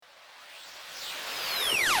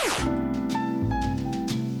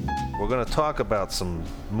We're going to talk about some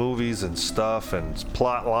movies and stuff and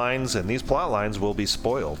plot lines, and these plot lines will be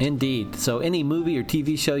spoiled. Indeed. So any movie or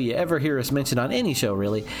TV show you ever hear us mention on any show,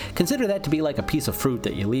 really, consider that to be like a piece of fruit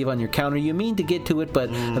that you leave on your counter. You mean to get to it, but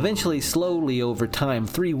eventually, slowly over time,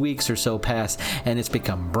 3 weeks or so pass, and it's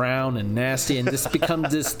become brown and nasty, and this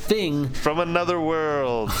becomes this thing. From another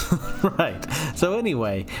world. Right. So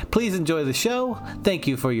anyway, please enjoy the show. Thank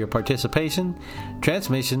you for your participation.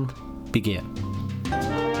 Transmission begin.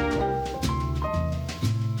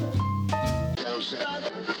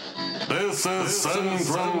 This is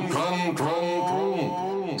Central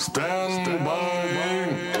Control. Stand by.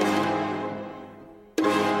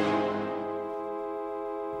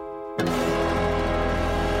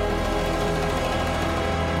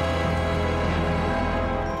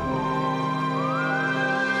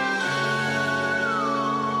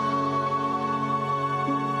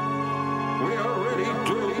 We are ready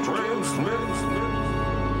to transmit.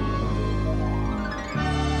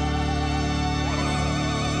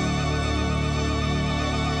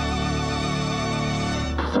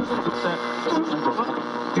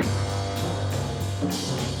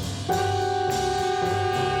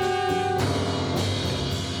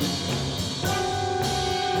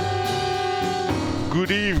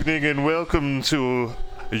 Good evening and welcome to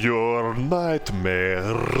your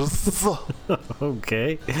nightmares.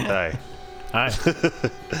 Okay. Hi. Hi.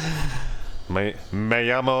 Me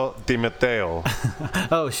llamo Di Matteo.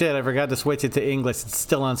 Oh, shit, I forgot to switch it to English. It's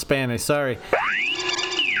still on Spanish. Sorry.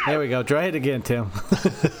 There we go. Try it again, Tim.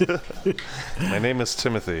 My name is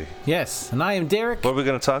Timothy. Yes, and I am Derek. What are we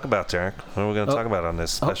going to talk about, Derek? What are we going to talk about on this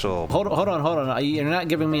special... Hold on. You're not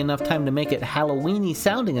giving me enough time to make it Halloweeny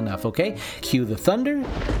sounding enough, okay? Cue the thunder,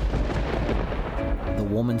 the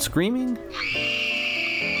woman screaming,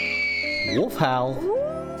 wolf howl,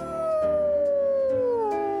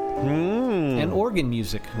 and organ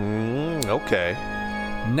music. Okay.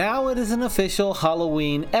 Now it is an official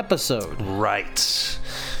Halloween episode. Right.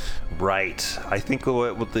 I think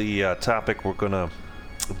what the topic we're going to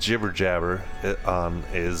jibber-jabber on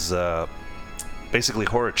is basically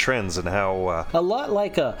horror trends and how... A lot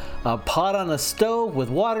like a pot on a stove with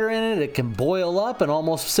water in it. It can boil up and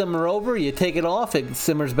almost simmer over. You take it off, it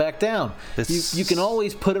simmers back down. You can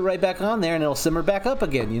always put it right back on there and it'll simmer back up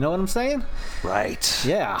again. You know what I'm saying? Right.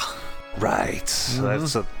 Yeah. Right.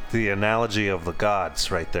 That's the analogy of the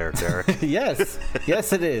gods right there, Derek. Yes,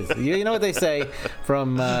 it is. You know what they say,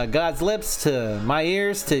 from God's lips to my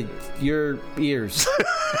ears to your ears.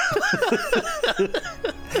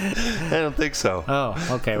 I don't think so. Oh,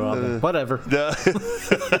 okay, well, then, whatever.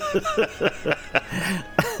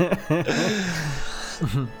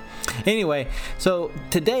 Anyway, so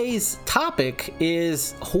today's topic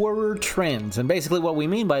is horror trends. And basically what we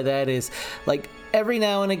mean by that is, like, every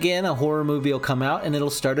now and again a horror movie will come out and it'll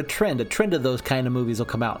start a trend. A trend of those kind of movies will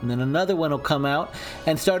come out. And then another one will come out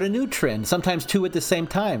and start a new trend. Sometimes two at the same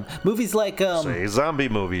time. Movies like... say zombie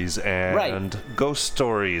movies and ghost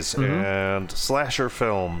stories and slasher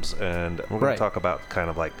films. And we're going to talk about kind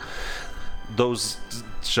of like those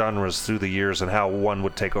genres through the years and how one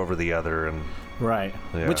would take over the other and... Right.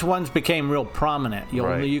 Yeah. Which ones became real prominent.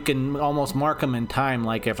 You can almost mark them in time.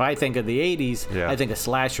 Like if I think of the 80s, I think of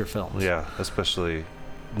slasher films. Yeah, especially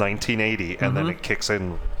 1980. And then it kicks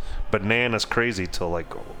in bananas crazy till like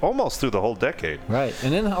almost through the whole decade. Right.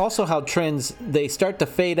 And then also how trends, they start to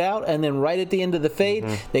fade out, and then right at the end of the fade,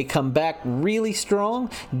 they come back really strong,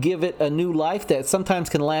 give it a new life that sometimes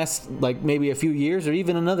can last like maybe a few years or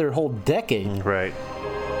even another whole decade. Right.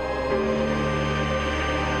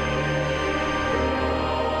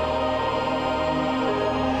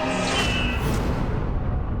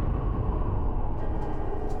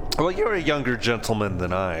 Well, you're a younger gentleman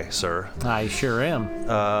than I, sir. I sure am.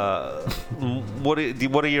 What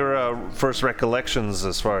are your first recollections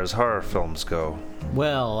as far as horror films go?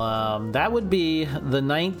 Well, that would be the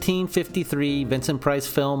 1953 Vincent Price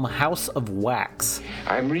film House of Wax.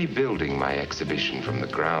 I'm rebuilding my exhibition from the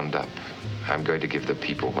ground up. I'm going to give the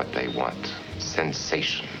people what they want.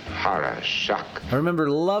 Sensation, horror, shock. I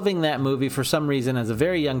remember loving that movie for some reason. As a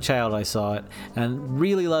very young child, I saw it and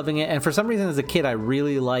really loving it. And for some reason, as a kid, I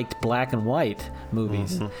really liked black and white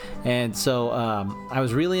movies. And so I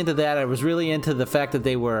was really into that. I was really into the fact that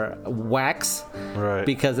they were wax. Right.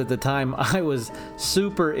 Because at the time, I was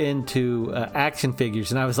super into action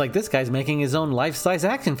figures. And I was like, this guy's making his own life-size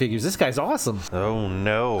action figures. This guy's awesome. Oh,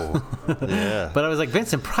 no. Yeah. But I was like,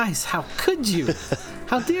 Vincent Price, how could you?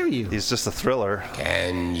 How dare you? He's just a thriller.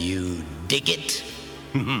 Can you dig it?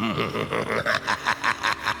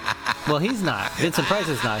 Well, he's not. Vincent Price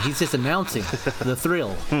is not. He's just announcing the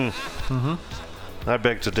thrill. I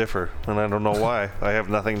beg to differ, and I don't know why. I have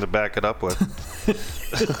nothing to back it up with.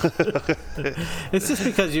 It's just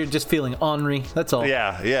because you're just feeling ornery. That's all.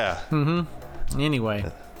 Yeah. Anyway,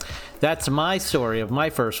 that's my story of my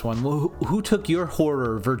first one. Who took your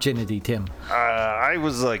horror virginity, Tim? I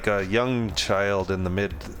was like a young child in the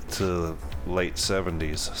mid to late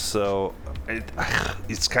 70s, so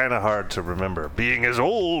it's kind of hard to remember being as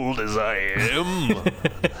old as I am.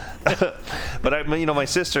 But my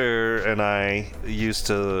sister and I used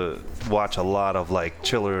to watch a lot of like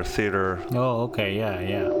chiller theater. Oh, okay,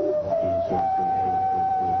 yeah.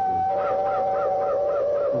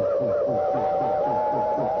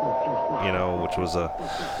 Which was a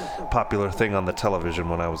popular thing on the television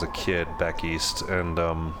when I was a kid back east, and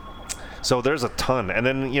so there's a ton. And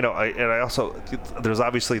then I also, there's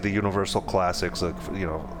obviously the Universal classics like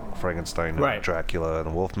Frankenstein and Dracula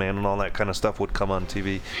and Wolfman and all that kind of stuff would come on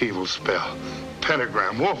TV. Evil spell,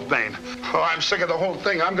 pentagram, Wolfbane. Oh, I'm sick of the whole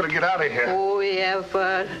thing. I'm gonna get out of here.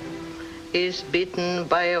 Whoever is bitten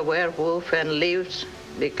by a werewolf and lives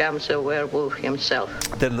becomes a werewolf himself.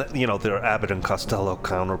 Then there are Abbott and Costello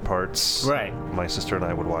counterparts. Right. My sister and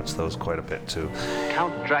I would watch those quite a bit too.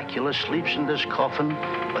 Count Dracula sleeps in this coffin,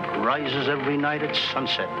 but rises every night at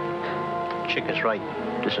sunset. Chick is right.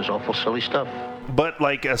 This is awful silly stuff. But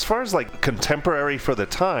like as far as like contemporary for the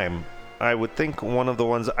time, I would think one of the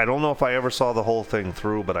ones, I don't know if I ever saw the whole thing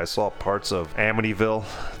through, but I saw parts of Amityville,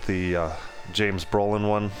 the James Brolin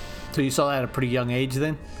one. So you saw that at a pretty young age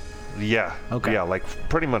then? Yeah. Okay. Yeah, like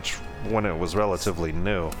pretty much when it was relatively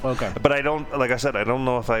new. Okay. But I don't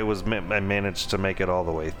know if I managed to make it all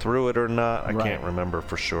the way through it or not. I can't remember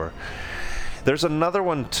for sure. There's another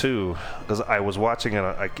one too, because I was watching it.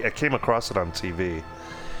 I came across it on TV,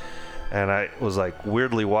 and I was like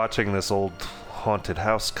weirdly watching this old haunted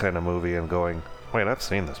house kind of movie and going, wait, I've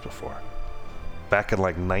seen this before. Back in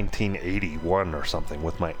like 1981 or something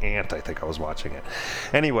with my aunt. I think I was watching it.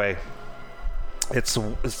 Anyway. It's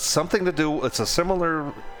something to do. It's a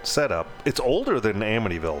similar setup. It's older than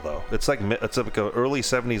Amityville, though. It's like an early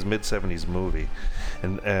 70s, mid 70s movie,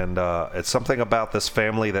 and it's something about this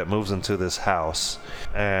family that moves into this house,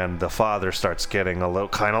 and the father starts getting a little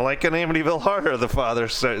kind of like an Amityville horror. The father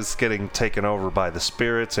starts getting taken over by the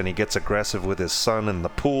spirits, and he gets aggressive with his son in the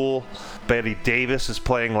pool. Betty Davis is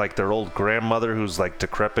playing like their old grandmother, who's like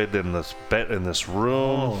decrepit in this bed in this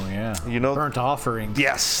room. Oh yeah, Burnt Offerings.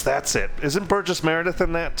 Yes, that's it. Isn't Burgess Meredith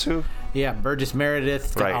in that too? Yeah, Burgess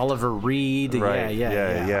Meredith, Oliver Reed. Right.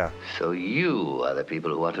 Yeah. So you are the people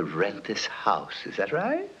who want to rent this house, is that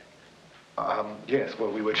right? Yes,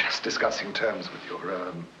 well, we were just discussing terms with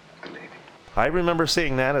your, lady. I remember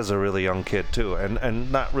seeing that as a really young kid too,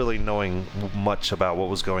 and not really knowing much about what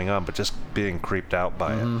was going on, but just being creeped out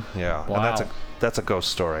by it. Yeah, wow. And that's a ghost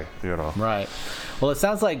story, Right. Well, it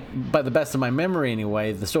sounds like, by the best of my memory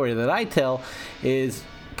anyway, the story that I tell is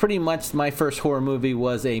pretty much my first horror movie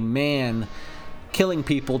was a man killing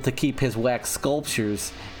people to keep his wax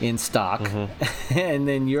sculptures in stock. And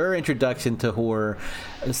then your introduction to horror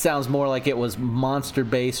sounds more like it was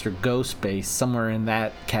monster-based or ghost-based, somewhere in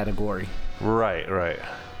that category. Right.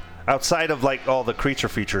 Outside of like all the creature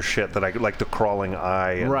feature shit that I like, the crawling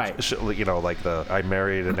eye, and like the I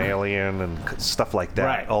Married an Alien and stuff like that.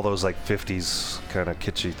 Right. All those like 50s kind of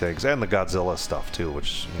kitschy things, and the Godzilla stuff too,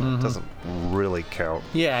 which doesn't really count.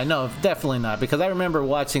 Yeah, no, definitely not. Because I remember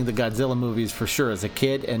watching the Godzilla movies for sure as a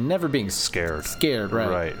kid and never being scared,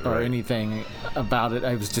 right? Or anything about it.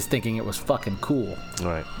 I was just thinking it was fucking cool.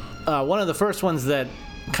 Right. One of the first ones that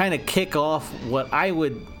kind of kick off what I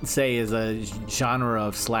would say is a genre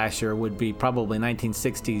of slasher would be probably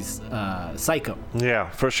 1960s Psycho. Yeah,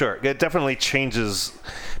 for sure. It definitely changes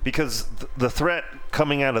because the threat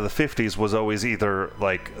coming out of the 50s was always either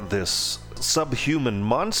like this subhuman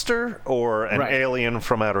monster or an alien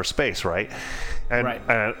from outer space, right?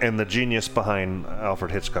 And the genius behind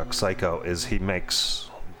Alfred Hitchcock's Psycho is he makes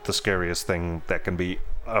the scariest thing that can be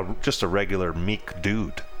just a regular meek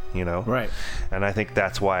dude. Right. And I think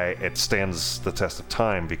that's why it stands the test of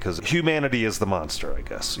time, because humanity is the monster, I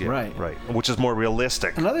guess. Yeah, right. Which is more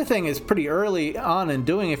realistic. Another thing is pretty early on in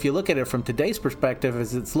doing, if you look at it from today's perspective,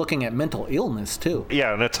 is it's looking at mental illness too.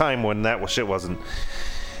 Yeah, in a time when that shit wasn't.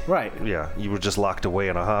 Right. Yeah, you were just locked away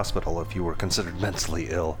in a hospital if you were considered mentally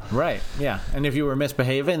ill. Right, yeah. And if you were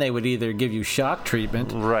misbehaving, they would either give you shock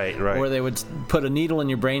treatment. Right. Or they would put a needle in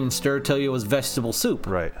your brain and stir till you was vegetable soup.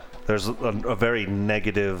 Right. There's a very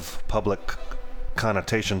negative public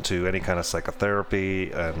connotation to any kind of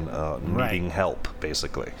psychotherapy and needing help,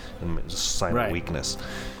 basically. And it's a sign of weakness.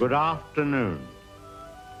 Good afternoon.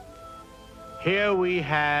 Here we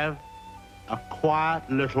have a quiet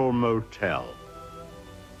little motel.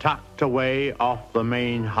 tucked away off the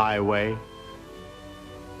main highway.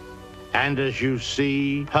 And as you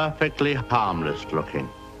see, perfectly harmless looking.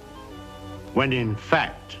 When in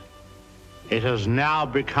fact, it has now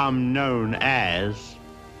become known as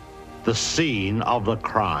the scene of the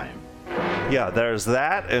crime. Yeah, there's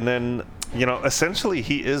that, and then, essentially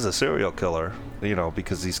he is a serial killer,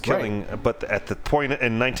 because he's killing, right. But at the point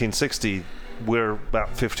in 1960, we're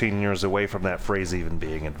about 15 years away from that phrase even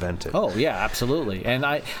being invented. Oh, yeah, absolutely. And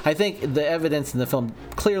I think the evidence in the film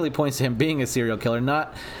clearly points to him being a serial killer,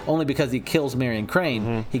 not only because he kills Marion Crane,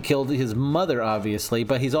 mm-hmm. He killed his mother, obviously,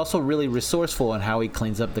 but he's also really resourceful in how he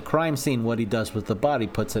cleans up the crime scene, what he does with the body,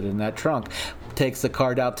 puts it in that trunk, takes the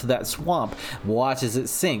cart out to that swamp, watches it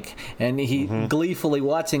sink, and he mm-hmm. gleefully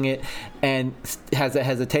watching it and has a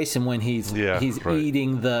hesitation when he's right.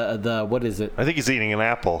 eating the what is it? I think he's eating an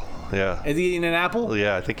apple. Yeah. Is he eating an apple?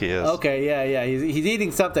 Yeah, I think he is. Okay, yeah. He's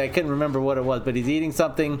eating something. I couldn't remember what it was, but he's eating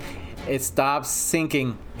something. It stops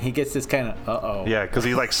sinking. He gets this kind of uh-oh. Yeah, because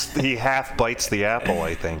he half bites the apple,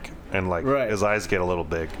 I think, and right. His eyes get a little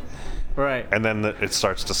big. Right. And then it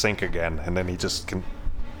starts to sink again, and then he just can.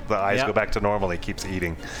 The eyes go back to normal. He keeps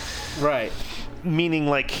eating. Right.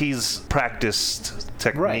 Meaning, he's practiced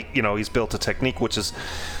technique. Right. He's built a technique, which is.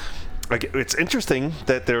 It's interesting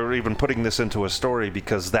that they're even putting this into a story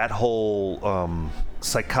because that whole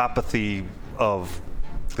psychopathy of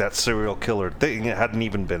that serial killer thing hadn't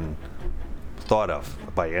even been thought of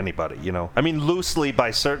by anybody, I mean, loosely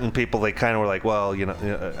by certain people, they kind of were like, well,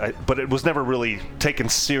 but it was never really taken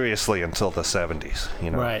seriously until the 70s,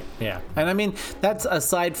 Right, yeah. And I mean, that's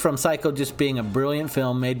aside from Psycho just being a brilliant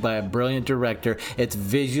film made by a brilliant director. It's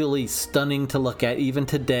visually stunning to look at, even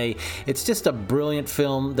today. It's just a brilliant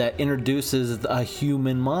film that introduces a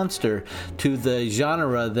human monster to the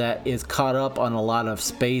genre that is caught up on a lot of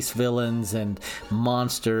space villains and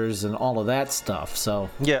monsters and all of that stuff, so.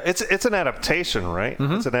 Yeah, it's an adaptation, right?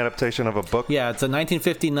 Mm-hmm. It's an adaptation of a book. Yeah, it's a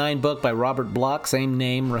 1959 book by Robert Bloch, same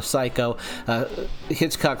name, Psycho.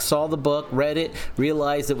 Hitchcock saw the book, read it,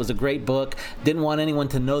 realized it was a great book, didn't want anyone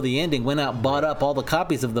to know the ending, went out, bought up all the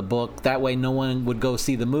copies of the book. That way no one would go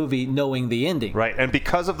see the movie knowing the ending. Right, and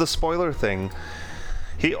because of the spoiler thing,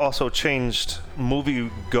 he also changed movie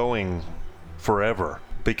going forever.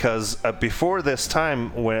 Because before this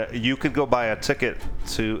time, where you could go buy a ticket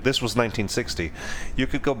to, this was 1960, you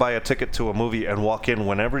could go buy a ticket to a movie and walk in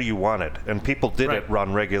whenever you wanted, and people did it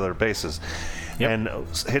on regular basis. Yep. And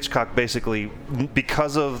Hitchcock basically,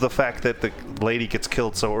 because of the fact that the lady gets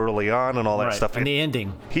killed so early on and all that stuff, and the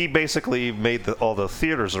ending, he basically made all the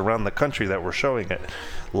theaters around the country that were showing it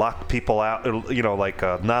lock people out,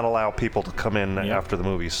 not allow people to come in after the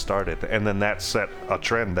movie started, and then that set a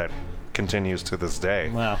trend that continues to this day.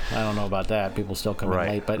 Well, I don't know about that. People still come in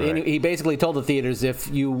late. But he basically told the theaters,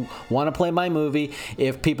 if you want to play my movie,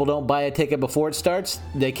 if people don't buy a ticket before it starts,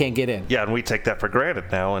 they can't get in. Yeah, and we take that for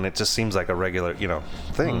granted now, and it just seems like a regular,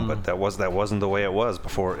 thing. But that wasn't the way it was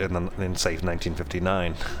before in say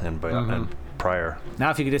 1959 and prior.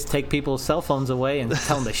 Now, if you could just take people's cell phones away and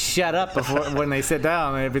tell them to shut up when they sit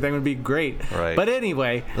down, everything would be great. Right. But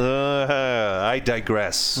anyway, I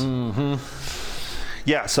digress. Mm-hmm.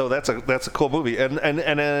 Yeah, so that's a cool movie, and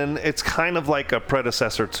it's kind of like a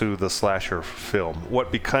predecessor to the slasher film.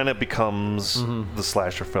 What kind of becomes the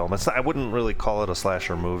slasher film? I wouldn't really call it a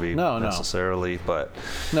slasher movie necessarily, but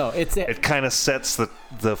it kind of sets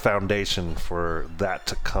the foundation for that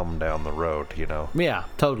to come down the road, Yeah,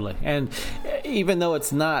 totally. And even though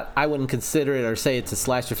it's not, I wouldn't consider it or say it's a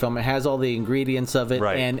slasher film. It has all the ingredients of it,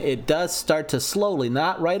 and it does start to slowly,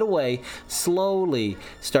 not right away, slowly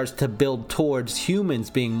starts to build towards humans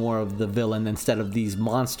being more of the villain instead of these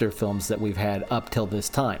monster films that we've had up till this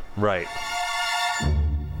time. Right.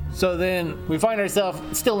 So then we find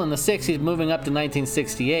ourselves still in the 60s, moving up to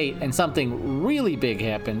 1968, and something really big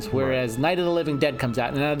happens, whereas Night of the Living Dead comes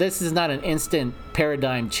out. Now, this is not an instant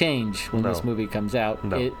paradigm change when this movie comes out.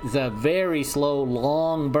 No. It's a very slow,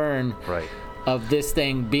 long burn of this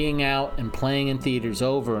thing being out and playing in theaters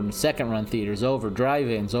over and second-run theaters over,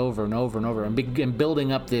 drive-ins over and over and over, and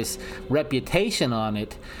building up this reputation on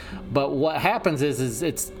it. But what happens is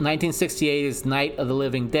it's 1968 is Night of the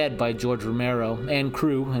Living Dead by George Romero and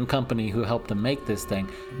crew and company who helped him make this thing.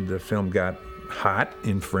 The film got hot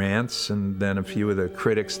in France, and then a few of the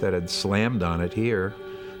critics that had slammed on it here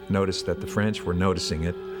noticed that the French were noticing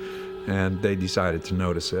it, and they decided to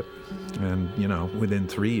notice it. And, within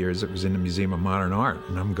 3 years, it was in the Museum of Modern Art.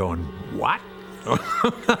 And I'm going, what?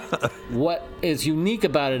 What is unique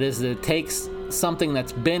about it is that it takes something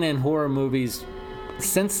that's been in horror movies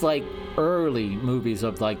since, early movies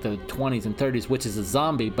of, the 20s and 30s, which is a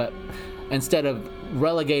zombie, but instead of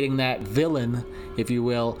relegating that villain, if you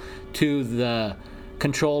will, to the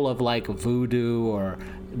control of like voodoo or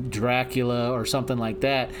Dracula or something like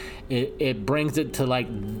that, it brings it to like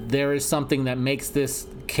there is something that makes this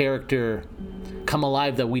character come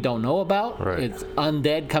alive that we don't know about. Right. It's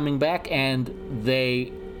undead coming back, and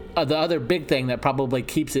the other big thing that probably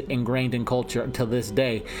keeps it ingrained in culture to this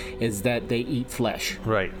day is that they eat flesh.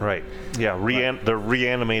 Right. Yeah, they're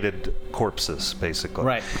reanimated corpses, basically.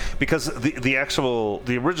 Right. Because the original,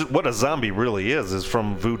 what a zombie really is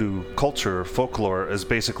from voodoo culture, folklore, is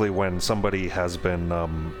basically when somebody has been,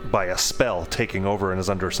 by a spell, taking over and is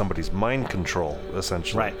under somebody's mind control,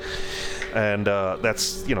 essentially. Right. And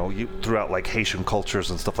that's, throughout like Haitian cultures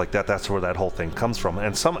and stuff like that, that's where that whole thing comes from.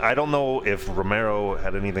 And I don't know if Romero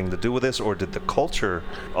had anything to do with this, or did the culture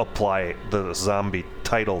apply the zombie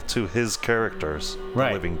title to his characters, Right.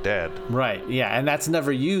 The Living Dead. Right, yeah, and that's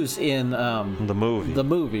never used in The movie. The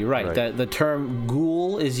movie, right. The term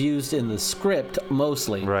ghoul is used in the script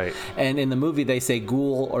mostly. Right. And in the movie they say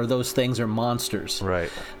ghoul or those things are monsters. Right.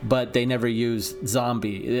 But they never use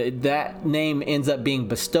zombie. That name ends up being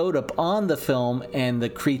bestowed upon the film and the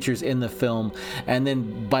creatures in the film, and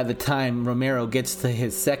then by the time Romero gets to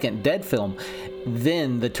his second Dead film,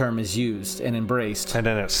 then the term is used and embraced, and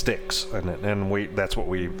then it sticks, and that's what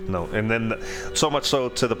we know. And then so much so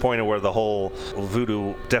to the point of where the whole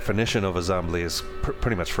voodoo definition of a zombie is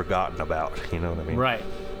pretty much forgotten about. You know what I mean? Right.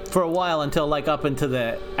 For a while, until like up into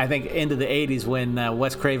the, I think, into the 80s when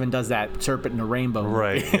Wes Craven does that Serpent and the Rainbow movie.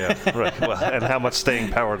 Right, yeah, right. Well, and how much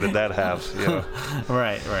staying power did that have?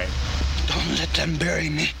 Right. Don't let them bury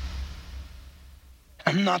me.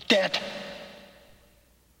 I'm not dead.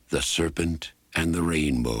 The Serpent and the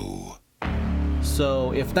Rainbow.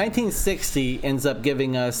 So if 1960 ends up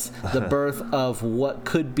giving us the birth of what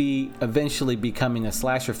could be eventually becoming a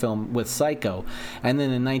slasher film with Psycho, and then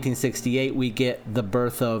in 1968 we get the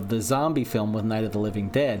birth of the zombie film with Night of the Living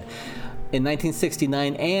Dead, in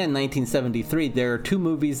 1969 and 1973 there are two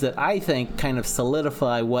movies that I think kind of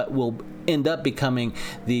solidify what will end up becoming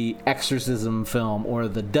the exorcism film or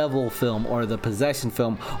the devil film or the possession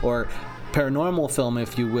film or paranormal film,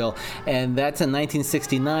 if you will, and that's in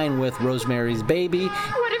 1969 with Rosemary's Baby.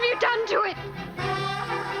 What have you done to it?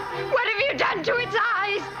 What have you done to its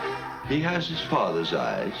eyes? He has his father's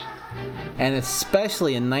eyes. And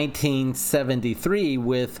especially in 1973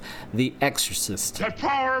 with The Exorcist. The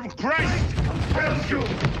power of Christ compels you.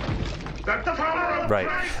 That's the power of Right.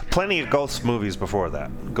 Christ. Plenty of ghost movies before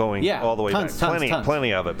that, going all the way tons, back. tons.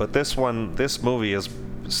 Plenty of it. But this movie is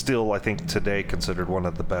still, I think, today considered one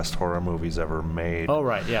of the best horror movies ever made. Oh,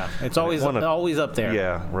 right, yeah. It's always up there.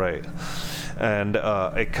 Yeah, right. And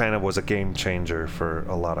it kind of was a game changer for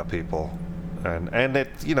a lot of people. And it,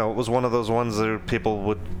 it was one of those ones that people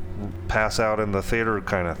would pass out in the theater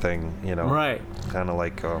kind of thing, Right. Kind of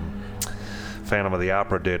like Phantom of the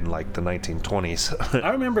Opera did in like the 1920s.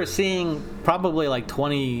 I remember seeing probably like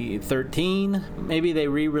 2013, maybe they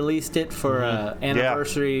re-released it for an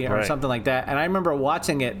anniversary or something like that. And I remember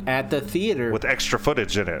watching it at the theater. With extra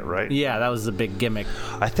footage in it, right? Yeah, that was the big gimmick.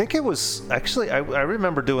 I think it was, actually, I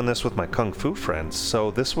remember doing this with my Kung Fu friends.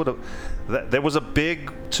 So this would have, there was a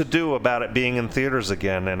big to-do about it being in theaters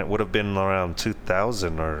again, and it would have been around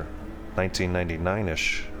 2000 or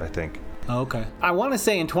 1999-ish, I think. Okay. I want to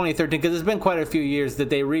say in 2013, because it's been quite a few years,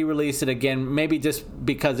 that they re-released it again, maybe just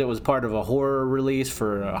because it was part of a horror release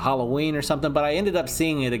for Halloween or something, but I ended up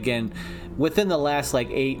seeing it again within the last like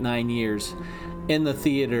 8-9 years in the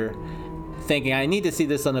theater, thinking I need to see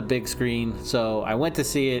this on the big screen, so I went to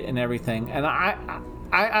see it and everything. And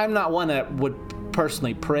I'm not one that would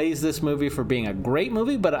personally praise this movie for being a great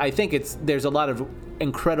movie, but I think there's a lot of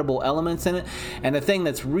incredible elements in it, and the thing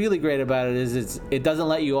that's really great about it is it doesn't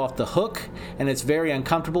let you off the hook, and it's very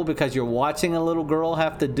uncomfortable because you're watching a little girl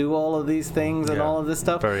have to do all of these things and all of this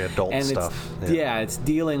stuff, very adult and stuff. It's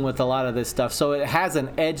dealing with a lot of this stuff, so it has an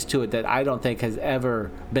edge to it that I don't think has ever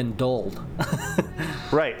been dulled.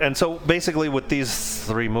 Right, and so basically with these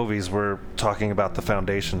three movies we're talking about the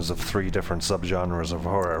foundations of three different subgenres of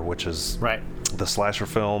horror, which is the slasher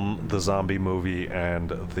film, the zombie movie,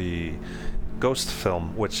 and the ghost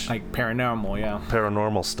film, which like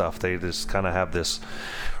paranormal stuff. They just kind of have this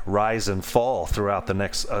rise and fall throughout the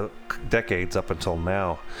next decades up until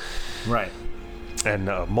now, right, and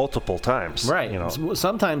multiple times, right.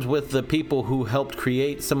 Sometimes with the people who helped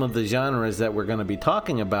create some of the genres that we're going to be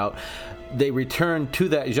talking about, they return to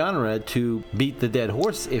that genre to beat the dead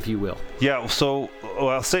horse, if you will. Yeah. So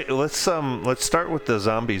I'll say let's start with the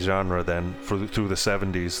zombie genre then, through the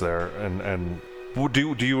 70s there, and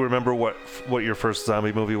do you remember what your first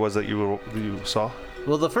zombie movie was that you saw?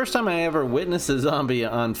 Well, the first time I ever witnessed a zombie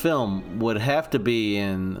on film would have to be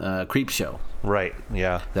in Creepshow. Right,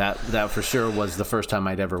 yeah. That for sure was the first time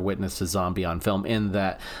I'd ever witnessed a zombie on film, in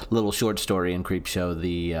that little short story in Creepshow,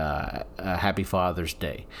 the Happy Father's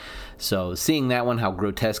Day. So seeing that one, how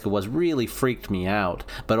grotesque it was, really freaked me out,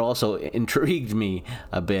 but also intrigued me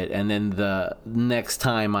a bit. And then the next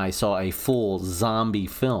time I saw a full zombie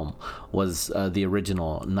film was the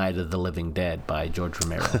original Night of the Living Dead by George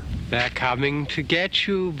Romero. They're coming to get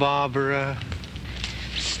you, Barbara.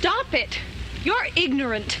 Stop it! You're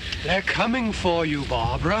ignorant. They're coming for you,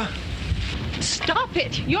 Barbara. Stop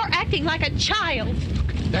it! You're acting like a child.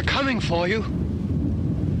 They're coming for you.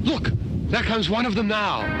 Look, there comes one of them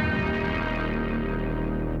now.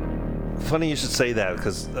 Funny you should say that,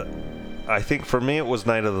 because I think for me it was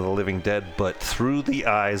Night of the Living Dead, but through the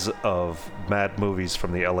eyes of Mad Movies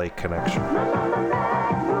from the LA Connection,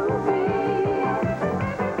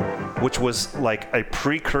 which was like a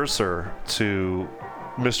precursor to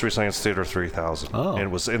Mystery Science Theater 3000. Oh. And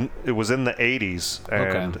it was in the 80s,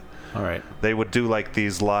 and Okay. All right. they would do like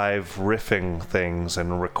these live riffing things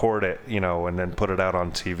and record it, and then put it out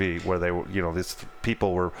on TV, where they were, these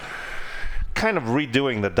people were kind of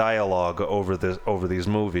redoing the dialogue over these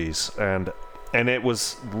movies, and it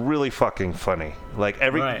was really fucking funny. Like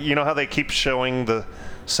Right. you know how they keep showing the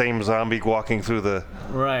same zombie walking through the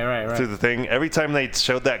Right. through the thing. Every time they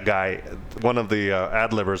showed that guy, one of the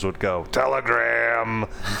ad-libbers would go, "Telegram,"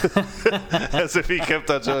 as if he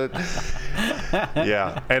kept on showing.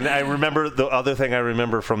 Yeah, and I remember the other thing I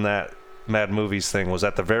remember from that Mad Movies thing was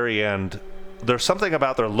at the very end. There's something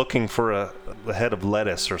about they're looking for a head of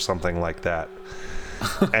lettuce or something like that.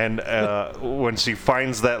 And when she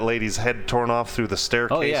finds that lady's head torn off through the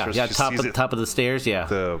staircase, Oh yeah, or yeah. she Top sees of the stairs. Yeah.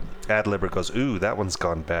 the ad-libber goes, "Ooh, that one's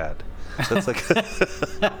gone bad." That's like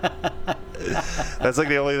that's like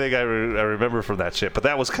the only thing I remember from that shit. But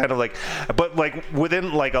that was kind of like, but like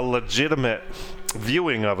within like a legitimate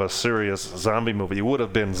viewing of a serious zombie movie, it would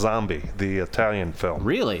have been Zombie, the Italian film.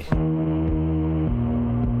 Really?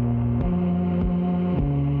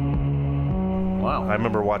 Wow. I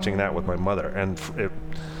remember watching that with my mother, and it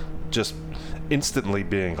just instantly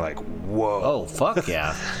being like, "Whoa!" Oh fuck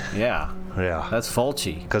yeah, yeah. Yeah, That's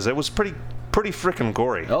Fulci. because it was pretty freaking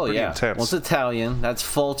gory. Oh pretty yeah. intense. Well, it's Italian. That's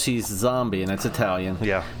Fulci's Zombie, and it's Italian.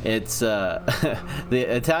 Yeah. It's the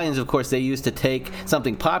Italians, of course, they used to take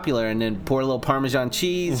something popular and then pour a little Parmesan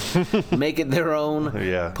cheese, make it their own.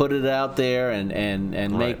 Yeah. Put it out there and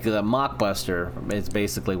make a mockbuster. It's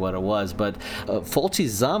basically what it was. But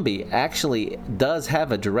Fulci's Zombie actually does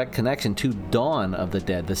have a direct connection to Dawn of the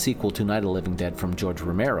Dead, the sequel to Night of the Living Dead from George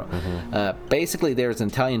Romero. Basically, there's an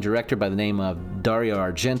Italian director by the name of Dario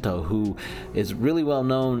Argento who is really well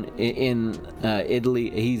known in Italy.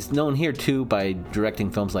 He's known here too by directing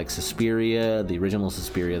films like Suspiria, the original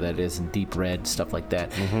Suspiria, that is, and Deep Red, stuff like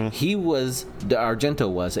that. Argento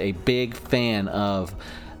was a big fan of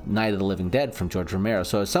Night of the Living Dead from George Romero.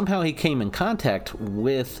 So somehow he came in contact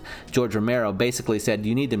with George Romero, basically said,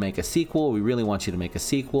 "You need to make a sequel. We really want you to make a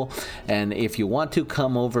sequel. And if you want to,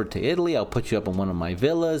 come over to Italy. I'll put you up in one of my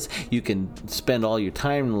villas. You can spend all your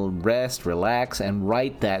time, rest, relax, and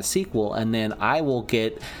write that sequel. And then I will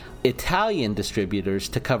get Italian distributors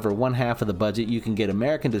to cover one half of the budget. You can get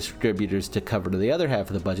American distributors to cover the other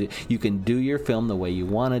half of the budget. You can do your film the way you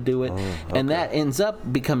want to do it." And that ends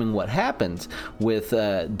up becoming what happens with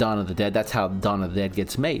Dawn of the Dead. That's how Dawn of the Dead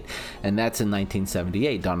gets made. And that's in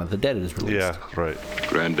 1978. Dawn of the Dead is released. Yeah, right.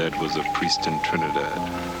 Granddad was a priest in Trinidad.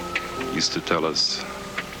 He used to tell us,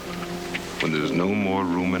 when there's no more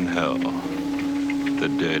room in hell, the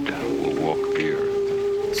dead will walk the earth.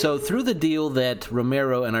 So through the deal that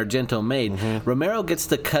Romero and Argento made, Romero gets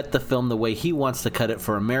to cut the film the way he wants to cut it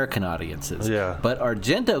for American audiences. Yeah. But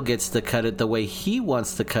Argento gets to cut it the way he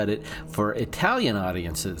wants to cut it for Italian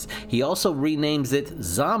audiences. He also renames it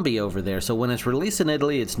Zombie over there. So when it's released in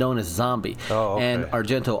Italy, it's known as Zombie. Oh, okay. And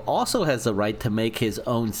Argento also has the right to make his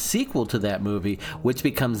own sequel to that movie, which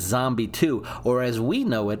becomes Zombie 2, or as we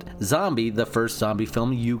know it, Zombie, the first zombie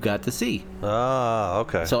film you got to see. Ah,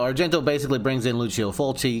 okay. So Argento basically brings in Lucio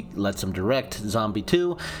Fulci, lets him direct Zombie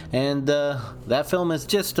 2, and that film is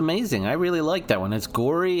just amazing. I really like that one. It's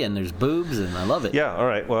gory and there's boobs, and I love it. Yeah, all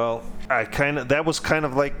right. Well, that was kind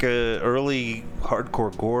of like a early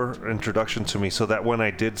hardcore gore introduction to me, so that when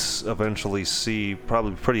I did eventually see,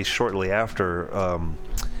 probably pretty shortly after,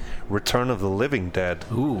 Return of the Living Dead.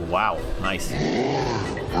 Ooh, wow. Nice.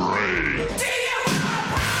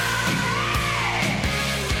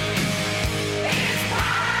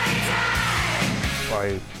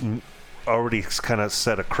 I already kind of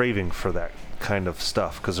set a craving for that kind of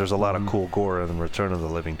stuff, because there's a lot of cool gore in Return of the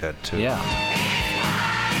Living Dead too. Yeah.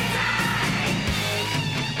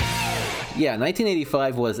 Yeah,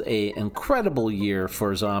 1985 was an incredible year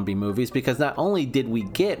for zombie movies because not only did we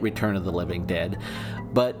get Return of the Living Dead,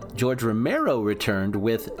 but George Romero returned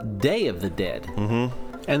with Day of the Dead.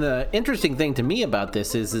 Mm-hmm. And the interesting thing to me about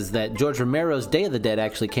this is that George Romero's Day of the Dead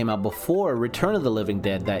actually came out before Return of the Living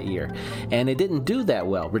Dead that year. And it didn't do that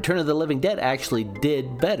well. Return of the Living Dead actually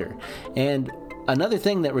did better. And another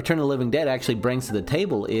thing that Return of the Living Dead actually brings to the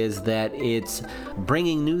table is that it's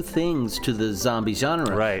bringing new things to the zombie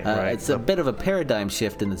genre. Right. It's a bit of a paradigm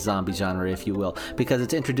shift in the zombie genre, if you will, because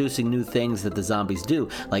it's introducing new things that the zombies do.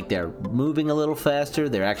 Like they're moving a little faster,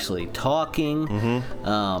 they're actually talking.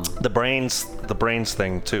 Mm-hmm. The brains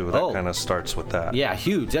thing too. That kind of starts with that. Yeah,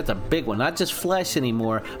 huge. That's a big one. Not just flesh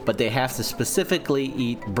anymore, but they have to specifically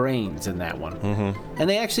eat brains in that one. Mm-hmm. And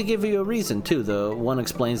they actually give you a reason too. The one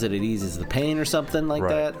explains that it eases the pain or something like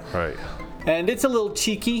that. Right. And it's a little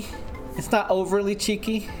cheeky. It's not overly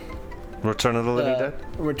cheeky. Return of the Living Dead?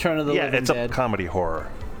 Return of the Living Dead. Yeah, it's a comedy horror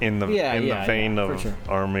in the vein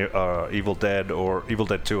of Evil Dead, or Evil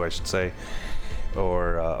Dead 2, I should say,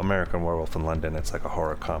 or American Werewolf in London. It's like a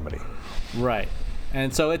horror comedy. Right.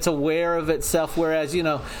 And so it's aware of itself, whereas,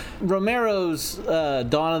 Romero's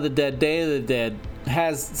Dawn of the Dead, Day of the Dead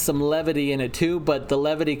has some levity in it too, but the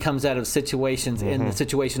levity comes out of situations in the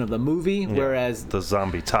situation of the movie, whereas the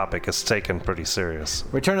zombie topic is taken pretty serious.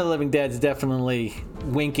 Return of the Living Dead is definitely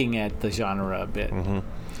winking at the genre a bit. Mm-hmm.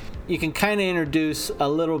 You can kind of introduce a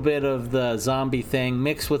little bit of the zombie thing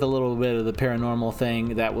mixed with a little bit of the paranormal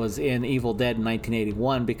thing that was in Evil Dead in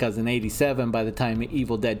 1981, because in 87, by the time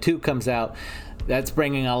Evil Dead 2 comes out, that's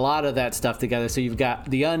bringing a lot of that stuff together. So you've got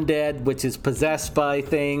the undead, which is possessed by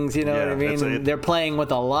things, you know what I mean? They're playing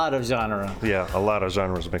with a lot of genre. Yeah, a lot of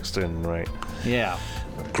genres mixed in, right? Yeah.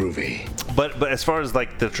 Groovy. But as far as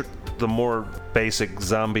like the more basic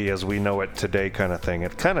zombie as we know it today kind of thing,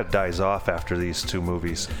 it kind of dies off after these two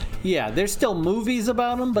movies. Yeah, there's still movies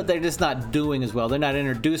about them, but they're just not doing as well. They're not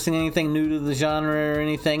introducing anything new to the genre or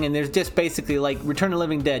anything, and there's just basically like Return of the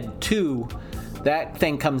Living Dead 2. That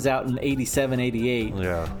thing comes out in 87, 88.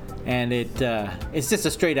 Yeah. And it's just a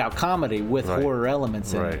straight out comedy with horror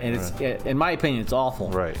elements in it. And it's, in my opinion, it's awful.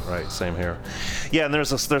 Right, same here. Yeah, and there's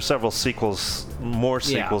several sequels, more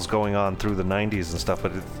sequels going on through the 90s and stuff,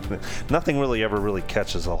 but nothing really ever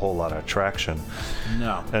catches a whole lot of traction.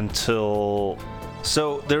 No. Until...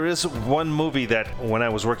 So there is one movie that when I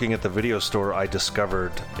was working at the video store I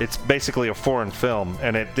discovered. It's basically a foreign film,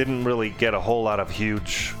 and it didn't really get a whole lot of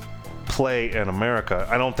huge play in America.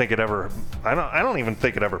 I don't even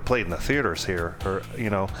think it ever played in the theaters here, or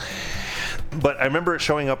but I remember it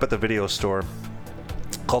showing up at the video store,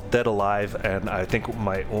 called Dead Alive, and I think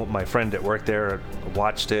my friend at work there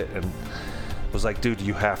watched it and was like, dude,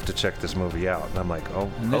 you have to check this movie out. And I'm like,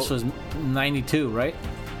 and this was 92, right?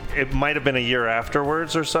 It might have been a year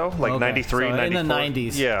afterwards or so, like 93, so 94. In the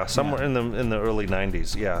 90s. Yeah, somewhere in the early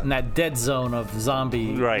 90s, yeah. In that dead zone of zombie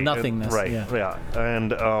nothingness. Yeah.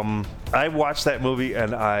 And I watched that movie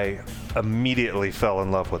and I immediately fell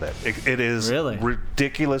in love with it. It is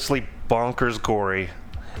ridiculously bonkers gory,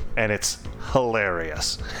 and it's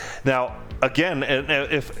hilarious. Now, again,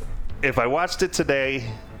 if I watched it today,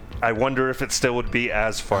 I wonder if it still would be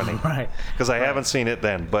as funny. Right. Because I haven't seen it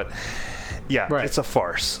then, but... Yeah, it's a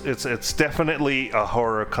farce. It's definitely a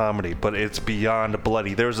horror comedy, but it's beyond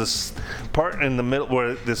bloody. There's this part in the middle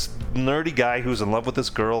where this nerdy guy who's in love with this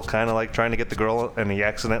girl, kind of like trying to get the girl, and he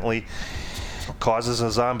accidentally causes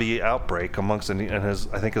a zombie outbreak amongst, and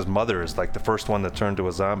I think his mother is like the first one that turned to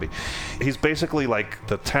a zombie. He's basically like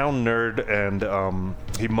the town nerd, and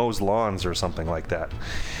he mows lawns or something like that.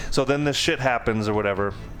 So then this shit happens or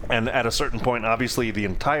whatever, and at a certain point, obviously the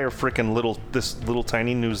entire freaking this little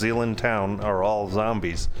tiny New Zealand town are all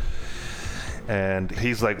zombies, and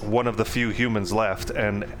he's like one of the few humans left,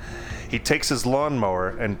 and he takes his lawnmower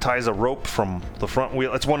and ties a rope from the front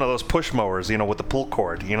wheel. It's one of those push mowers, with the pull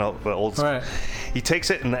cord, the old. Right. He takes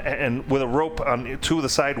it and with a rope on two of the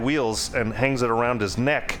side wheels and hangs it around his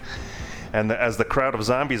neck. And as the crowd of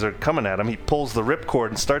zombies are coming at him, he pulls the ripcord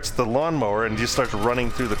and starts the lawnmower and just starts running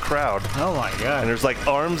through the crowd. Oh my God. And there's like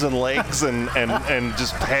arms and legs and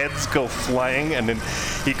just heads go flying, and then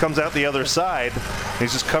he comes out the other side, and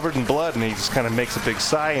he's just covered in blood, and he just kind of makes a big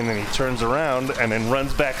sigh, and then he turns around and then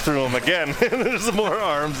runs back through them again. And there's more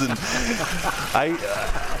arms, and I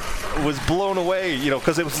was blown away,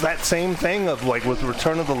 because it was that same thing of like with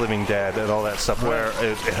Return of the Living Dead and all that stuff, where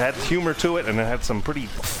it had humor to it, and it had some pretty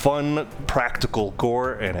fun practical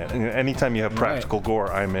gore in it. And anytime you have practical gore,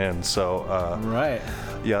 I'm in. So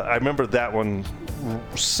yeah, I remember that one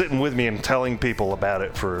sitting with me and telling people about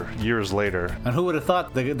it for years later. And who would have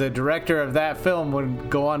thought the director of that film would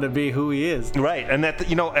go on to be who he is? Right, and that,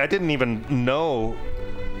 you know, I didn't even know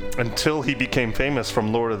until he became famous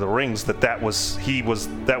from Lord of the Rings that was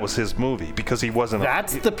his movie, because he wasn't.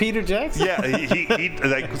 That's the Peter Jackson. Yeah, he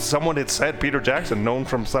like someone had said Peter Jackson, known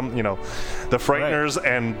from some, you know, The Frighteners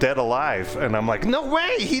and Dead Alive, and I'm like, no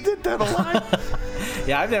way, he did Dead Alive.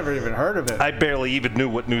 Yeah, I've never even heard of it. I barely even knew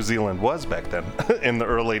what New Zealand was back then in the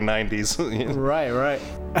early 90s. Right.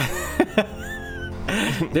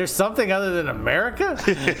 There's something other than America?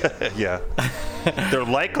 Yeah. They're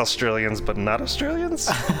like Australians, but not Australians?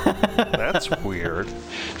 That's weird.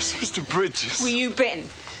 It's Mr. Bridges. Where you been?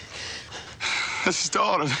 That's his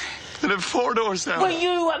daughter. They live 4 doors down. Were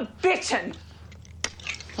you bitten?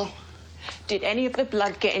 Oh. Did any of the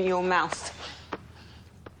blood get in your mouth?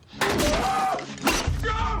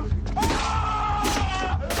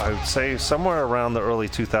 I would say somewhere around the early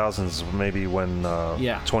 2000s, maybe when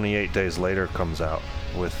 28 Days Later comes out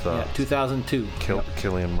with 2002.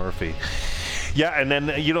 Cillian Murphy. Yeah, and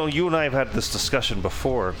then, you know, you and I have had this discussion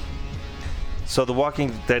before. So the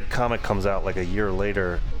Walking Dead comic comes out like a year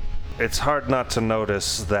later. It's hard not to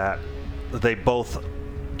notice that they both,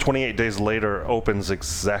 28 Days Later opens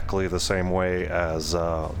exactly the same way as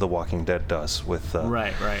The Walking Dead does. With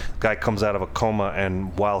right. Guy comes out of a coma,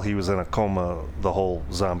 and while he was in a coma, the whole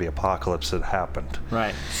zombie apocalypse had happened.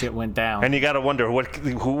 Right, shit went down. And you got to wonder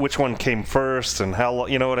which one came first and how.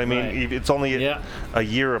 You know what I mean? Right. It's only a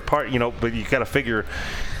year apart. You know, but you got to figure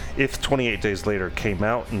if 28 Days Later came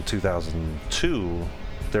out in 2002.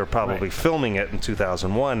 They were probably filming it in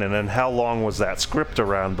 2001, and then how long was that script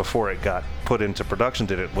around before it got put into production?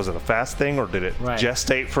 Was it a fast thing, or did it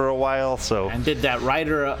gestate for a while? And did that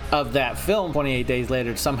writer of that film, 28 Days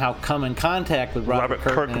Later, somehow come in contact with Robert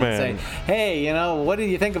Kirkman and say, "Hey, you know, what do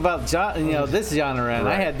you think about this genre? And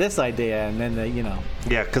I had this idea," and then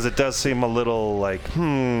Yeah, because it does seem a little like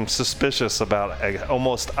suspicious about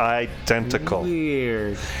almost identical.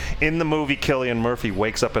 Weird. In the movie, Cillian Murphy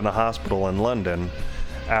wakes up in a hospital in London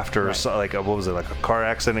after like a car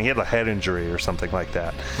accident. He had a head injury or something like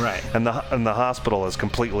that. Right. And the hospital is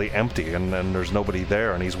completely empty, and there's nobody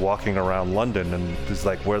there, and he's walking around London, and he's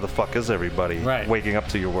like, where the fuck is everybody? Right. Waking up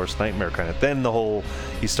to your worst nightmare kind of. Then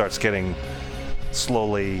he starts getting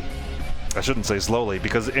slowly. I shouldn't say slowly,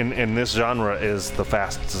 because in this genre is the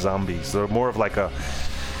fast zombies. They're more of like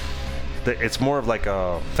it's more of like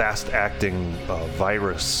a fast-acting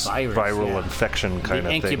viral infection kind of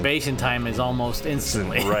thing. The incubation time is almost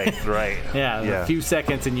instantly. Right. Yeah, a few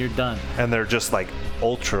seconds and you're done. And they're just like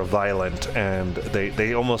ultra-violent, and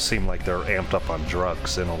they almost seem like they're amped up on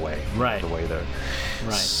drugs in a way. Right. The way they're...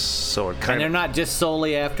 Right. So and they're not just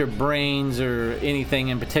solely after brains or anything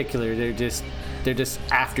in particular. They're just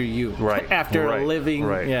after you. Right. After a living.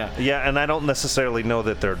 Right. Yeah, and I don't necessarily know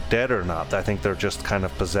that they're dead or not. I think they're just kind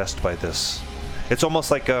of possessed by this. It's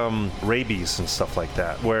almost like rabies and stuff like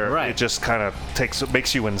that, where it just kind of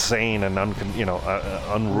makes you insane and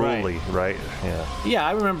unruly, right? Yeah. Yeah,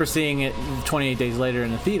 I remember seeing it 28 Days Later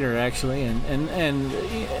in the theater, actually, and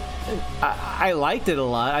I liked it a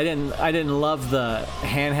lot. I didn't love the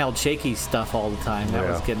handheld shaky stuff all the time. That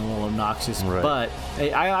was getting a little obnoxious, but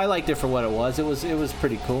I liked it for what it was. It was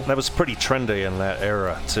pretty cool. That was pretty trendy in that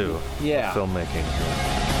era too. Yeah. Filmmaking.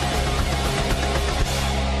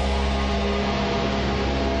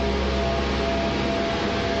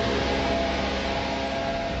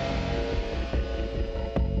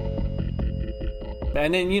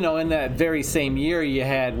 And then, in that very same year you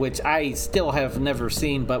had, which I still have never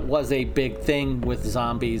seen, but was a big thing with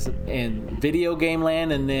zombies in video game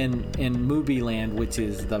land and then in movie land, which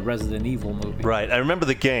is the Resident Evil movie. Right. I remember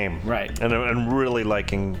the game. Right. And really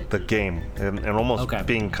liking the game and almost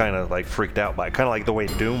being kind of like freaked out by it. Kind of like the way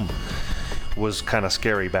Doom was kind of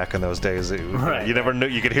scary back in those days. You never knew.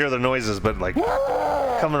 You could hear the noises, but like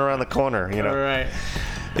coming around the corner, Right.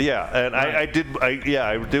 Yeah, and I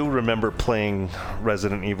do remember playing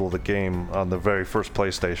Resident Evil the game on the very first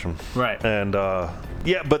PlayStation. Right. And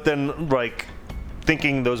but then like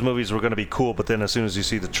thinking those movies were going to be cool, but then as soon as you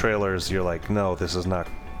see the trailers, you're like, no, this is not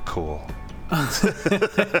cool. And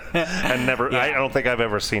I don't think I've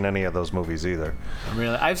ever seen any of those movies either.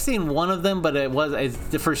 Really, I've seen one of them, but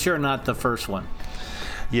it's for sure not the first one.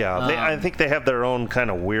 Yeah, I think they have their own kind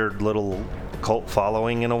of weird little cult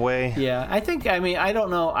following in a way. Yeah, I don't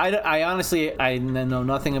know. I honestly, I know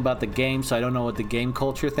nothing about the game, so I don't know what the game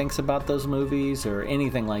culture thinks about those movies or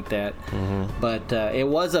anything like that. Mm-hmm. But it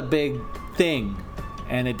was a big thing,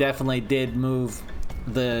 and it definitely did move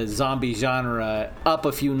the zombie genre up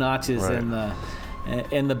a few notches in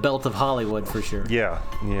in the belt of Hollywood for sure. Yeah.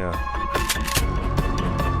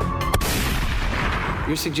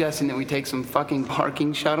 You're suggesting that we take some fucking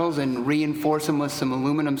parking shuttles and reinforce them with some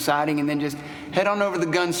aluminum siding and then just head on over to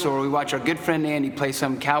the gun store where we watch our good friend Andy play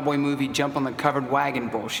some cowboy movie jump on the covered wagon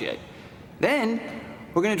bullshit. Then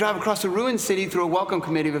we're gonna drive across the ruined city through a welcome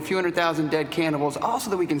committee of a few 100,000 dead cannibals, all so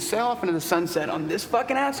that we can sail off into the sunset on this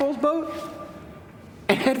fucking asshole's boat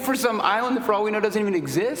and head for some island that for all we know doesn't even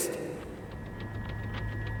exist?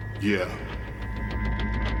 Yeah.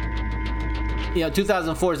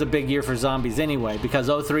 2004 is a big year for zombies anyway, because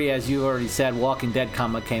 2003, as you already said, Walking Dead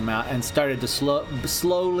comic came out and started to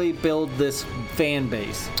slowly build this fan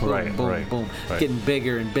base. Boom, boom, getting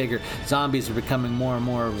bigger and bigger. Zombies are becoming more and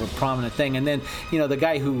more of a prominent thing. And then, the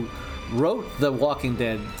guy who wrote the Walking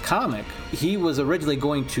Dead comic, he was originally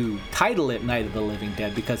going to title it Night of the Living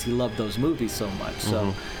Dead because he loved those movies so much.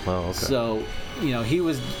 So, so he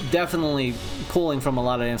was definitely pulling from a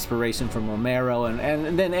lot of inspiration from Romero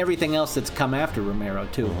and then everything else that's come after Romero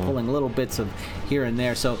too, pulling little bits of here and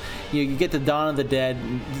there. So you get to Dawn of the Dead.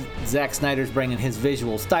 Zack Snyder's bringing his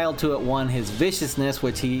visual style to it. His viciousness,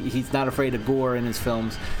 which he's not afraid of gore in his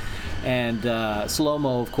films. And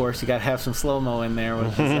slow-mo, of course. You got to have some slow-mo in there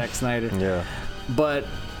with Zack Snyder. Yeah. But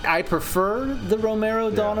I prefer the Romero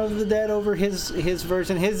Dawn of the Dead over his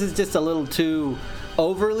version. His is just a little too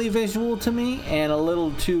overly visual to me and a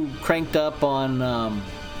little too cranked up on...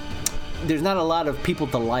 there's not a lot of people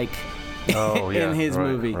to like in his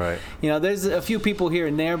movie. Right. There's a few people here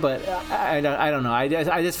and there, but I don't know. I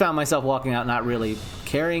just found myself walking out not really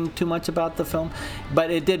caring too much about the film,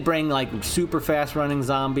 but it did bring like super fast running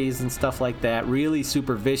zombies and stuff like that, really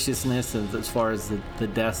super viciousness as far as the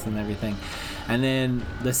deaths and everything. And then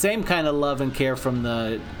the same kind of love and care from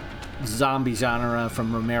the zombie genre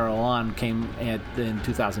from Romero on came in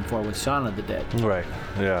 2004 with Shaun of the Dead. Right,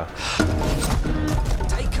 yeah.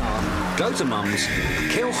 Take car, go to Mum's,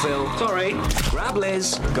 kill Phil, grab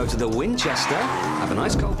Liz, go to the Winchester, have a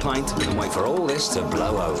nice cold pint, and wait for all this to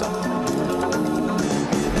blow over.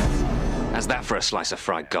 How's that for a slice of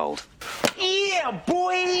fried gold? Yeah,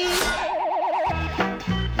 boy!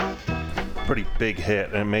 Pretty big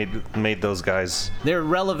hit, and made those guys... They're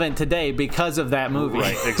relevant today because of that movie.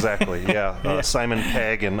 Right, exactly, yeah. Simon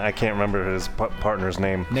Pegg, and I can't remember his partner's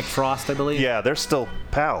name. Nick Frost, I believe. Yeah, they're still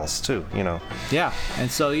pals, too, Yeah, and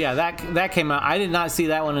so, that came out. I did not see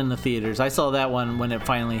that one in the theaters. I saw that one when it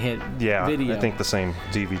finally hit video. I think the same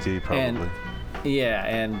DVD, probably.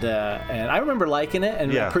 And I remember liking it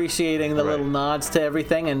and appreciating the little nods to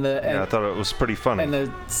everything and I thought it was pretty funny and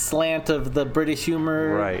the slant of the British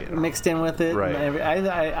humor mixed in with it. Right.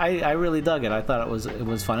 I really dug it. I thought it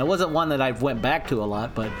was fun. It wasn't one that I went back to a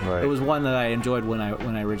lot, but it was one that I enjoyed when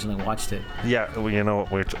I originally watched it. Yeah, well,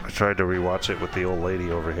 I tried to rewatch it with the old lady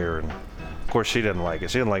over here, and of course she didn't like it.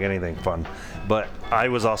 She didn't like anything fun, but I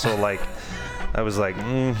was also like. I was like,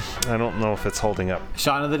 I don't know if it's holding up.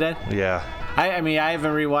 Shaun of the Dead? Yeah. I mean, I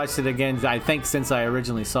haven't rewatched it again, I think, since I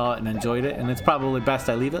originally saw it and enjoyed it, and it's probably best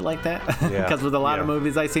I leave it like that. Because with a lot of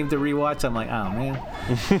movies I seem to rewatch, I'm like, oh,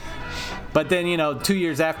 man. But then, 2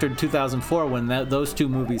 years after 2004, when those two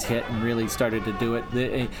movies hit and really started to do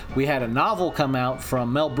it, we had a novel come out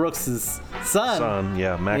from Mel Brooks' son.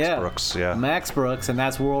 Max Brooks, Max Brooks, and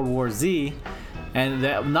that's World War Z. And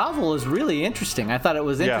that novel is really interesting. I thought it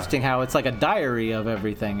was interesting how it's like a diary of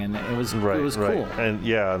everything, and it was cool.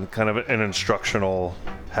 And kind of an instructional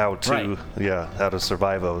how to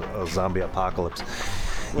survive a zombie apocalypse.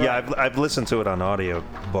 Right. Yeah, I've listened to it on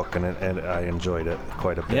audiobook, and I enjoyed it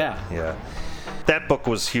quite a bit. Yeah. That book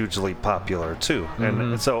was hugely popular too,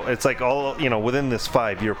 and so it's like all within this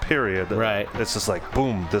 5-year period. Right. It's just like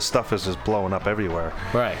boom, this stuff is just blowing up everywhere.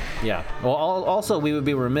 Right. Yeah. Well, also we would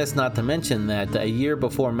be remiss not to mention that a year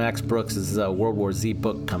before Max Brooks' World War Z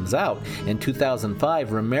book comes out, in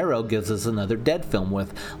 2005, Romero gives us another Dead film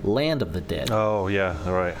with Land of the Dead. Oh yeah.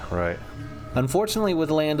 Right. Unfortunately,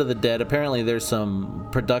 with Land of the Dead, apparently there's some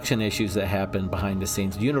production issues that happened behind the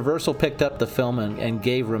scenes. Universal picked up the film and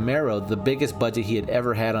gave Romero the biggest budget he had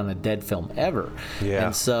ever had on a Dead film ever. Yeah.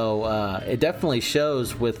 And so it definitely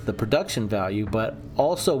shows with the production value, but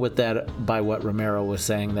also with that, by what Romero was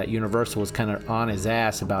saying, that Universal was kind of on his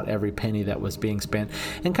ass about every penny that was being spent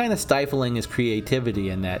and kind of stifling his creativity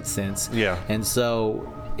in that sense. Yeah. And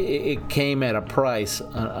so it came at a price,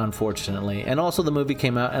 unfortunately. And also the movie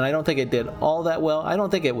came out, and I don't think it did all that well. I don't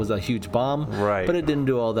think it was a huge bomb, but it didn't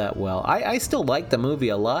do all that well. I still like the movie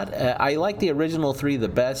a lot. I like the original 3 the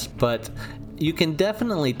best, but you can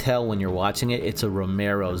definitely tell when you're watching it, it's a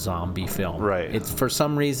Romero zombie film. Right. It's, for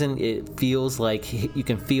some reason, it feels like you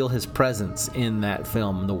can feel his presence in that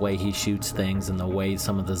film, the way he shoots things and the way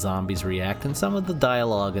some of the zombies react and some of the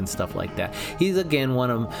dialogue and stuff like that. He's, again,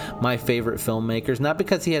 one of my favorite filmmakers, not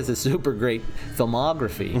because he has a super great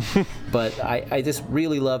filmography, but I just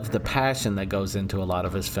really love the passion that goes into a lot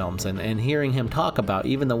of his films. And hearing him talk about,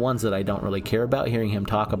 even the ones that I don't really care about, hearing him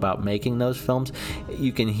talk about making those films,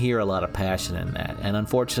 you can hear a lot of passion in that. And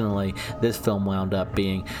unfortunately, this film wound up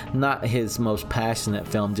being not his most passionate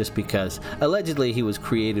film, just because allegedly he was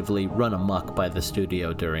creatively run amok by the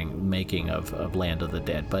studio during making of Land of the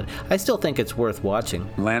Dead. But I still think it's worth watching.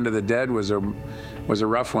 Land of the Dead was a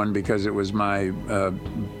rough one because it was my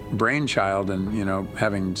brainchild, and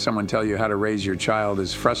having someone tell you how to raise your child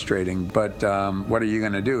is frustrating, but what are you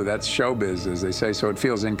going to do? That's showbiz, as they say, so it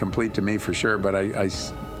feels incomplete to me for sure, but I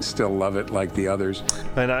still love it like the others.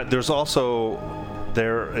 And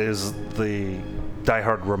there is the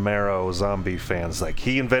diehard Romero zombie fans. Like,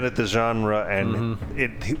 he invented the genre, and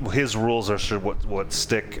his rules are what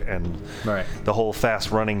stick, and the whole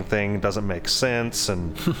fast running thing doesn't make sense,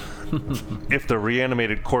 and if they're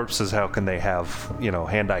reanimated corpses, how can they have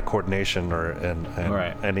hand-eye coordination or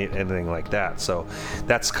anything like that? So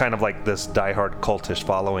that's kind of like this diehard cultish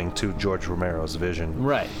following to George Romero's vision.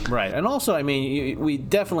 Right. And also, I mean, we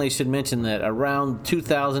definitely should mention that around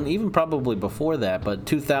 2000, even probably before that, but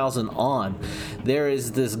 2000 on, there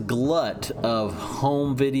is this glut of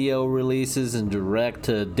home video releases and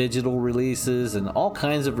direct-to-digital releases and all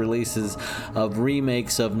kinds of releases of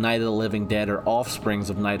remakes of Night of the Living Dead or offsprings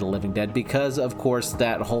of Night of the Living Dead, because, of course,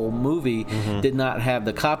 that whole movie did not have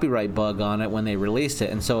the copyright bug on it when they released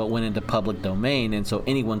it, and so it went into public domain, and so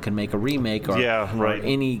anyone can make a remake or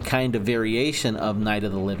any kind of variation of Night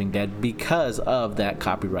of the Living Dead because of that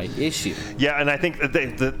copyright issue. Yeah, and I think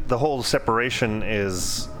the whole separation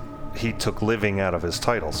is he took living out of his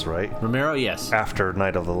titles, right? Romero, yes. After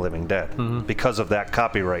Night of the Living Dead, because of that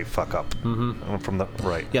copyright fuck up from the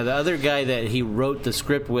Yeah, the other guy that he wrote the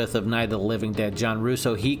script with of Night of the Living Dead, John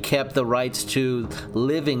Russo, he kept the rights to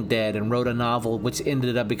Living Dead and wrote a novel which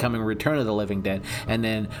ended up becoming Return of the Living Dead. And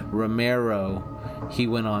then Romero, he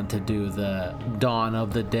went on to do the Dawn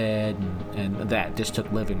of the Dead, and that just took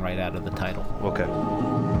living right out of the title. Okay.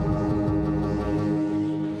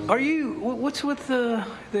 Are you? What's with the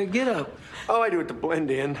get up? Oh, I do it to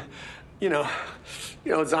blend in. You know,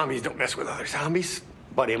 zombies don't mess with other zombies.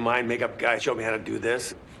 Buddy of mine, makeup guy, showed me how to do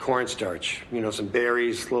this. Cornstarch, some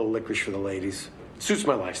berries, a little licorice for the ladies. Suits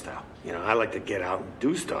my lifestyle. I like to get out and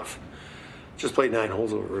do stuff. Just played 9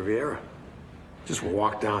 holes over Riviera. Just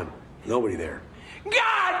walked down. Nobody there.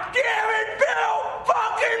 God damn it, Bill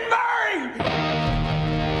fucking Murray!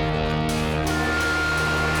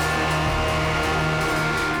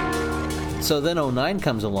 So then 09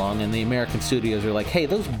 comes along, and the American studios are like, hey,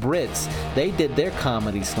 those Brits, they did their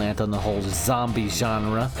comedy slant on the whole zombie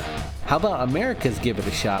genre. How about America's give it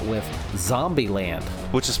a shot with Zombieland?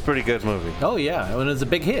 Which is a pretty good movie. Oh, yeah. It was a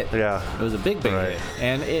big hit. Yeah. It was a big hit.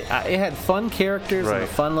 And it had fun characters and a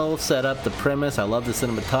fun little setup, the premise. I love the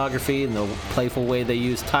cinematography and the playful way they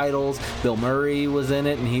used titles. Bill Murray was in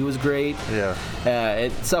it, and he was great. Yeah.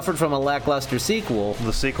 It suffered from a lackluster sequel.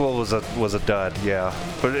 The sequel was a dud, yeah.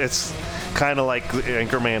 But it's kind of like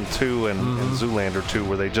Anchorman 2 and Zoolander 2,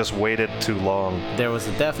 where they just waited too long. There was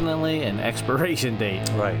definitely an expiration date.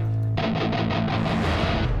 Right.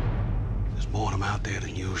 There's more of them out there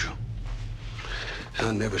than usual.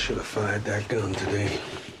 I never should have fired that gun today.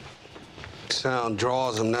 Sound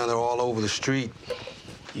draws them, now they're all over the street.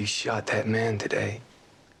 You shot that man today.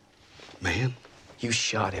 Man? You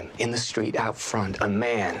shot him in the street out front, a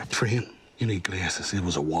man. Friend, you need glasses. It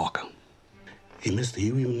was a walker. Hey, mister,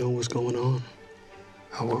 you even know what's going on?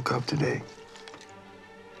 I woke up today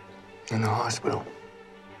in the hospital.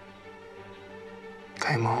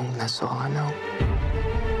 Came home, that's all I know.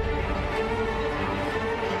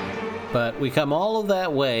 But we come all of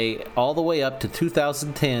that way, all the way up to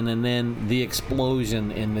 2010, and then the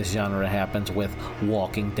explosion in this genre happens with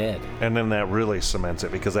Walking Dead. And then that really cements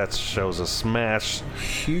it, because that shows a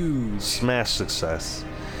huge smash success.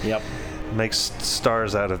 Yep. Makes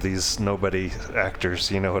stars out of these nobody actors,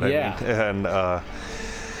 you know what I mean?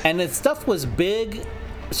 And the stuff was big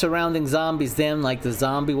surrounding zombies then, like the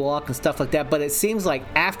zombie walk and stuff like that, but it seems like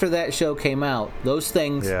after that show came out, those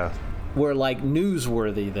things were like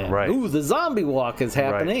newsworthy then. Right. Ooh, the zombie walk is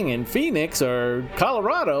happening in Phoenix or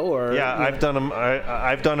Colorado or I've done them.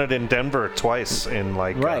 I've done it in Denver twice in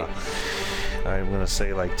like I'm gonna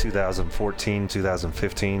say like 2014,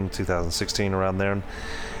 2015, 2016, around there.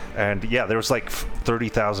 And yeah, there was like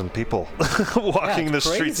 30,000 people walking the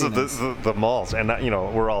streets of the malls, and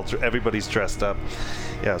everybody's dressed up.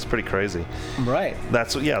 Yeah, it's pretty crazy. Right.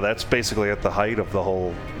 That's basically at the height of the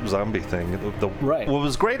whole zombie thing. What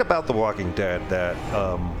was great about The Walking Dead that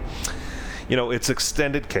it's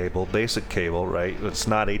extended cable, basic cable, right? It's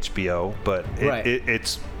not HBO, but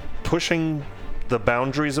it's pushing the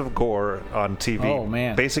boundaries of gore on TV. Oh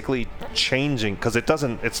man. Basically changing, because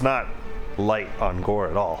it's not light on gore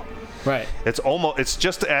at all. Right. It's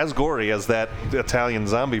just as gory as that Italian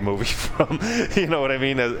zombie movie from, you know what I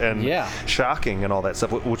mean? And shocking and all that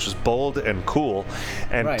stuff, which is bold and cool.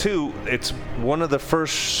 And two, it's one of the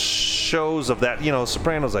first shows of that,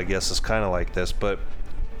 Sopranos, I guess, is kind of like this, but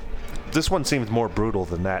this one seems more brutal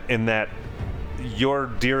than that, in that your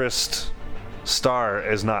dearest star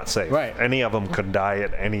is not safe. Right. Any of them could die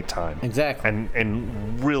at any time. Exactly. And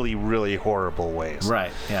in really, really horrible ways.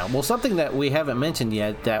 Right. Yeah. Well, something that we haven't mentioned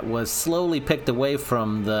yet that was slowly picked away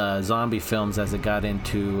from the zombie films as it got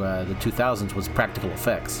into the 2000s was practical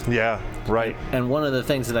effects. Yeah. Right. And one of the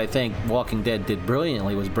things that I think Walking Dead did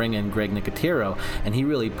brilliantly was bring in Greg Nicotero, and he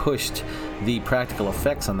really pushed the practical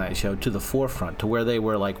effects on that show to the forefront, to where they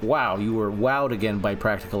were like, wow, you were wowed again by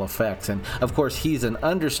practical effects. And of course, he's an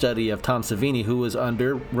understudy of Tom Savini, who was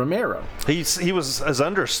under Romero. He was his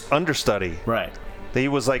understudy. Right. He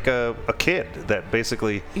was like a kid that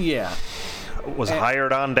basically was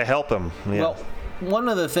hired on to help him. Yeah. Well, one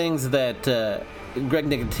of the things that Greg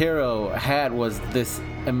Nicotero had was this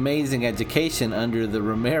amazing education under the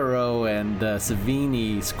Romero and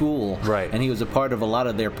Savini school. Right. And he was a part of a lot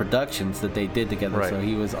of their productions that they did together. Right. So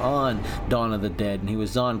he was on Dawn of the Dead, and he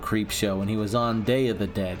was on Creepshow, and he was on Day of the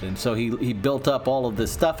Dead. And so he built up all of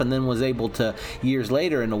this stuff, and then was able to, years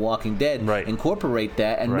later in The Walking Dead, incorporate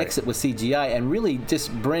that and mix it with CGI and really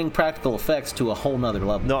just bring practical effects to a whole nother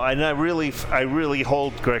level. No, and I really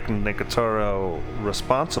hold Greg Nicotero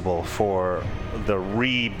responsible for the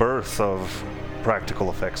rebirth of practical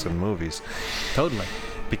effects in movies. Totally.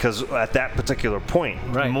 Because at that particular point,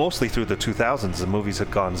 mostly through the 2000s, the movies had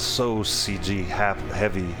gone so CG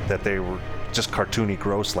heavy that they were just cartoony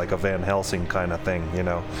gross, like a Van Helsing kind of thing,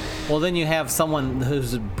 Well, then you have someone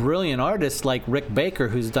who's a brilliant artist like Rick Baker,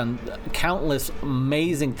 who's done countless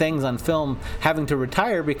amazing things on film, having to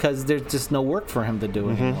retire because there's just no work for him to do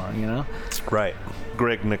anymore, Right.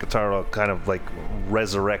 Greg Nicotero kind of like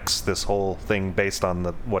resurrects this whole thing based on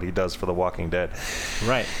what he does for The Walking Dead.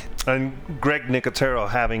 Right. And Greg Nicotero,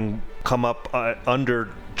 having come up under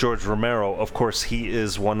George Romero, of course, he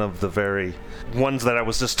is one of the very ones that I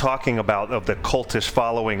was just talking about, of the cultish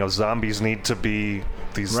following of zombies need to be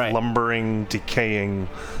these lumbering, decaying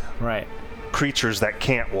creatures that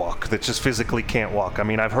can't walk, that just physically can't walk. I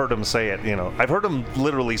mean, I've heard him say it, I've heard him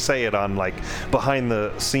literally say it on like behind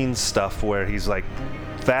the scenes stuff where he's like,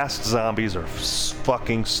 fast zombies are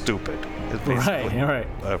fucking stupid. Right.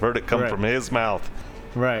 I've heard it come from his mouth.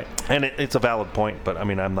 Right. And it's a valid point, but I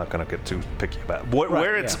mean, I'm not going to get too picky about it.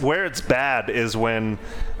 Where it's bad is when,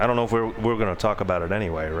 I don't know if we're going to talk about it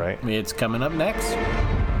anyway, right? It's coming up next.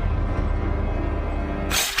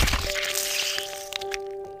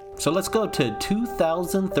 So let's go to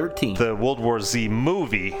 2013. The World War Z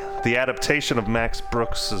movie, the adaptation of Max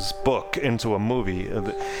Brooks's book into a movie.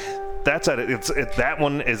 That's it. That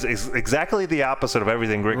one is exactly the opposite of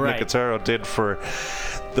everything Greg Nicotero did for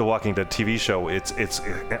the Walking Dead TV show. It's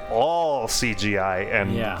all CGI,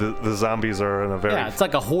 and the zombies are in a very it's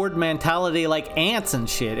like a horde mentality, like ants and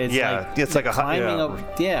shit. It's like a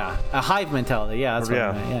hive mentality. Yeah, that's what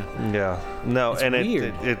I meant. Yeah. No, it's and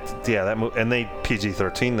weird. that and they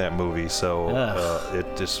PG-13 that movie, so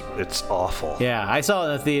it's awful. Yeah, I saw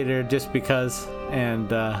it in the theater just because.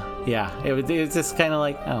 And it was just kind of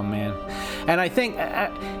like, oh man. And I think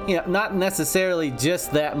not necessarily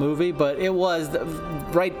just that movie, but it was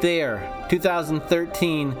right there.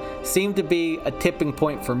 2013 seemed to be a tipping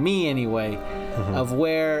point for me anyway, of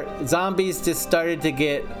where zombies just started to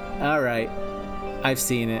get, all right, I've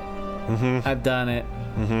seen it, I've done it.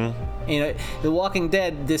 The Walking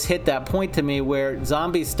Dead just hit that point to me where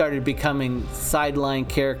zombies started becoming sideline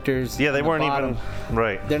characters. Yeah, they weren't even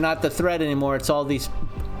right. They're not the threat anymore. It's all these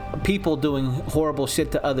people doing horrible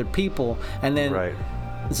shit to other people, and then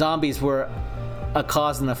zombies were a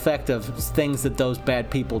cause and effect of things that those bad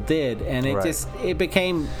people did, and it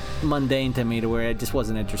became mundane to me to where it just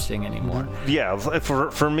wasn't interesting anymore. Yeah,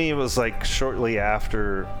 for me it was like shortly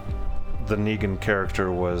after the Negan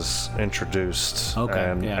character was introduced.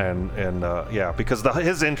 Because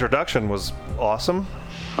his introduction was awesome.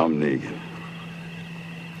 I'm Negan,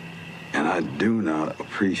 and I do not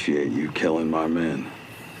appreciate you killing my men.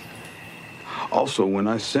 Also, when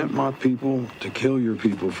I sent my people to kill your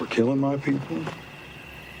people for killing my people,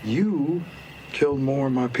 you killed more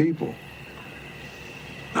of my people.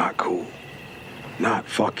 Not cool. Not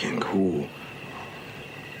fucking cool.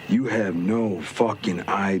 You have no fucking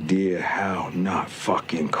idea how not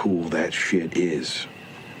fucking cool that shit is.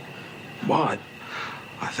 But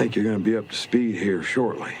I think you're gonna be up to speed here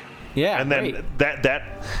shortly. Yeah, and then that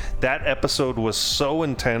episode was so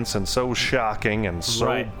intense and so shocking and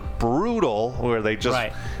so brutal, where they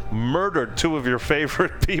just murdered two of your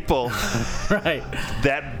favorite people.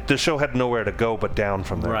 That the show had nowhere to go but down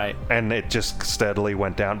from there. And it just steadily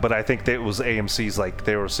went down. But I think that it was AMC's, like,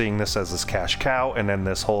 they were seeing this as this cash cow, and then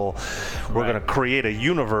this whole, we're going to create a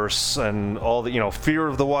universe, and all the, Fear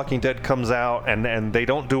of the Walking Dead comes out, and they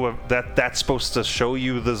don't do that's supposed to show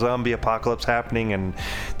you the zombie apocalypse happening, and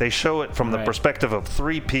they show it from the perspective of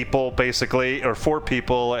 3 people, basically, or 4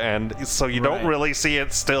 people, and so you don't really see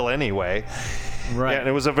it still anyway. Yeah, and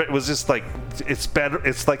it was just like, it's better.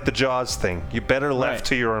 It's like the Jaws thing. You better left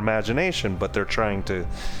to your imagination, but they're trying to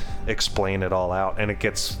explain it all out, and it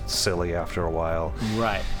gets silly after a while.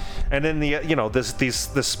 And then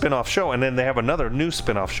this spin-off show, and then they have another new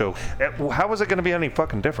spin-off show. How is it going to be any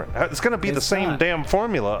fucking different? It's going to be the same damn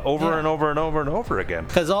formula over and over and over and over again.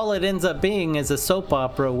 Because all it ends up being is a soap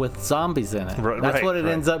opera with zombies in it. That's what it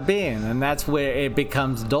ends up being, and that's where it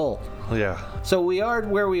becomes dull. Yeah. So we are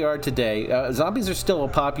where we are today. Zombies are still a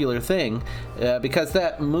popular thing because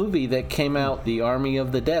that movie that came out, The Army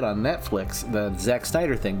of the Dead on Netflix, the Zack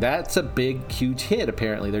Snyder thing, that's a big, huge hit.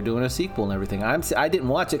 Apparently, they're doing a sequel and everything. I didn't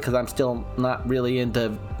watch it because I'm still not really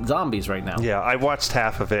into zombies right now. Yeah, I watched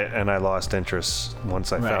half of it and I lost interest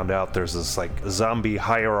once I found out there's this like zombie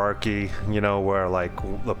hierarchy, where like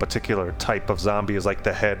a particular type of zombie is like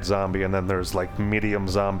the head zombie, and then there's like medium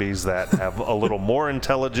zombies that have a little more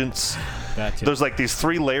intelligence. Gotcha. There's like these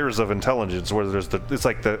 3 layers of intelligence where there's it's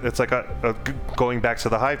like a going back to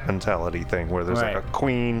the hive mentality thing, where there's like a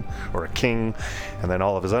queen or a king, and then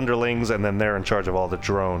all of his underlings, and then they're in charge of all the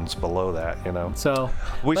drones below that. So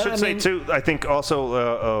we should say too, I think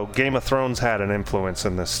also Game of Thrones had an influence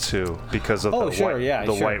in this too, because of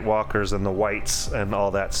the White Walkers and the Whites and all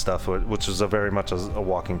that stuff, which was very much a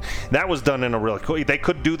walking. That was done in a really cool. They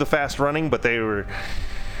could do the fast running, but they were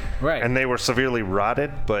and they were severely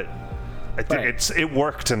rotted, but I think it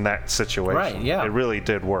worked in that situation. Right, yeah. It really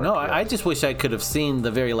did work. No, I just wish I could have seen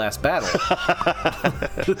the very last battle.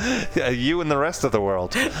 You and the rest of the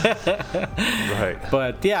world. Right.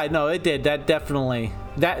 But yeah, no, it did. That definitely...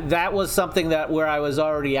 That was something where I was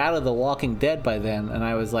already out of The Walking Dead by then, and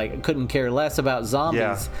I was like, couldn't care less about zombies.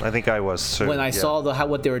 Yeah, I think I was too. When I saw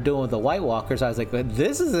what they were doing with the White Walkers, I was like,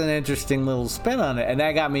 this is an interesting little spin on it, and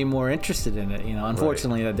that got me more interested in it.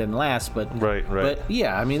 Unfortunately, that didn't last, but But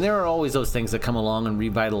yeah, I mean, there are always those things that come along and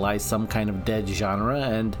revitalize some kind of dead genre,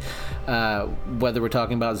 and whether we're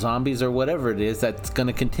talking about zombies or whatever it is, that's going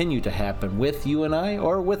to continue to happen with you and I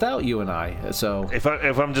or without you and I. So if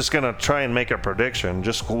I'm just going to try and make a prediction,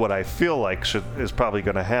 just what I feel like is probably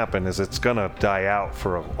going to happen is it's going to die out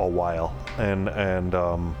for a while, and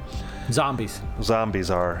zombies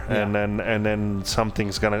are, and then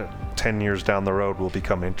something's going to 10 years down the road will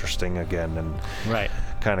become interesting again, and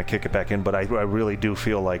kind of kick it back in. But I really do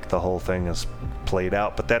feel like the whole thing is played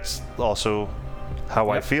out, but that's also how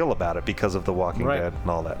I feel about it because of The Walking Dead and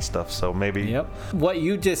all that stuff. So maybe what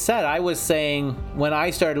you just said, I was saying when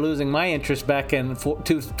I started losing my interest back in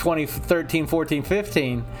 2013, 14,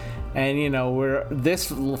 15, and we're this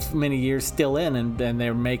many years still in, and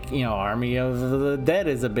they're making Army of the Dead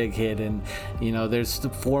is a big hit, and there's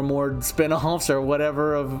 4 more spin-offs or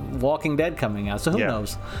whatever of Walking Dead coming out, so who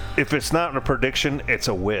knows. If it's not a prediction, it's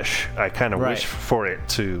a wish. I kind of wish for it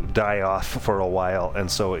to die off for a while, and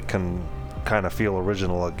so it can kind of feel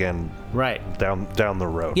original again down the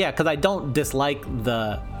road. Yeah, because I don't dislike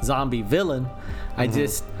the zombie villain. I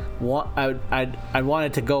just want I want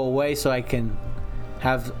it to go away so I can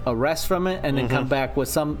have a rest from it, and then come back with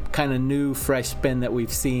some kind of new fresh spin that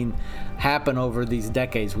we've seen happen over these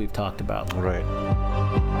decades we've talked about. Right.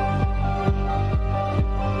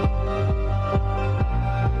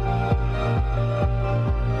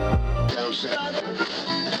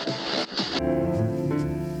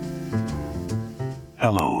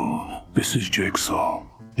 Hello, this is Jigsaw.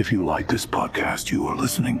 If you like this podcast you are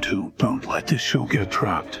listening to, don't let this show get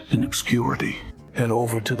trapped in obscurity. Head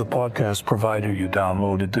over to the podcast provider you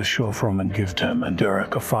downloaded this show from and give Tim and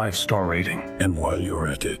Derek a 5-star rating. And while you're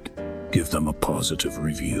at it, give them a positive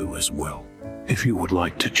review as well. If you would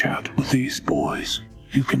like to chat with these boys,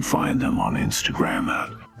 you can find them on Instagram at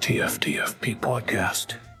TFTFP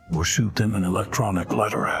Podcast, or shoot them an electronic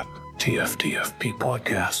letter at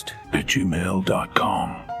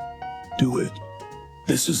tftfppodcast@gmail.com. Do it.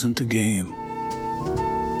 This isn't a game.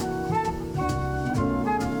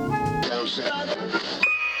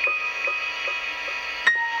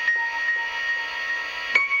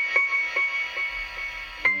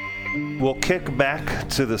 We'll kick back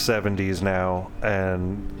to the 70s now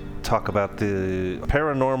and talk about the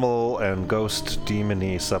paranormal and ghost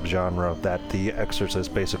demon-y subgenre that The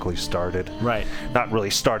Exorcist basically started. Right. Not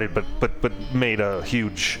really started, but made a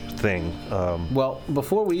huge thing. Well,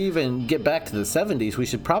 before we even get back to the 70s, we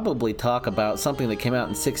should probably talk about something that came out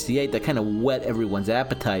in 68 that kind of whet everyone's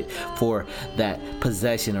appetite for that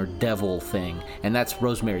possession or devil thing, and that's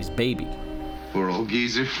Rosemary's Baby. Poor old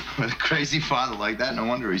geezer with a crazy father like that. No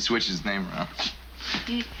wonder he switched his name around.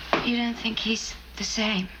 You don't think he's the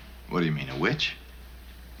same? What do you mean, a witch?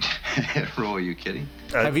 Roy, are you kidding?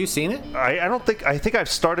 Have you seen it? I think I've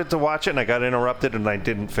started to watch it and I got interrupted and I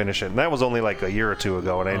didn't finish it. And that was only like a year or two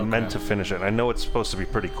ago and I meant to finish it. I know it's supposed to be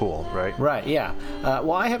pretty cool, right? Right, yeah.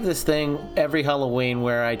 Well, I have this thing every Halloween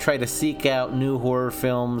where I try to seek out new horror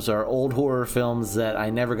films or old horror films that I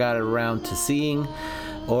never got around to seeing,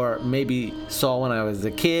 or maybe saw when I was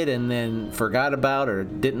a kid and then forgot about or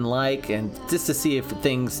didn't like, and just to see if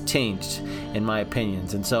things changed in my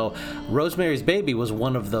opinions. And so Rosemary's Baby was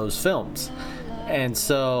one of those films. And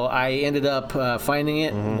so I ended up finding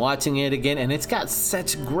it, watching it again, and it's got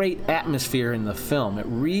such great atmosphere in the film. It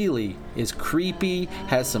really is creepy,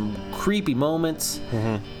 has some creepy moments,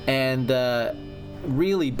 and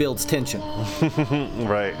really builds tension.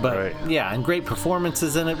 Right. Yeah, and great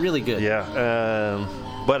performances in it, really good. Yeah.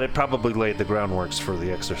 But it probably laid the groundworks for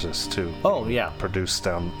The Exorcist too. Oh yeah, produced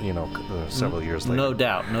down, several years later. No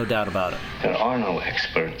doubt about it. There are no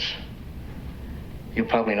experts. You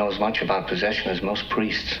probably know as much about possession as most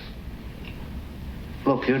priests.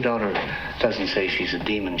 Look, your daughter doesn't say she's a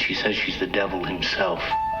demon. She says she's the devil himself.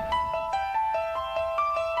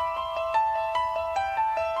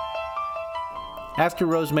 After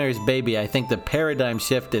Rosemary's Baby, I think the paradigm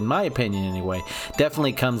shift, in my opinion anyway,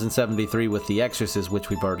 definitely comes in 73 with The Exorcist, which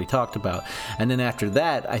we've already talked about. And then after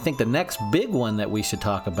that, I think the next big one that we should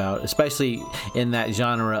talk about, especially in that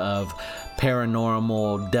genre of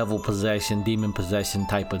paranormal, devil possession, demon possession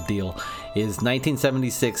type of deal, is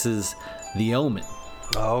 1976's The Omen.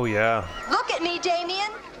 Oh, yeah. Look at me,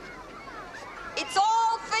 Damien. It's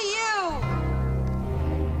all for you.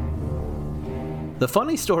 The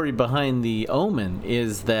funny story behind The Omen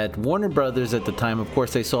is that Warner Brothers at the time, of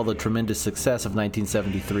course, they saw the tremendous success of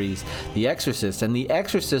 1973's The Exorcist, and The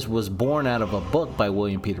Exorcist was born out of a book by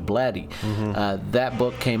William Peter Blatty. That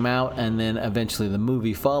book came out, and then eventually the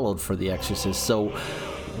movie followed for The Exorcist. So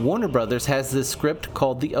Warner Brothers has this script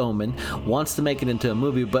called The Omen, wants to make it into a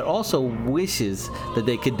movie, but also wishes that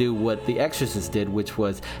they could do what The Exorcist did, which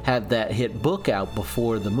was have that hit book out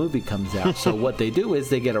before the movie comes out. So what they do is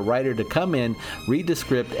they get a writer to come in, read the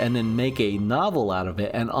script, and then make a novel out of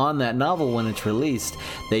it. And on that novel, when it's released,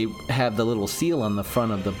 they have the little seal on the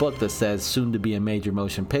front of the book that says soon to be a major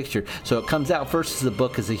motion picture. So it comes out first as a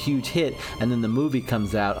book as a huge hit, and then the movie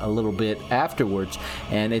comes out a little bit afterwards,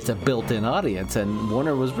 and it's a built-in audience. And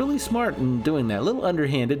Warner was really smart in doing that. A little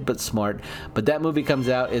underhanded, but smart. But that movie comes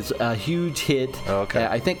out, it's a huge hit. Okay.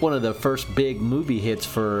 I think one of the first big movie hits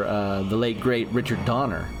for the late, great Richard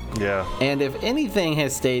Donner. Yeah. And if anything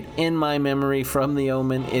has stayed in my memory from The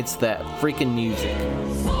Omen, it's that freaking music.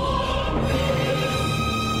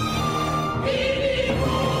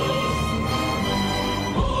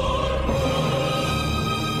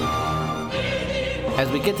 As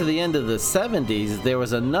we get to the end of the 70s, there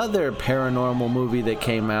was another paranormal movie that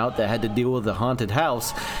came out that had to deal with a haunted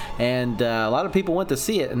house, and a lot of people went to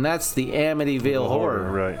see it, and that's the Amityville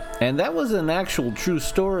Horror. Right. And that was an actual true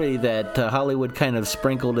story that Hollywood kind of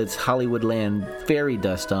sprinkled its Hollywoodland fairy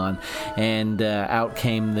dust on, and out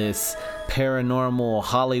came this paranormal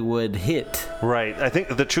Hollywood hit. Right. I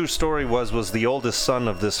think the true story was the oldest son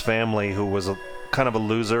of this family, who was kind of a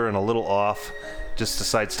loser and a little off, just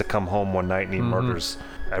decides to come home one night and he murders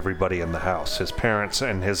everybody in the house, his parents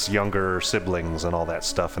and his younger siblings and all that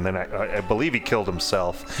stuff. And then I believe he killed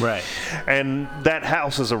himself. Right. And that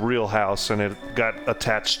house is a real house, and it got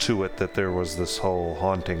attached to it that there was this whole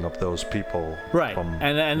haunting of those people. Right.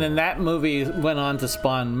 And then that movie went on to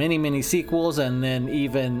spawn many, many sequels, and then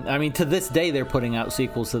even, I mean, to this day they're putting out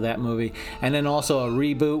sequels to that movie. And then also a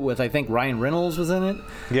reboot with, I think, Ryan Reynolds was in it.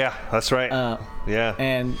 Yeah, that's right. Yeah.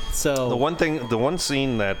 And so the one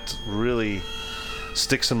scene that really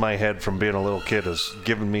sticks in my head from being a little kid is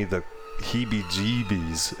giving me the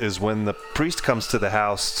heebie-jeebies is when the priest comes to the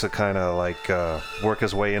house to kind of like work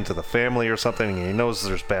his way into the family or something, and he knows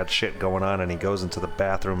there's bad shit going on, and he goes into the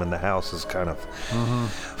bathroom, and the house is kind of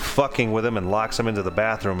fucking with him and locks him into the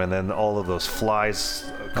bathroom, and then all of those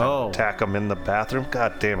flies attack him in the bathroom.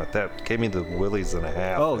 God damn it, that gave me the willies and a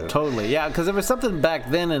half. Oh, totally. Yeah, because there was something back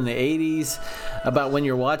then in the 80s about when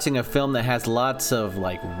you're watching a film that has lots of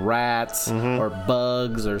like rats or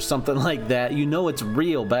bugs or something like that. You know it's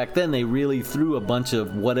real. Back then they really threw a bunch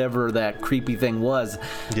of whatever that creepy thing was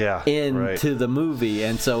into the movie,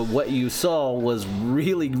 and so what you saw was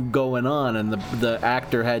really going on, and the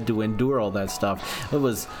actor had to endure all that stuff. It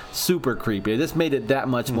was super creepy. This made it that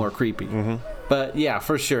much more creepy. But yeah,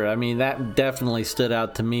 for sure. I mean, that definitely stood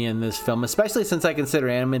out to me in this film, especially since I consider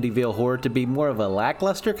Amityville Horror to be more of a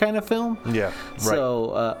lackluster kind of film. Yeah, right.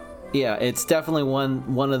 So, yeah, it's definitely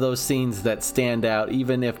one of those scenes that stand out.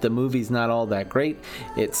 Even if the movie's not all that great,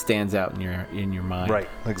 it stands out in your mind. Right,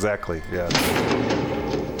 exactly, yeah.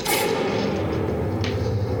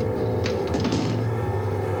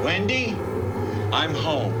 Wendy, I'm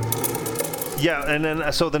home. Yeah, and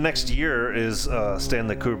then so the next year is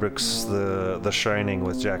Stanley Kubrick's The Shining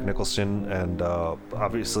with Jack Nicholson, and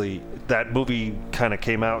obviously that movie kind of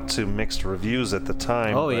came out to mixed reviews at the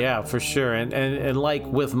time. Oh yeah, for sure. And like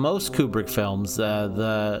with most Kubrick films,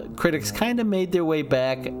 the critics kind of made their way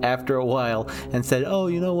back after a while and said, "Oh,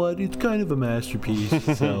 you know what? It's kind of a masterpiece."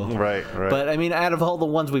 So right. But I mean, out of all the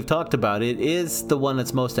ones we've talked about, it is the one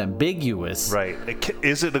that's most ambiguous. Right.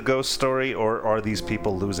 Is it a ghost story, or are these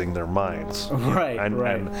people losing their minds? Right,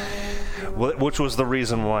 right. Which was the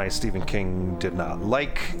reason why Stephen King did not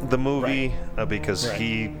like the movie, because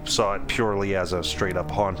he saw it purely as a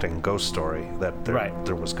straight-up haunting ghost story, that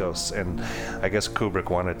there was ghosts. And I guess Kubrick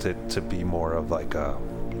wanted it to be more of like a,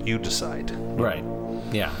 you decide. Right.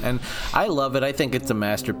 Yeah, and I love it. I think it's a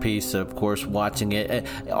masterpiece, of course, watching it.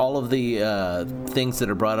 All of the things that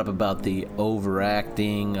are brought up about the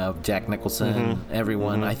overacting of Jack Nicholson,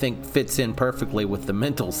 everyone, I think fits in perfectly with the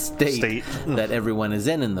mental state that everyone is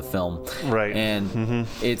in the film. Right. And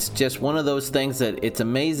it's just one of those things that it's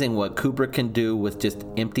amazing what Kubrick can do with just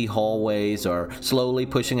empty hallways or slowly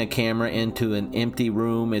pushing a camera into an empty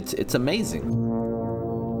room. It's amazing.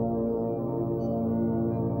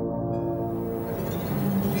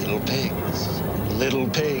 Little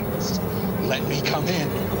pigs, let me come in.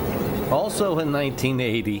 Also in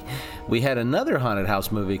 1980, we had another haunted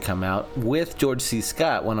house movie come out with George C.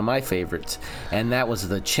 Scott, one of my favorites, and that was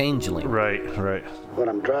The Changeling. Right. What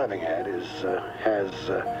I'm driving at is, has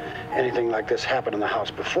anything like this happened in the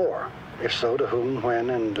house before? If so, to whom,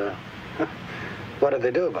 when, and what did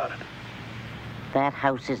they do about it? That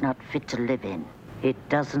house is not fit to live in. It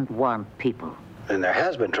doesn't want people. And there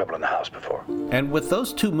has been trouble in the house before. And with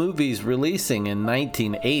those two movies releasing in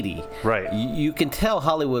 1980, you can tell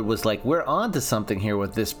Hollywood was like, we're on to something here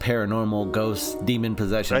with this paranormal ghost demon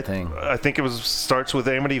possession thing. I think it starts with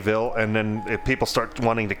Amityville, and then people start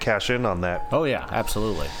wanting to cash in on that. Oh yeah,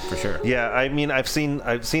 absolutely, for sure. Yeah, I mean, I've seen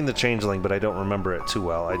The Changeling, but I don't remember it too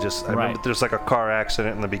well. I remember there's like a car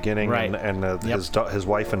accident in the beginning, and his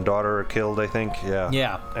wife and daughter are killed, I think.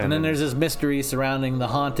 Yeah, and then there's this mystery surrounding the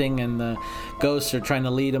haunting, and the ghosts are trying to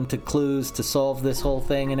lead them to clues to solve this whole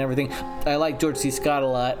thing and everything. I like George C. Scott a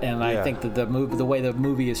lot, and I think that the way the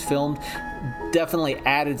movie is filmed definitely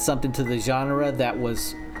added something to the genre that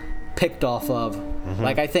was picked off of.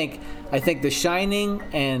 Like I think The Shining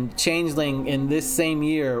and Changeling in this same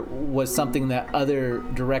year was something that other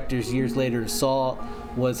directors years later saw,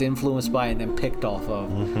 was influenced by, and then picked off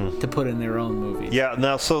of to put in their own movies. Yeah,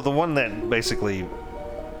 now so the one that basically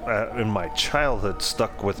in my childhood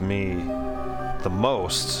stuck with me the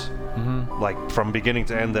most, like from beginning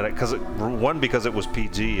to end, because it was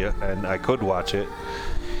PG and I could watch it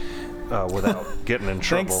without getting in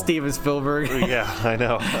trouble. Thanks, Steven Spielberg. Yeah, I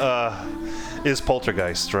know. Is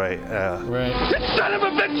Poltergeist, right? Right. You son of a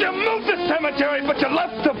bitch, you moved the cemetery, but you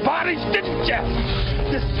left the bodies, didn't you?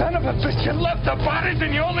 You son of a bitch, you left the bodies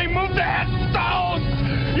and you only moved the headstones!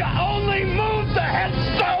 You only moved the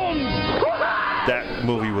headstones! That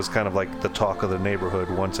movie was kind of like the talk of the neighborhood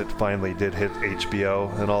once it finally did hit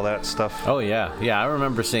HBO and all that stuff. Oh yeah, I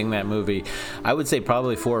remember seeing that movie. I would say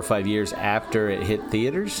probably 4 or 5 years after it hit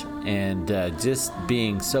theaters, and just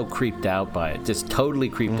being so creeped out by it, just totally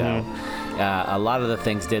creeped out. A lot of the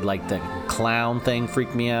things did, like the clown thing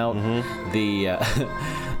freaked me out.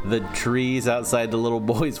 the trees outside the little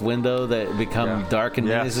boy's window that become dark and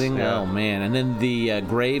menacing. Yeah. Oh man! And then the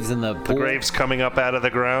graves in the pool. The graves coming up out of the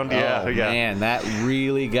ground. Yeah, man, that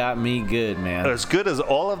really got me good, man. As good as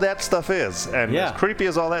all of that stuff is, and as creepy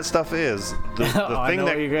as all that stuff is, the thing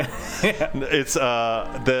it's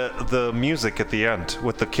the music at the end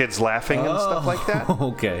with the kids laughing and stuff like that.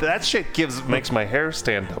 Okay. That shit makes my hair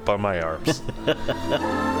stand up on my arms.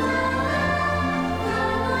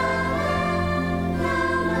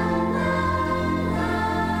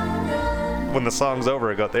 When the song's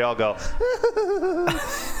over, they all go.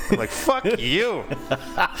 I'm like, fuck you.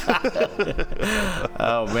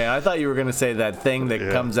 Oh man, I thought you were gonna say that thing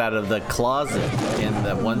that comes out of the closet in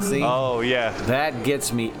the one scene. Oh yeah, that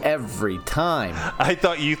gets me every time. I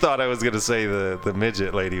thought you thought I was gonna say the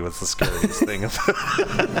midget lady was the scariest thing.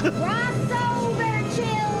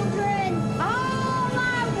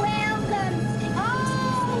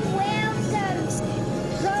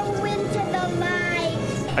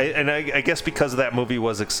 I guess because that movie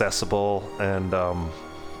was accessible and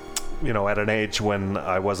at an age when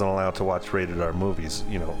I wasn't allowed to watch rated R movies,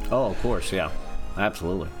 Oh, of course, yeah,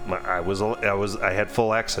 absolutely. I had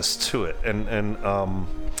full access to it, and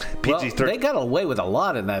PG-13. Well, they got away with a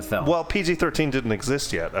lot in that film. Well, PG-13 didn't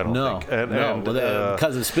exist yet, I don't think.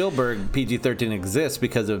 Because of Spielberg, PG-13 exists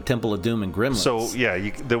because of Temple of Doom and Gremlins. So yeah,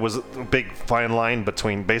 there was a big fine line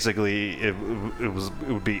between basically it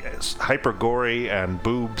would be hyper gory and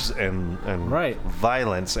boobs and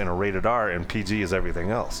violence and a rated R, and PG is everything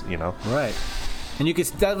else, Right. And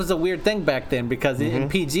that was a weird thing back then because in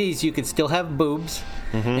PGs you could still have boobs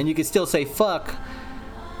and you could still say fuck.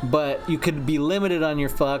 But you could be limited on your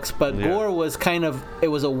fucks. But gore was it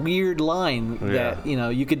was a weird line that,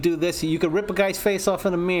 you could do this. You could rip a guy's face off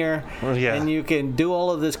in a mirror. And you can do all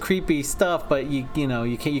of this creepy stuff. But, you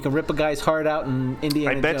can rip a guy's heart out in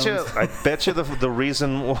Indiana Jones. I bet you the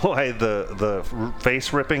reason why the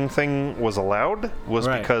face ripping thing was allowed was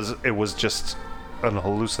because it was just an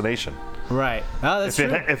hallucination. Right. Oh, that's true.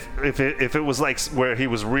 If it was like where he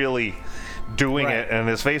was really doing it and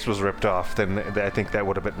his face was ripped off, then I think that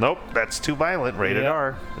would have been that's too violent, rated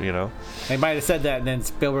R. They might have said that, and then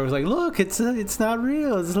Spielberg was like, "Look, it's not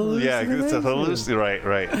real. It's a hallucination." Yeah, it's a hallucination.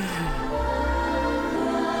 Right.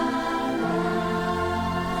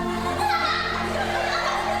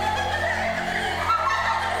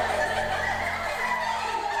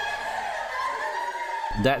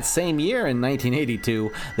 That same year in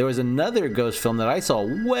 1982, there was another ghost film that I saw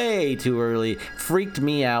way too early, freaked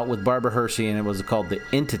me out, with Barbara Hershey, and it was called The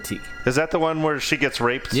Entity. Is that the one where she gets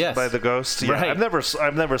raped by the ghost? Yeah, right.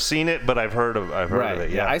 I've never seen it, but I've heard of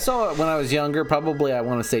it. Yeah, I saw it when I was younger, probably I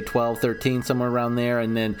want to say 12, 13, somewhere around there,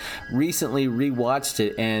 and then recently rewatched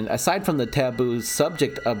it. And aside from the taboo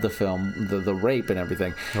subject of the film, the rape and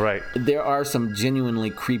everything, there are some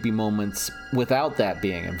genuinely creepy moments without that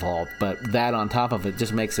being involved. But that on top of it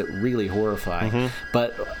just makes it really horrifying.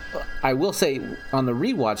 But I will say, on the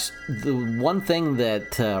rewatch, the one thing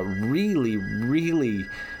that really, really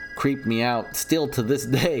creeped me out still to this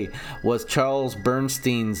day was Charles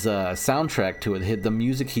Bernstein's soundtrack to it. The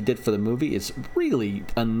music he did for the movie is really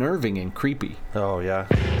unnerving and creepy. Oh, yeah.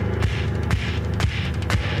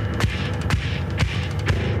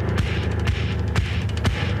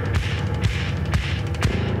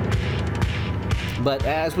 But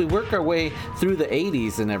as we work our way through the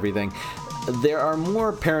 80s and everything, there are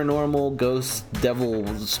more paranormal, ghost, devil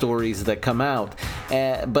stories that come out,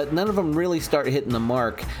 but none of them really start hitting the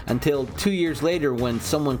mark until 2 years later when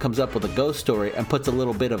someone comes up with a ghost story and puts a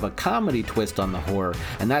little bit of a comedy twist on the horror,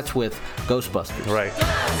 and that's with Ghostbusters. Right.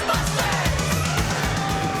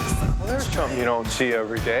 Well, there's something you don't see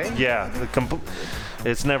every day. Yeah,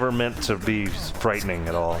 it's never meant to be frightening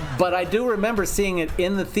at all. But I do remember seeing it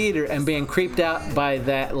in the theater and being creeped out by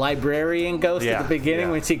that librarian ghost at the beginning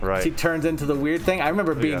when she turns into the weird thing. I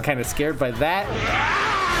remember being kind of scared by that.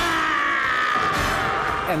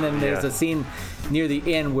 And then there's a scene near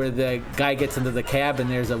the end where the guy gets into the cab and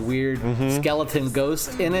there's a weird skeleton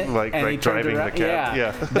ghost in it. And he driving the cab.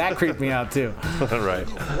 Yeah. That creeped me out too. Right.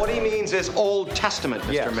 What he means is Old Testament,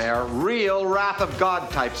 Mr. Mayor. Real wrath of God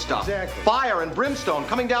type stuff. Exactly. Fire and brimstone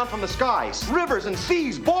coming down from the skies. Rivers and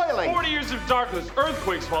seas boiling. 40 years of darkness,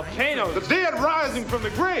 earthquakes, volcanoes. The dead rising from the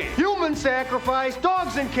grave. Human sacrifice,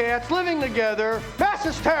 dogs and cats living together. Mass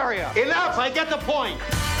hysteria. Enough, I get the point.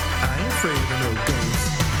 I ain't afraid of no ghosts.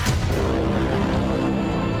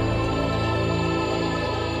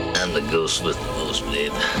 I'm the ghost with the most,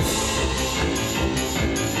 babe.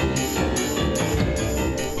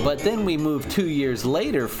 But then we move 2 years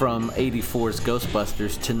later from 84's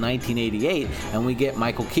Ghostbusters to 1988, and we get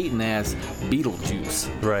Michael Keaton as Beetlejuice.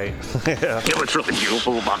 Right. Yeah. You know what's really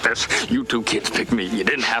beautiful about this? You two kids picked me. You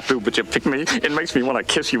didn't have to, but you picked me. It makes me want to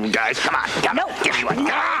kiss you guys. Come on. No. Give me one.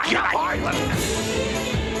 Come on.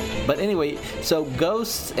 But anyway, so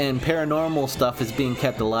ghosts and paranormal stuff is being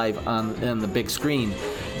kept alive on the big screen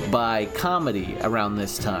by comedy around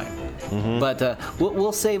this time. Mm-hmm. But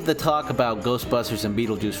we'll save the talk about Ghostbusters and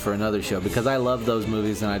Beetlejuice for another show, because I love those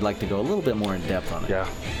movies and I'd like to go a little bit more in depth on it. Yeah.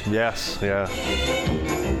 Yes. Yeah.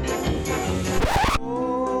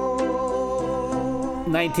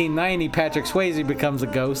 1990, Patrick Swayze becomes a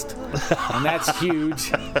ghost, and that's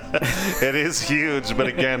huge. It is huge, but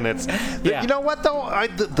again, it's you know what though?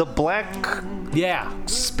 The black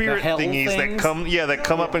spirit thingies that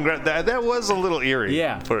come up and grab that was a little eerie.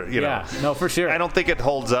 Yeah, no, for sure. I don't think it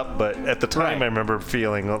holds up, but at the time I remember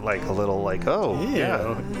feeling like a little like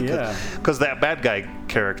because that bad guy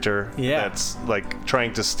character that's like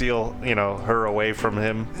trying to steal her away from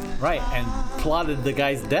him, right, and plotted the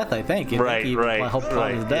guy's death. I think helped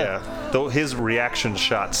plot his death. Yeah, though his reaction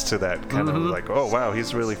shots to that kind of like, oh wow,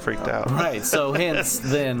 he's really freaked out. Right. So hence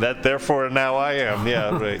then that therefore now I am.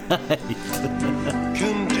 Yeah. Right.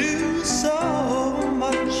 Can do so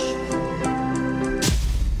much.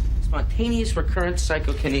 Spontaneous recurrent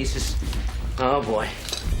psychokinesis. Oh boy.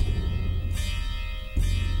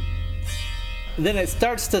 Then it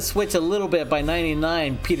starts to switch a little bit. By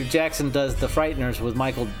 99, Peter Jackson does The Frighteners with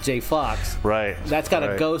Michael J. Fox. Right. That's got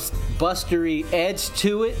a ghost-bustery edge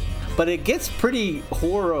to it, but it gets pretty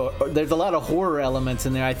horror. There's a lot of horror elements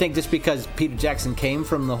in there, I think, just because Peter Jackson came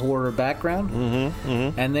from the horror background. Mm-hmm,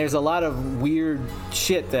 mm-hmm. And there's a lot of weird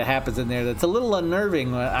shit that happens in there that's a little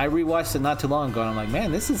unnerving. I rewatched it not too long ago, and I'm like,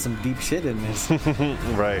 man, this is some deep shit in this.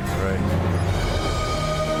 Right.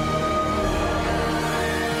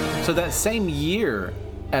 So that same year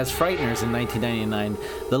as Frighteners in 1999,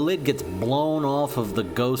 the lid gets blown off of the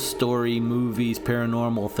ghost story movies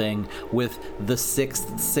paranormal thing with The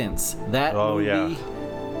Sixth Sense. That movie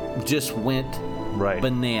just went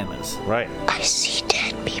bananas. Right. I see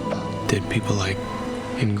dead people. Dead people like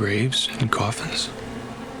in graves and coffins?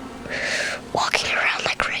 Walking around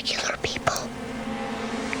like regular people.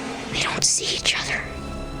 They don't see each other.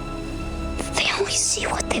 They only see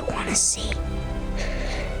what they want to see.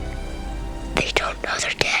 They don't know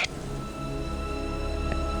they're dead.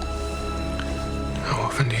 How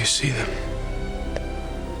often do you see them?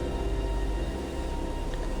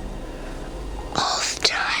 All the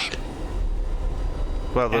time.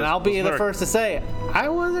 Well, and I'll be the first to say, I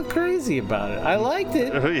wasn't crazy about it. I liked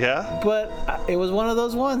it. Yeah. But it was one of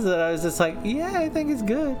those ones that I was just like, yeah, I think it's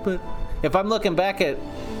good. But if I'm looking back at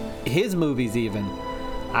his movies even,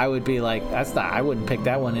 I would be like, I wouldn't pick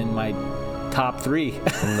that one in my top 3.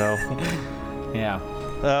 No. Yeah.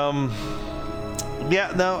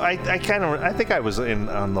 Yeah. No. I think I was in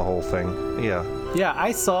on the whole thing. Yeah. Yeah,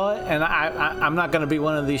 I saw it, and I'm not going to be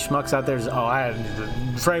one of these schmucks out there. I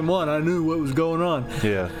had frame 1. I knew what was going on.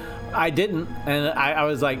 Yeah. I didn't, and I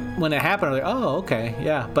was like, when it happened, I was like, oh, okay,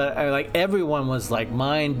 yeah. But everyone was like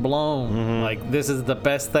mind blown. Mm-hmm. Like, this is the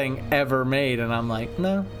best thing ever made, and I'm like,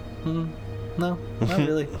 no, not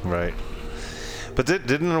really. Right. But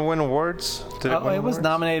didn't it win awards? It was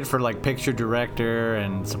nominated for like picture director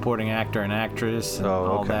and supporting actor and actress and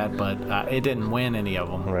all that, but it didn't win any of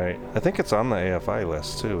them. Right. I think it's on the AFI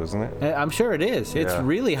list too, isn't it? I'm sure it is. It's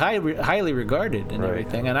really highly regarded and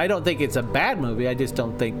everything. And I don't think it's a bad movie. I just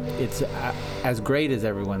don't think it's as great as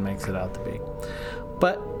everyone makes it out to be.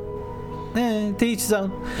 But to each his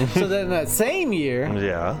own. So then that same year,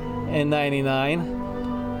 in 99.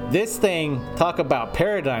 This thing, talk about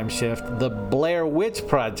paradigm shift, the Blair Witch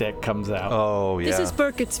Project comes out. Oh, yeah. This is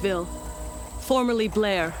Burkittsville, formerly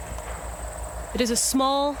Blair. It is a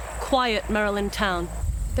small, quiet Maryland town.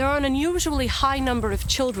 There are an unusually high number of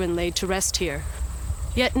children laid to rest here.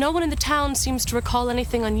 Yet no one in the town seems to recall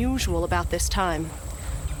anything unusual about this time.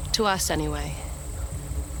 To us, anyway.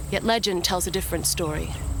 Yet legend tells a different story.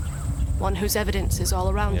 One whose evidence is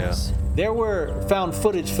all around us. There were found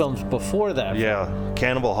footage films before that. Yeah,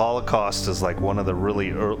 Cannibal Holocaust is like one of the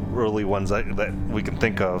really early ones that we can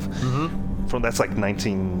think of. Mm-hmm. That's like late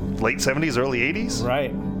 70s, early 80s.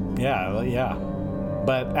 Right. Yeah.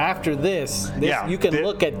 But after this you can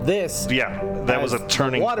look at this. Yeah, that was a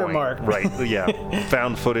turning watermark. Point. Right. Yeah,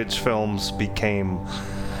 found footage films became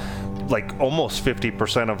like almost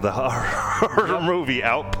 50% of the horror movie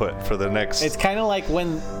output for the next. It's kind of like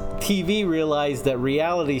when TV realized that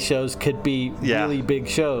reality shows could be really big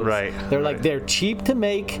shows. Right. They're like, they're cheap to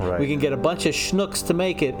make. Right. We can get a bunch of schnooks to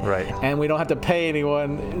make it. Right. And we don't have to pay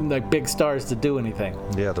anyone, like big stars, to do anything.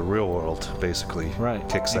 Yeah, the real world basically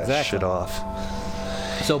kicks that shit off.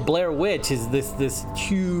 So Blair Witch is this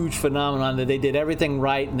huge phenomenon that they did everything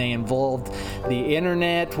right, and they involved the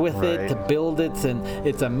internet with it to build it, and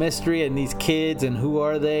it's a mystery, and these kids, and who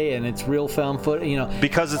are they, and it's real found footage, you know.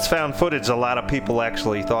 Because it's found footage, a lot of people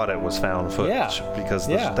actually thought it was found footage. Yeah. Because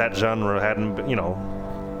that genre hadn't been,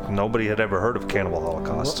 nobody had ever heard of Cannibal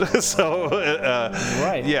Holocaust. So,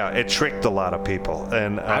 yeah, it tricked a lot of people.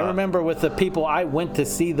 And I remember with the people I went to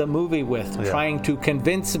see the movie with trying to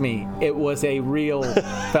convince me it was a real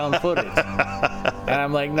found footage. And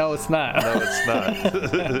I'm like, no, it's not. No, it's not.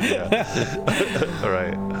 All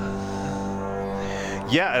right.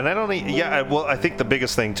 Yeah, and I think the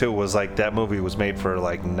biggest thing too was like that movie was made for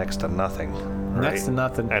like next to nothing. Right? Next to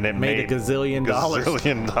nothing. And it made a gazillion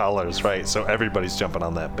dollars, right? So everybody's jumping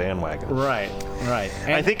on that bandwagon. Right.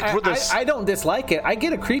 And I think I don't dislike it. I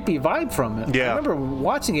get a creepy vibe from it. Yeah. I remember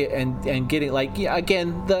watching it and getting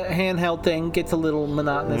again, the handheld thing gets a little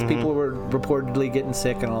monotonous. People were reportedly getting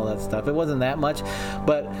sick and all that stuff. It wasn't that much,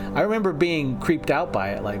 but I remember being creeped out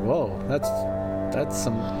by it. Like, whoa, that's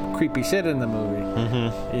some creepy shit in the movie.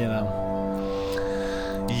 You know.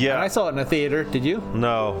 Yeah. And I saw it in a theater. Did you?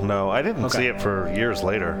 No. I didn't see it for years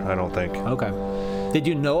later, I don't think. Okay. Did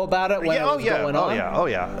you know about it when it was going on? Oh,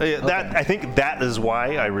 yeah. That, I think that is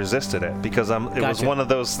why I resisted it, because it was one of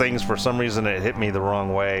those things, for some reason it hit me the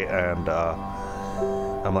wrong way, and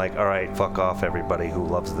I'm like, all right, fuck off everybody who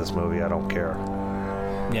loves this movie. I don't care.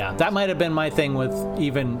 Yeah, that might have been my thing with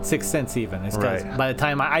even Sixth Sense even. It's because by the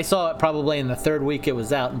time I saw it, probably in the third week it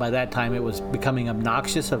was out, and by that time it was becoming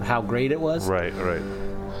obnoxious of how great it was. Right.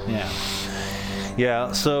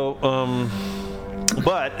 Yeah, so,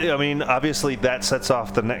 but, I mean, obviously that sets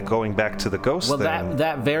off the net going back to the ghost thing. Well,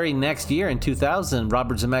 that very next year in 2000,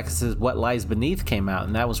 Robert Zemeckis' What Lies Beneath came out,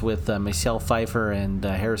 and that was with Michelle Pfeiffer and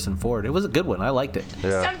Harrison Ford. It was a good one. I liked it.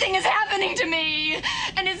 Yeah. Something is happening to me,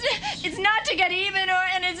 and it's not to get even,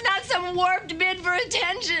 and it's not some warped bid for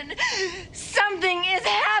attention. Something is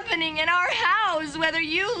happening in our house, whether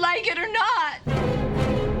you like it or not.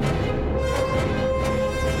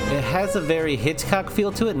 It has a very Hitchcock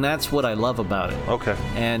feel to it, and that's what I love about it. Okay.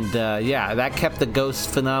 And that kept the ghost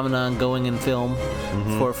phenomenon going in film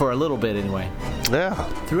for a little bit anyway. Yeah.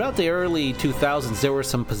 Throughout the early 2000s, there were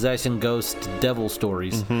some possession ghost devil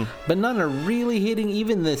stories, but none are really hitting.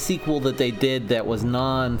 Even the sequel that they did that was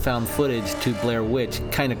non-found footage to Blair Witch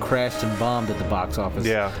kind of crashed and bombed at the box office.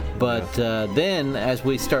 Yeah. But then, as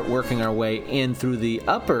we start working our way in through the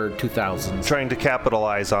upper 2000s, trying to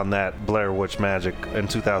capitalize on that Blair Witch magic, in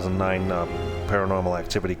 2009, Paranormal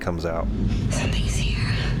Activity comes out. Something's here.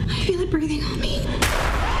 I feel it breathing on me.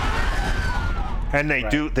 And they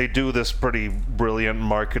do this pretty brilliant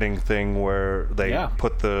marketing thing where they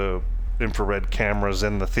put the infrared cameras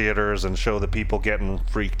in the theaters and show the people getting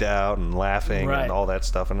freaked out and laughing and all that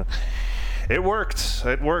stuff, and it worked.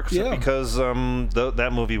 Because that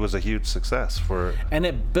movie was a huge success and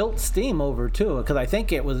it built steam over too, because I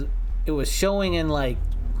think it was showing in like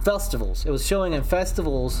festivals. It was showing in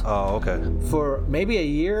festivals. Oh, okay. For maybe a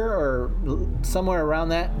year or somewhere around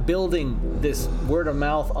that, building this word of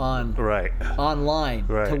mouth online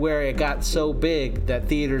to where it got so big that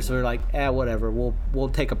theaters were like, whatever, we'll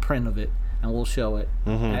take a print of it and we'll show it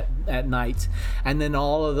at nights. And then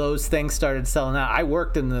all of those things started selling out. I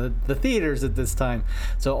worked in the theaters at this time,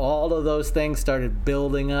 so all of those things started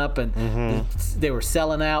building up, and they were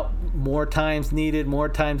selling out more times needed,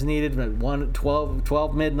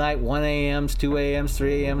 12 midnight, 1 a.m.s, 2 a.m.s,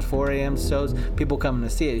 3 a.m.s, 4 a.m.s shows, people coming to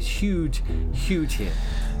see it. It's huge hit.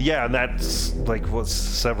 Yeah, and that's was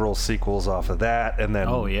several sequels off of that, and then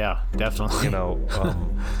definitely.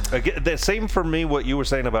 Again, the same for me. What you were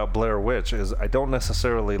saying about Blair Witch is I don't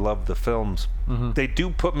necessarily love the films. They do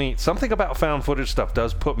put me, something about found footage stuff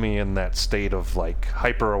does put me in that state of like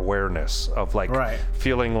hyper awareness of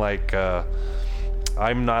feeling like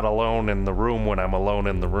I'm not alone in the room when I'm alone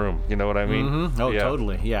in the room. You know what I mean? Oh,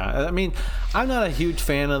 totally. Yeah. I mean, I'm not a huge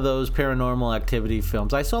fan of those Paranormal Activity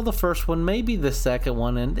films. I saw the first one, maybe the second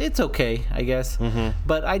one, and it's okay, I guess.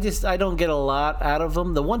 But I don't get a lot out of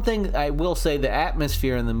them. The one thing I will say, the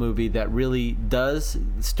atmosphere in the movie that really does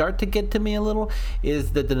start to get to me a little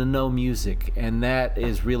is the no music, and that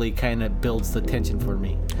is really kind of builds the tension for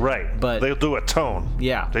me. Right. But they'll do a tone.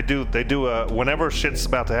 Yeah. They do a, whenever shit's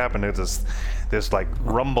about to happen, it's this like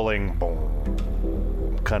rumbling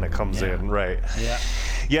boom kind of comes in, right?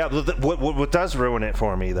 Yeah, what does ruin it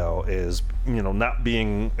for me though is, you know, not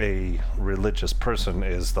being a religious person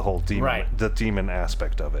is the whole demon, the demon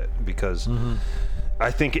aspect of it, because I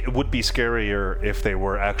think it would be scarier if they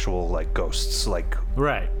were actual like ghosts, like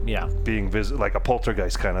being like a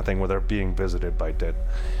poltergeist kind of thing, where they're being visited by dead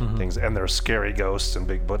things, and they're scary ghosts and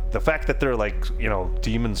big. But the fact that they're like, you know,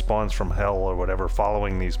 demon spawns from hell or whatever,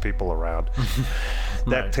 following these people around,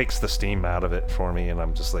 that takes the steam out of it for me, and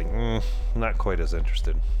I'm just like, not quite as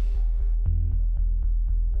interested.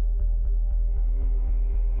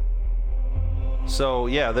 So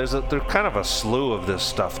yeah, there's kind of a slew of this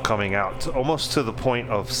stuff coming out, almost to the point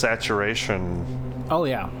of saturation. Oh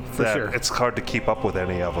yeah, for sure. It's hard to keep up with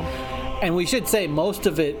any of them. And we should say most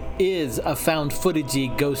of it is a found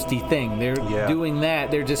footagey, ghosty thing. They're doing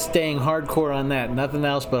that. They're just staying hardcore on that. Nothing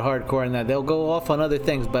else but hardcore on that. They'll go off on other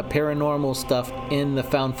things, but paranormal stuff in the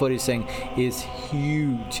found footage thing is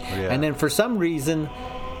huge. Yeah. And then for some reason,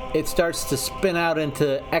 it starts to spin out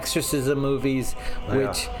into exorcism movies,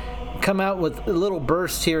 which come out with little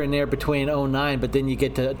bursts here and there between 2009, but then you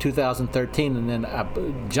get to 2013, and then a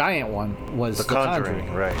giant one was The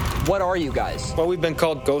Conjuring. Right. What are you guys? Well, we've been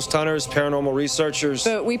called ghost hunters, paranormal researchers.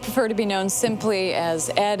 But we prefer to be known simply as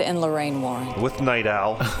Ed and Lorraine Warren. With Night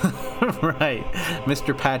Owl. Right.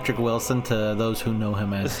 Mr. Patrick Wilson, to those who know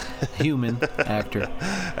him as human actor.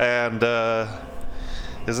 And,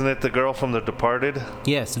 isn't it the girl from The Departed?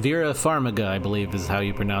 Yes, Vera Farmiga, I believe is how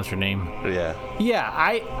you pronounce her name. Yeah. Yeah,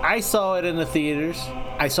 I saw it in the theaters.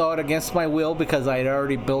 I saw it against my will because I had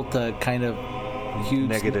already built a kind of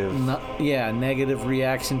huge negative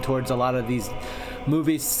reaction towards a lot of these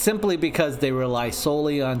movies, simply because they rely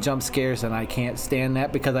solely on jump scares, and I can't stand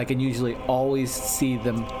that because I can usually always see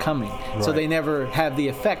them coming. Right. So they never have the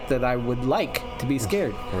effect that I would like to be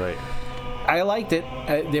scared. Right. I liked it.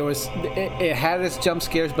 It had its jump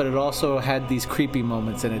scares, but it also had these creepy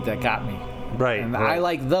moments in it that got me. Right. And I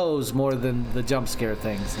like those more than the jump scare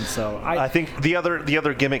things. And so I think the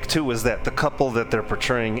other gimmick too is that the couple that they're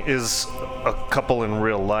portraying is a couple in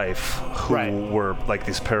real life who were like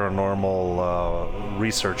these paranormal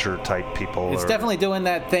researcher type people. It's definitely doing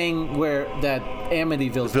that thing where that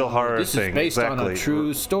Amityville horror this thing is based on a exactly.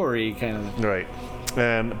 true story kind of. Right.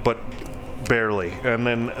 But barely. And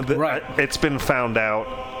then it's been found out,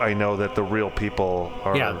 I know, that the real people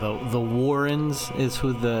are... Yeah, the Warrens is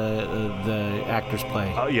who the actors play.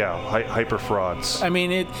 Hyper frauds. I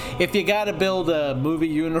mean, if you got to build a movie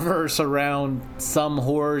universe around some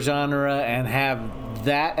horror genre and have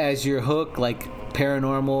that as your hook, like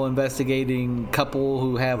paranormal investigating couple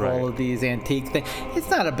who have all of these antique things, it's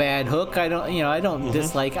not a bad hook. I don't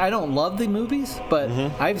dislike. I don't love the movies, but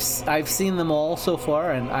I've seen them all so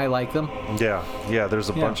far, and I like them. Yeah, there's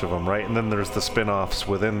a bunch of them, right? And then there's the spin-offs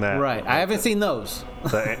within that. Right, I haven't seen those.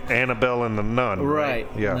 The Annabelle and the Nun. Right.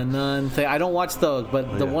 Yeah. The Nun thing. I don't watch those,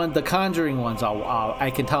 but the Conjuring ones,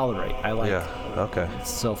 I can tolerate. I like. Yeah. Okay.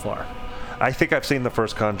 So far. I think I've seen the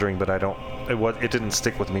first Conjuring, but it didn't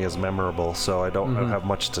stick with me as memorable, so I don't have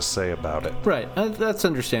much to say about it. Right, that's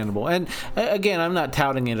understandable. And again, I'm not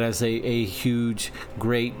touting it as a huge,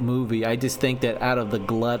 great movie. I just think that out of the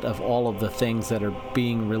glut of all of the things that are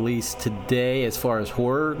being released today, as far as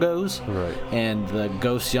horror goes, and the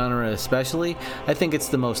ghost genre especially, I think it's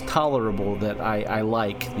the most tolerable that I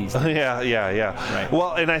like these days. Yeah. Right.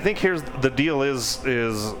 Well, and I think here's the deal is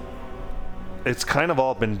it's kind of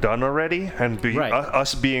all been done already, and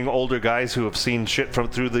us being older guys who have seen shit through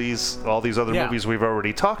all these other movies we've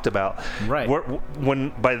already talked about. Right.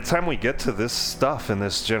 By the time we get to this stuff in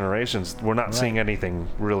this generation, we're not seeing anything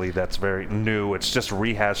really that's very new. It's just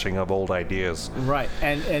rehashing of old ideas. Right.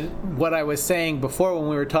 And what I was saying before when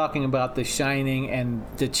we were talking about The Shining and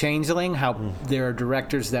The Changeling, how there are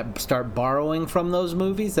directors that start borrowing from those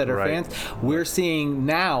movies that are fans. We're seeing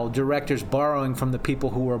now directors borrowing from the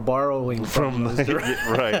people who are borrowing from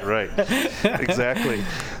right. Exactly.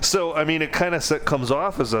 So, I mean, it kind of comes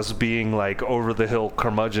off as us being like over-the-hill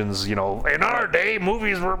curmudgeons, in our day,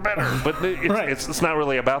 movies were better. But it's not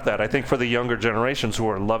really about that. I think for the younger generations who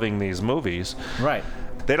are loving these movies,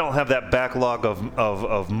 they don't have that backlog of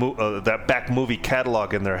that back movie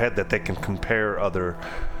catalog in their head that they can compare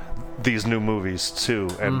these new movies to.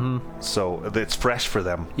 And so it's fresh for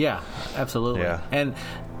them. Yeah, absolutely. Yeah. And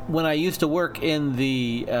when I used to work in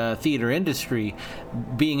the theater industry,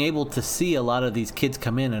 being able to see a lot of these kids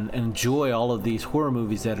come in and enjoy all of these horror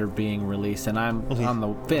movies that are being released, and I'm on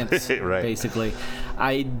the fence, right. basically.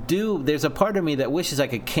 There's a part of me that wishes I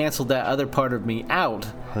could cancel that other part of me out,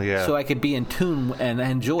 so I could be in tune and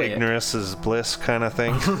enjoy Ignorance is bliss kind of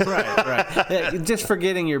thing. right. Yeah, just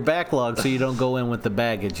forgetting your backlog so you don't go in with the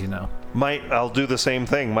baggage, I'll do the same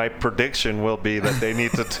thing. My prediction will be that they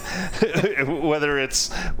need to, whether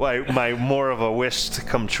it's my more of a wish to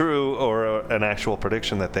come true or an actual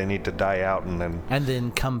prediction that they need to die out and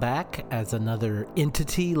then come back as another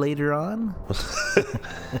entity later on.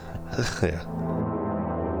 Yeah.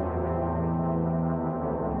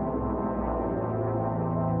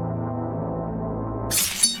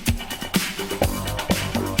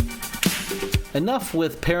 Enough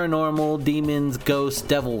with paranormal, demons, ghosts,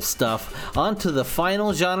 devil stuff. On to the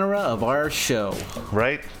final genre of our show.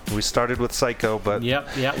 Right? We started with Psycho, but...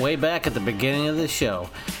 Yep, way back at the beginning of the show.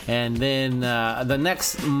 And then the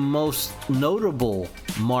next most notable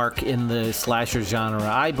mark in the slasher genre,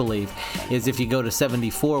 I believe, is if you go to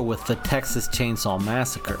 1974 with the Texas Chainsaw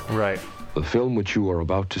Massacre. Right. The film which you are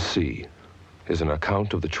about to see is an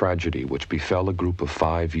account of the tragedy which befell a group of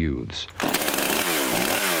 5 youths.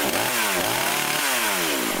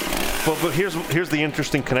 But here's the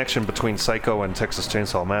interesting connection between Psycho and Texas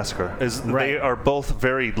Chainsaw Massacre is they are both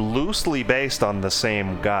very loosely based on the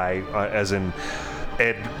same guy, as in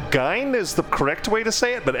Ed Gein is the correct way to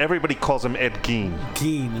say it, but everybody calls him Ed Gein.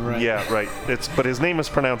 Gein, right? Yeah, right. But his name is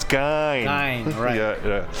pronounced Gein. Gein, right?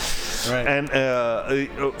 Yeah. Right.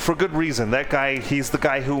 And for good reason. That guy, he's the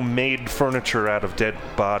guy who made furniture out of dead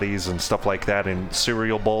bodies and stuff like that, and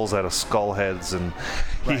cereal bowls out of skull heads, and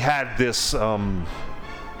he had this.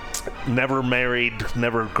 Never married,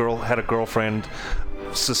 had a girlfriend,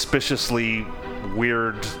 suspiciously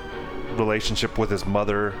weird relationship with his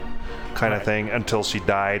mother kind of thing until she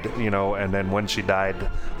died, and then when she died,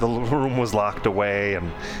 the room was locked away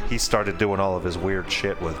and he started doing all of his weird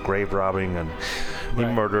shit with grave robbing, and he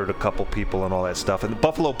murdered a couple people and all that stuff. And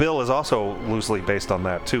Buffalo Bill is also loosely based on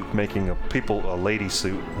that too, making a lady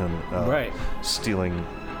suit and stealing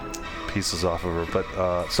pieces off of her.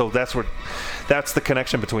 But so that's the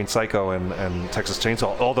connection between Psycho and Texas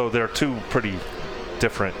Chainsaw, although they're two pretty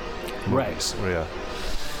different movies. Yeah.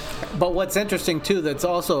 But what's interesting too, that's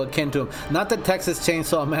also akin to them, not that Texas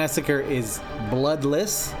Chainsaw Massacre is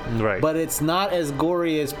bloodless, but it's not as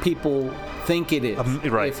gory as people think it is.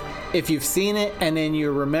 If you've seen it and then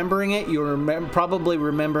you're remembering it, you're probably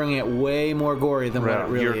remembering it way more gory than what it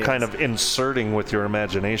really is. You're kind of inserting with your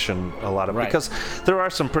imagination a lot of because there are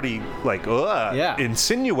some pretty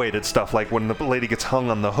insinuated stuff, like when the lady gets hung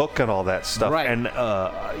on the hook and all that stuff. And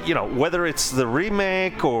whether it's the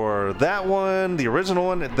remake or that one, the original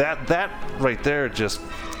one, that right there just,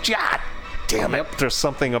 God damn it! There's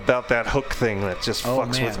something about that hook thing that just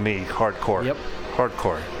fucks with me hardcore.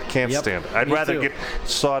 Hardcore. Can't stand it. I'd rather get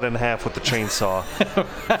sawed in half with the chainsaw,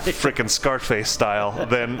 frickin' Scarface style,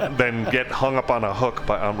 than get hung up on a hook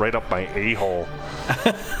right up my a-hole.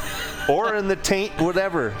 Or in the taint,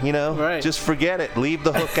 whatever, Just forget it. Leave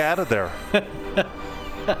the hook out of there.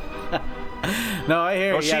 No, I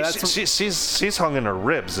hear you. She's hung in her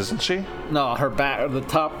ribs, isn't she? No, her back, the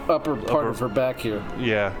upper part of her back here.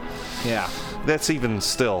 Yeah. That's even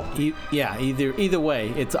still. Either way,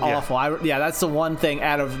 it's awful. That's the one thing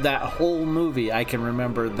out of that whole movie I can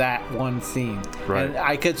remember, that one scene. Right. And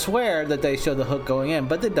I could swear that they show the hook going in,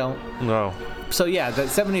 but they don't. No. So that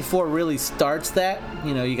 74 really starts that.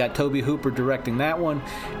 You got Tobe Hooper directing that one.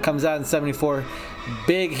 Comes out in 74,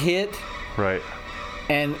 big hit. Right.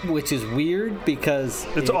 And which is weird because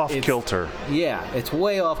it's off kilter. Yeah, it's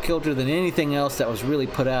way off kilter than anything else that was really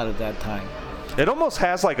put out at that time. It almost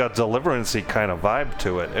has like a Deliverance-y kind of vibe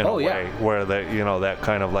to it in a way, where that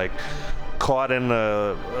kind of like caught in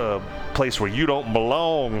a place where you don't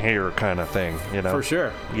belong here kind of thing, For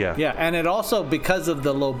sure. Yeah, and it also, because of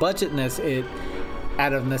the low budgetness,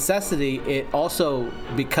 out of necessity, it also,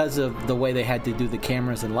 because of the way they had to do the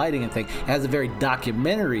cameras and lighting and thing, it has a very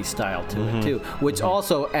documentary style to it too, which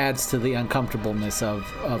also adds to the uncomfortableness of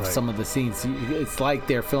some of the scenes. It's like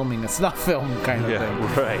they're filming a snuff film kind of thing.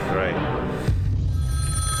 Right.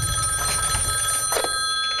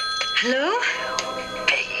 Hello?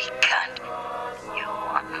 Piggy cunt. You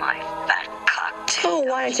want my fat cock too? Oh,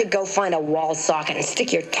 why don't you go find a wall socket and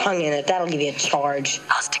stick your tongue in it? That'll give you a charge.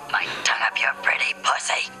 I'll stick my tongue up your pretty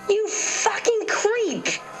pussy. You fucking creep!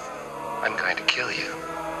 I'm going to kill you.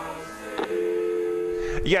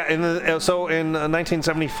 Yeah, so in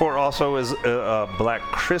 1974 also is Black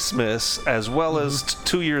Christmas, as well as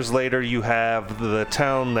 2 years later you have The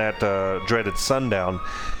Town That Dreaded Sundown.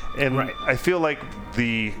 And I feel like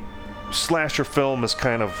the slasher film is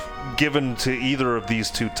kind of given to either of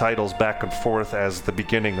these two titles back and forth as the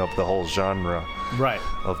beginning of the whole genre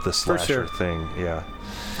of the slasher thing. Yeah.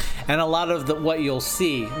 And a lot of what you'll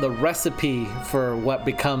see, the recipe for what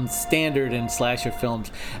becomes standard in slasher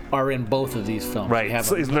films, are in both of these films. Right.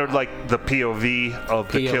 So isn't there like the POV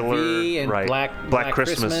of the killer? And Black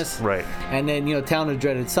Christmas. Right. And then, Town of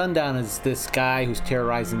Dreaded Sundown is this guy who's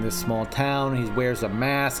terrorizing this small town. He wears a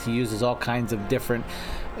mask. He uses all kinds of different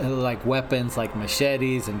like weapons, like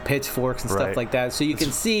machetes and pitchforks and stuff like that. So you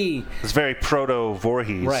can see it's very proto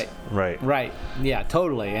Voorhees. Right. Yeah,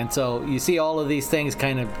 totally. And so you see all of these things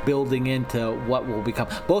kind of building into what will become.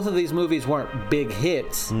 Both of these movies weren't big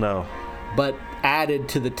hits. No. But added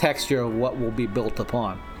to the texture of what will be built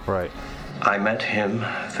upon. Right. I met him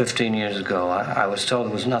 15 years ago. I was told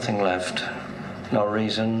there was nothing left. No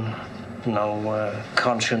reason, no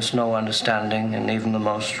conscience, no understanding, and even the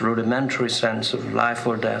most rudimentary sense of life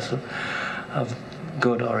or death, of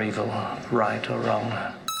good or evil, right or wrong.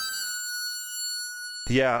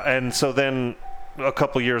 Yeah, and so then a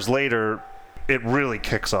couple years later, it really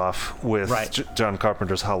kicks off with John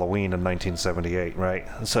Carpenter's Halloween in 1978, right?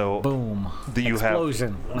 So boom,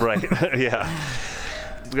 explosion. Yeah.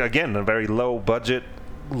 Again, a very low budget,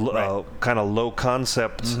 kind of low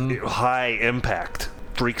concept, high impact.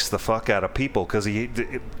 Freaks the fuck out of people because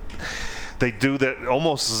they do that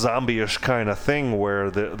almost zombie-ish kind of thing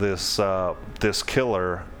where this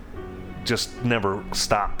killer just never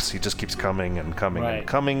stops. He just keeps coming and coming and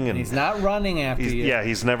coming, and he's not running after you. Yeah,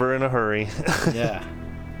 he's never in a hurry. Yeah,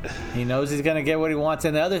 he knows he's gonna get what he wants.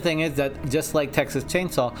 And the other thing is that just like Texas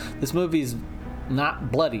Chainsaw, this movie's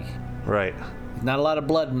not bloody. Right. Not a lot of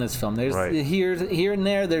blood in this film. There's here and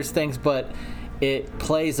there. There's things, but it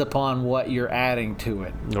plays upon what you're adding to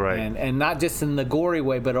it, and not just in the gory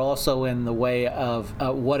way, but also in the way of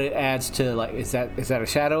what it adds to. Like, is that a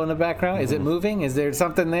shadow in the background? Is it moving? Is there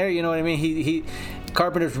something there? You know what I mean?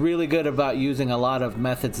 Carpenter's really good about using a lot of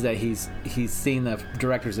methods that he's seen the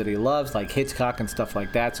directors that he loves, like Hitchcock and stuff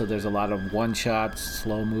like that. So there's a lot of one shots,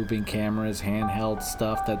 slow moving cameras, handheld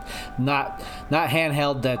stuff that not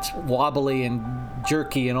handheld that's wobbly and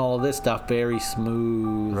jerky and all of this stuff. Very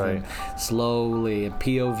smooth and slowly, and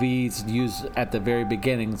POVs used at the very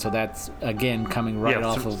beginning. So that's again coming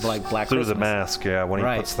off of like Black through Christmas. the mask, when he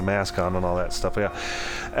puts the mask on and all that stuff. The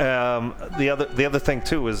other thing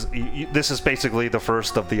too is this is basically the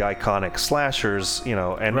first of the iconic slashers,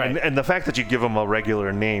 and the fact that you give him a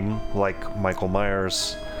regular name like Michael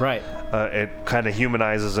Myers, it kind of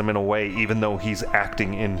humanizes him in a way, even though he's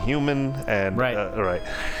acting inhuman. And I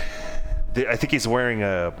think he's wearing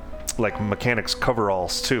like mechanics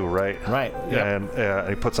coveralls too, right? And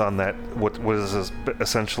he puts on that what was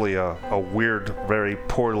essentially a weird, very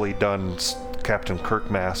poorly done Captain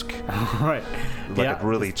Kirk mask, like a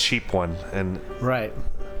really cheap one, and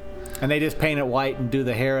and they just paint it white and do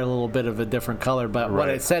the hair a little bit of a different color. But what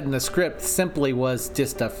it said in the script simply was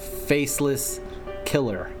just a faceless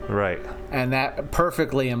killer. And that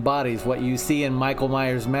perfectly embodies what you see in Michael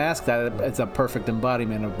Myers' mask. That it's a perfect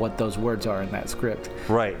embodiment of what those words are in that script.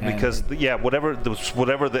 Because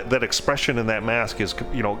whatever that expression in that mask is,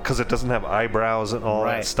 because it doesn't have eyebrows and all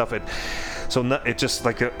that stuff. It just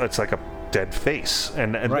like it's like a dead face,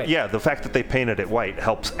 and the fact that they painted it white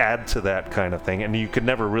helps add to that kind of thing, and you could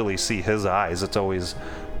never really see his eyes. It's always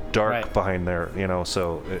dark behind there,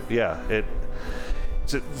 so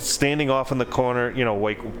it's standing off in the corner,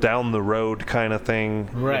 like down the road kind of thing,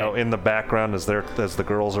 in the background as the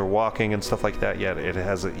girls are walking and stuff like that.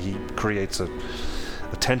 He creates a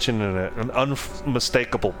tension and an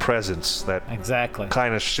unmistakable presence that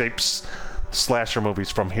kind of shapes slasher movies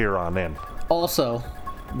from here on in. Also,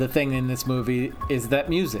 the thing in this movie is that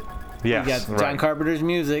music. You got John Carpenter's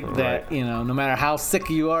music that, no matter how sick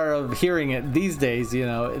you are of hearing it these days,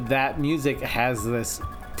 that music has this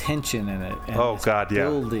tension in it. And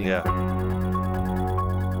building.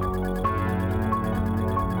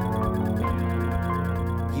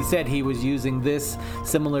 He said he was using this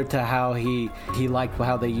similar to how he liked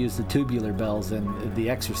how they used the tubular bells in The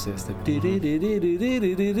Exorcist. That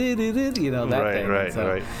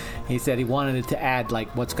thing. He said he wanted it to add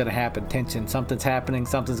like what's going to happen, tension, something's happening,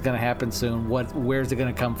 something's going to happen soon. Where's it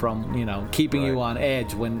going to come from? Keeping you on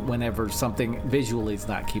edge whenever something visually is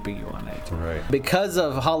not keeping you on edge. Because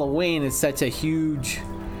of Halloween is such a huge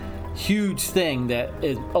thing that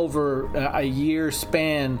is over a year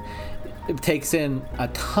span. it takes in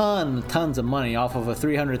tons of money. Off of a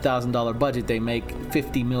 $300,000 budget, they make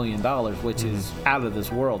 $50 million, which is out of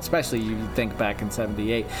this world, especially you think back in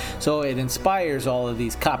 78. So it inspires all of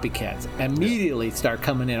these copycats. Immediately start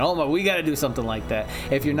coming in. Oh my, we got to do something like that.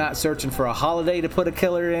 If you're not searching for a holiday to put a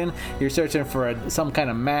killer in, you're searching for some kind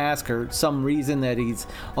of mask or some reason that he's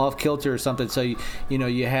off kilter or something. So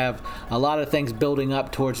you have a lot of things building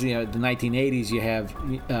up towards the 1980s. You have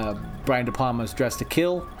Brian De Palma's Dressed to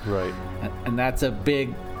Kill, right, and that's a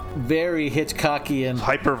big, very Hitchcockian,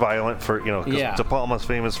 hyper violent for because De Palma's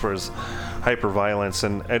famous for his hyper violence,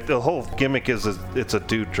 and the whole gimmick is it's a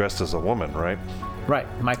dude dressed as a woman, right? Right,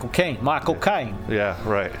 Michael Caine. Yeah,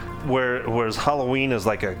 right. Whereas Halloween is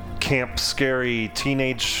like a camp, scary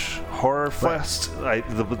teenage horror fest.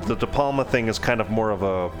 The De Palma thing is kind of more of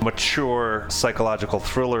a mature psychological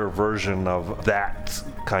thriller version of that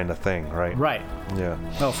kind of thing, right? Right. Yeah.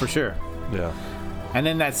 Oh, for sure. Yeah. And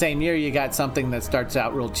then that same year, you got something that starts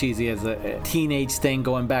out real cheesy as a teenage thing,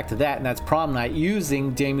 going back to that, and that's Prom Night,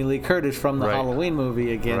 using Jamie Lee Curtis from the Halloween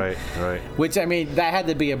movie again. Right. Which, I mean, that had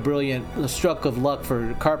to be a brilliant stroke of luck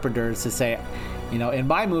for Carpenter to say, in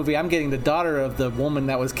my movie, I'm getting the daughter of the woman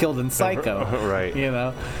that was killed in Psycho. Right.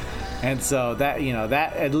 And so that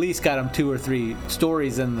that at least got him 2 or 3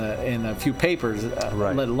 stories in a few papers,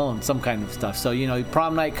 let alone some kind of stuff. So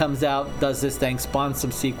Prom Night comes out, does this thing, spawns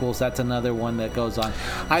some sequels. That's another one that goes on.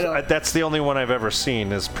 That's the only one I've ever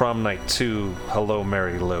seen is Prom Night 2, Hello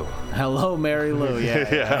Mary Lou. Hello Mary Lou,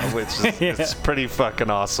 yeah. Yeah, which is it's pretty fucking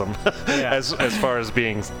awesome as far as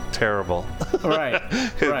being terrible. Right.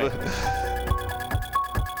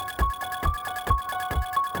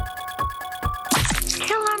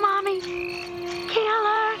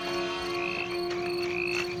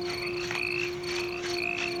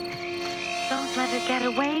 Don't let her get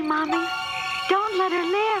away, Mommy. Don't let her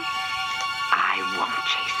live. I won't,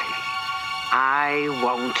 Jason. I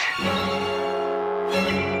won't.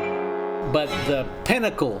 But the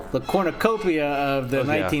pinnacle, the cornucopia of the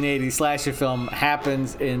 1980 slasher film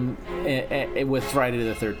happens with Friday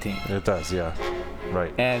the 13th. It does, yeah.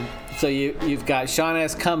 Right. And so you've got Sean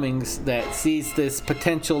S. Cummings that sees this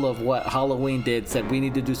potential of what Halloween did, said we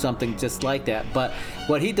need to do something just like that. But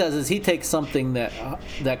what he does is he takes something that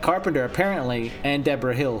Carpenter apparently, and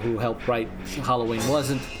Deborah Hill, who helped write Halloween,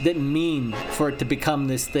 didn't mean for it to become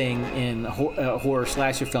this thing in horror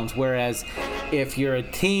slasher films. Whereas if you're a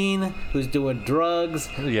teen who's doing drugs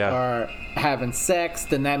or having sex,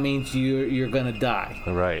 then that means you're gonna die.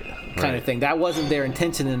 Right. Kind of thing. That wasn't their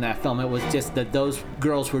intention in that film. It was just that those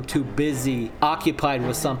girls were too busy, occupied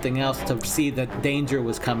with something else, to see that danger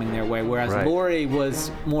was coming their way. Whereas Laurie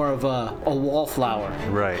was more of a wallflower.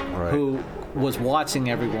 Right. Who was watching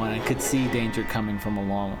everyone and could see danger coming from a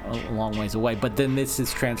long ways away. But then this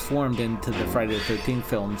is transformed into the Friday the 13th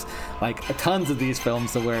films, like tons of these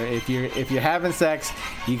films, where if you're having sex,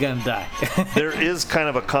 you're gonna die. There is kind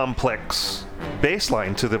of a complex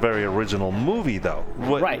baseline to the very original movie, though.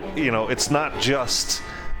 Right. It's not just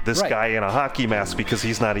this guy in a hockey mask, because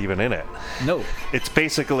he's not even in it. No. It's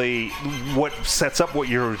basically what sets up what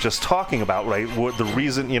you were just talking about, right? The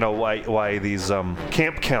reason, why these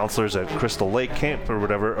camp counselors at Crystal Lake Camp or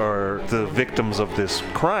whatever are the victims of this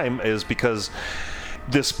crime is because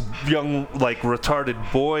this young,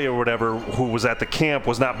 retarded boy or whatever who was at the camp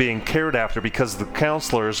was not being cared after because the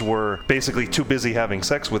counselors were basically too busy having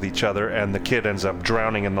sex with each other, and the kid ends up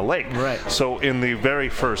drowning in the lake. Right. So in the very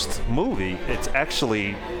first movie, it's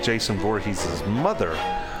actually Jason Voorhees' mother,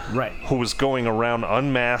 right, who was going around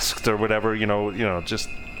unmasked or whatever, just...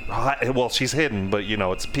 Well, she's hidden, but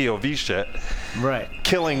it's POV shit. Right.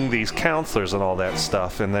 Killing these counselors and all that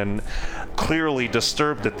stuff, and then clearly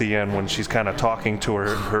disturbed at the end when she's kind of talking to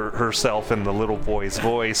herself in the little boy's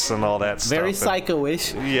voice and all that stuff. Very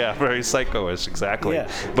psycho-ish. Yeah, very psycho-ish, exactly.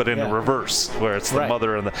 Yeah. But in reverse, where it's the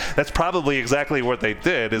mother and that's probably exactly what they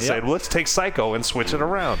did, is say, let's take Psycho and switch it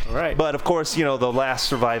around. Right. But of course, the last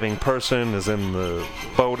surviving person is in the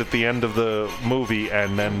boat at the end of the movie,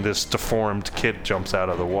 and then this deformed kid jumps out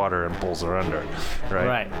of the water and pulls her under.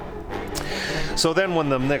 Right. So then when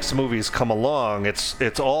the next movies come along,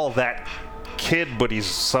 it's all that kid, but he's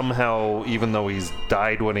somehow, even though he's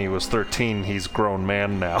died when he was 13, he's grown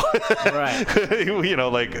man now. Right.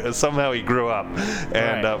 Somehow he grew up,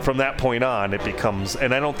 and from that point on it becomes,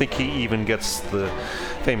 and I don't think he even gets the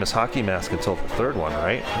famous hockey mask until the third one,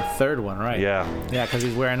 right? The third one, right. Yeah, because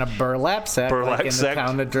he's wearing a burlap sack, the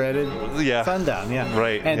town of dreaded Sundown.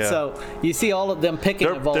 Right. And so you see all of them picking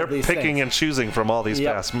of all these things. They're picking and choosing from all these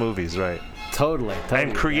past movies, right? Totally.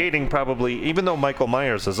 And creating probably, even though Michael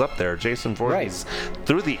Myers is up there, Jason Voorhees,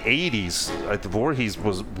 through the 80s, Voorhees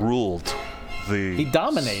was ruled he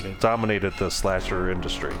dominated the slasher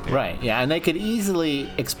industry. Right, yeah, and they could easily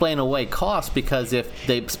explain away costs because if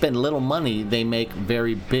they spend little money, they make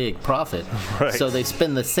very big profit. Right. So they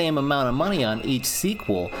spend the same amount of money on each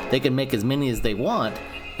sequel. They can make as many as they want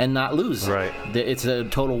and not lose. Right. It's a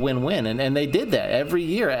total win-win, and they did that every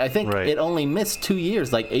year. I think it only missed 2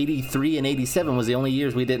 years, like 83 and 87 was the only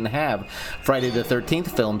years we didn't have Friday the 13th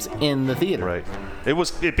films in the theater. Right.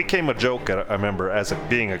 It became a joke, I remember,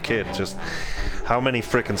 being a kid, just how many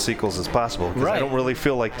frickin' sequels is possible. Because I don't really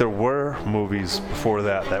feel like there were movies before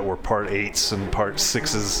that were part 8s and part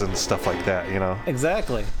 6s and stuff like that, you know?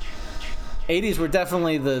 Exactly. 80s were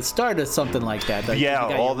definitely the start of something like that. Like yeah, you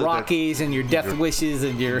got all your Rockies and your Death Wishes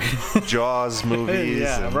and your Jaws movies.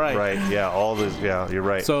 Yeah, and, right. Yeah, all this. Yeah, you're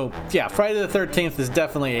right. So yeah, Friday the 13th is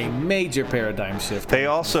definitely a major paradigm shift. They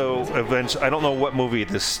also eventually, I don't know what movie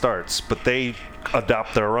this starts, but they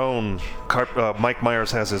adopt their own. Mike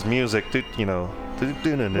Myers has his music, you know.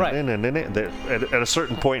 Right. At a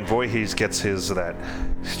certain point, Voorhees gets his that.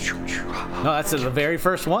 No, that's the very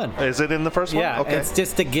first one. Is it in the first one? Yeah, okay. It's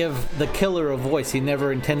just to give the killer a voice. He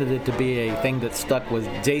never intended it to be a thing that stuck with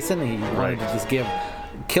Jason. He wanted to just give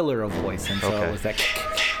killer a voice, and so it was that.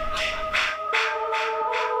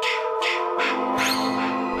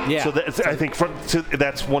 Yeah. So I think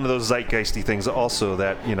that's one of those zeitgeisty things also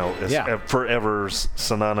that, you know, is forever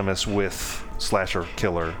synonymous with slasher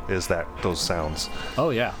killer is those sounds. Oh,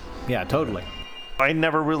 yeah. Yeah, totally. I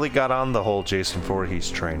never really got on the whole Jason Voorhees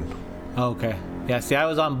train. Okay. Yeah, see, I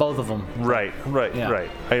was on both of them. Right.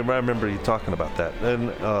 I remember you talking about that.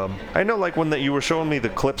 And I know, like, when you were showing me the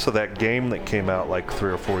clips of that game that came out, like,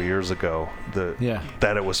 3 or 4 years ago,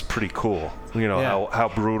 that it was pretty cool. You know, how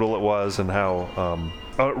brutal it was and how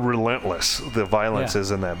relentless the violence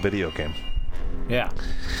is in that video game. Yeah.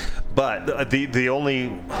 But the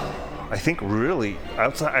only, I think, really,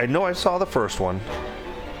 I know I saw the first one.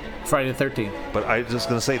 Friday the 13th. But I was just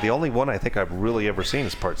going to say, the only one I think I've really ever seen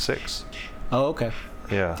is part 6. Oh, okay.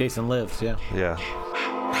 Yeah. Jason Lives, yeah. Yeah.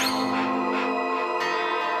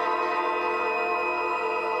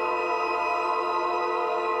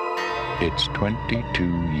 It's 22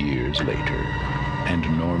 years later, and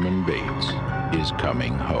Norman Bates is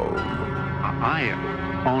coming home. I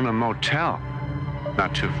own a motel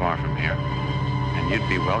not too far from here, and you'd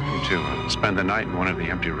be welcome to spend the night in one of the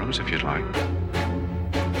empty rooms if you'd like.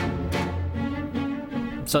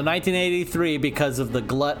 So 1983, because of the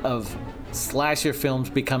glut of slasher films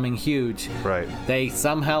becoming huge, they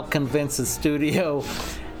somehow convinced a studio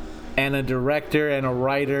and a director and a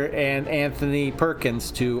writer and Anthony Perkins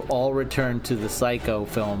to all return to the Psycho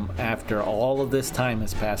film after all of this time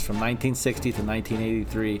has passed from 1960 to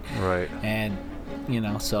 1983. Right. And, you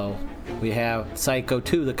know, so we have Psycho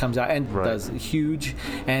 2 that comes out and does huge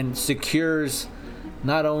and secures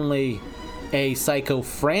not only a Psycho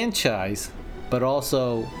franchise, but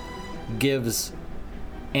also gives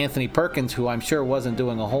Anthony Perkins, who I'm sure wasn't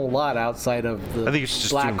doing a whole lot outside of the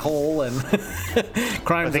Black Hole and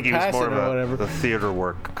Crimes of Passion or whatever. The theater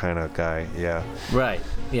work kind of guy, yeah. Right,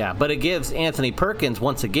 yeah. But it gives Anthony Perkins,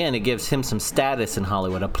 once again, it gives him some status in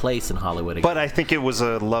Hollywood, a place in Hollywood again. But I think it was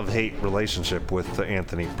a love-hate relationship with the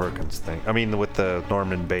Anthony Perkins thing. I mean, with the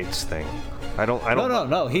Norman Bates thing. I don't.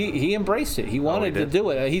 No. He embraced it. He wanted to do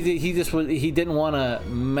it. He didn't want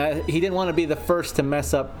to be the first to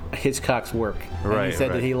mess up Hitchcock's work. And he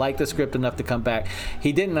said that he liked the script enough to come back.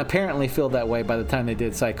 He didn't apparently feel that way by the time they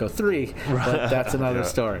did Psycho 3, but that's another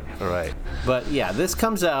story. Right. But yeah, this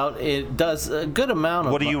comes out. It does a good amount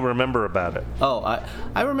of. What do you remember about it? Oh,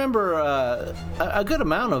 I remember a good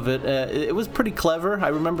amount of it. It was pretty clever. I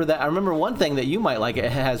remember that. I remember one thing that you might like.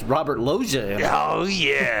 It has Robert Loggia in it. Oh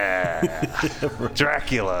yeah.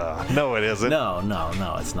 Dracula. No, it isn't.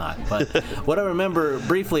 No, it's not. But what I remember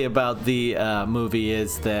briefly about the movie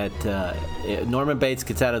is that Norman Bates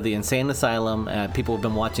gets out of the insane asylum. People have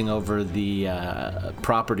been watching over the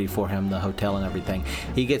property for him, the hotel and everything.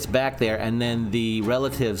 He gets back there, and then the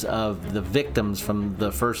relatives of the victims from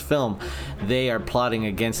the first film, they are plotting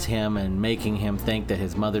against him and making him think that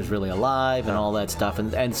his mother's really alive and all that stuff,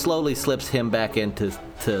 and slowly slips him back into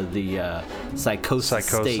the psychosis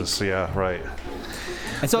state. Yeah, right.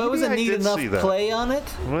 And so it was a neat enough play on it.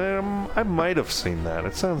 I might have seen that.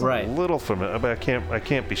 It sounds a little familiar, but I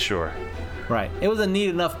can't be sure. Right. It was a neat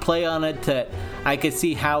enough play on it that I could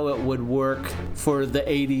see how it would work for the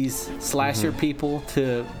 80s slasher people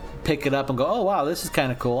to pick it up and go, oh, wow, this is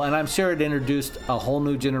kind of cool. And I'm sure it introduced a whole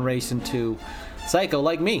new generation to Psycho,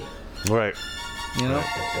 like me. Right. You know?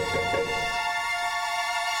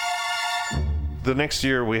 The next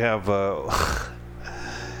year we have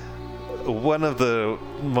one of the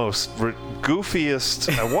most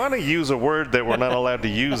goofiest. I want to use a word that we're not allowed to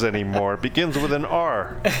use anymore. It begins with an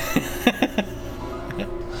R.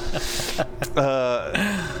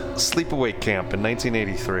 Sleepaway Camp in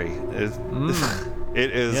 1983.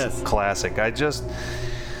 It is classic. I just,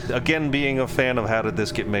 again, being a fan of How Did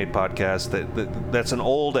This Get Made podcast, that's an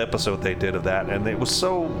old episode they did of that, and it was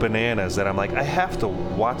so bananas that I'm like, I have to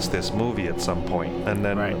watch this movie at some point. And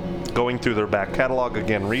then going through their back catalog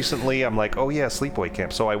again recently, I'm like, oh yeah, Sleepaway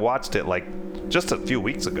Camp. So I watched it like just a few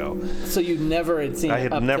weeks ago. So you never had seen it? I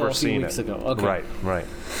had never seen it. Ago. Okay. Right.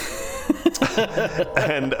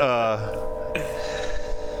 And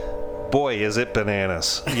boy, is it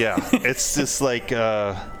bananas. Yeah, it's just like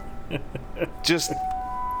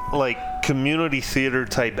community theater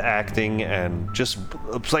type acting, and just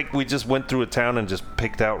it's like we just went through a town and just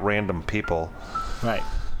picked out random people. Right.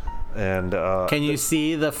 And can you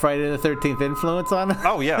see the Friday the 13th influence on it?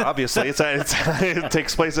 Oh yeah, obviously it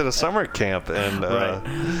takes place at a summer camp, and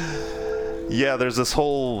yeah, there's this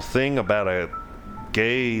whole thing about a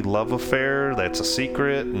gay love affair that's a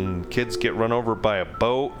secret, and kids get run over by a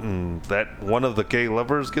boat, and that one of the gay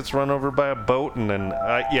lovers gets run over by a boat, and then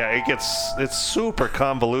it's super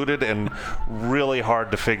convoluted and really hard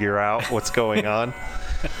to figure out what's going on.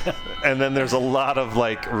 And then there's a lot of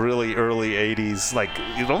like really early 80s, like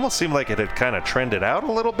it almost seemed like it had kind of trended out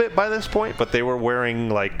a little bit by this point, but they were wearing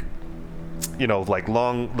like, you know, like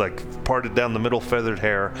long, like parted down the middle feathered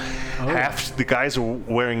hair. The guys are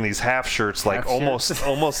wearing these half shirts, like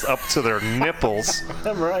almost up to their nipples.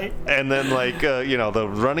 Right. And then like you know, the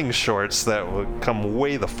running shorts that would come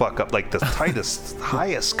way the fuck up, like the tightest,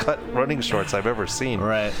 highest cut running shorts I've ever seen.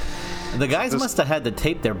 Right. The guys must have had to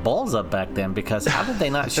tape their balls up back then, because how did they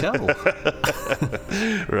not show?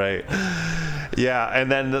 Right. Yeah,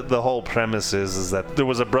 and then the whole premise is that there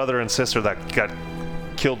was a brother and sister that got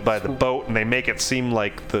killed by the boat, and they make it seem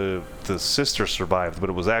like the sister survived, but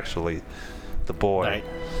it was actually the boy. Right.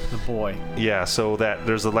 The boy. Yeah, so that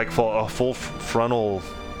there's a full frontal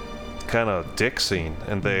kind of dick scene,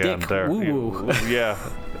 and yeah.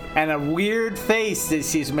 And a weird face that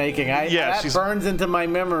she's making. That burns into my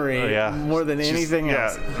memory more than anything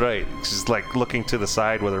else. Yeah, right. She's like looking to the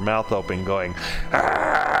side with her mouth open, going,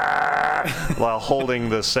 while holding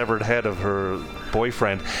the severed head of her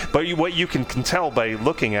boyfriend. But what you can tell by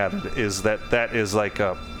looking at it is that is like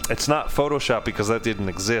it's not Photoshop, because that didn't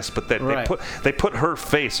exist, but that they put her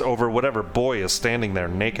face over whatever boy is standing there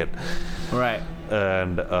naked. Right.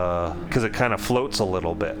 And because it kind of floats a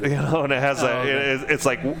little bit, you know, and it has it's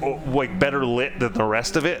like better lit than the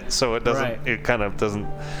rest of it, so it doesn't it kind of doesn't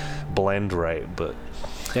blend right. But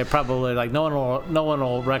they're probably like, no one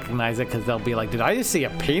will recognize it, because they'll be like, did I just see a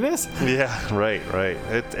penis? Yeah, right.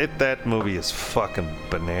 That movie is fucking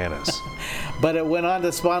bananas. But it went on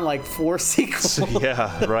to spawn like 4 sequels.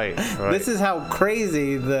 Yeah, right. This is how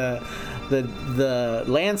crazy the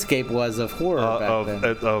landscape was of horror back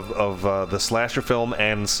then. Of the slasher film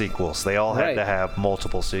and sequels. They all had to have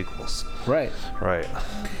multiple sequels. Right.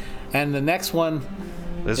 And the next one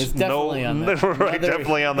is definitely on that. Right,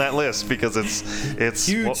 definitely on that list, because it's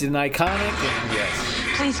huge and iconic. And yes.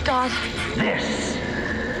 Please, God. This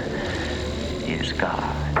is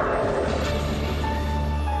God.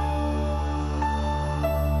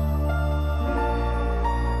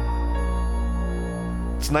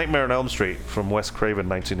 It's Nightmare on Elm Street from Wes Craven,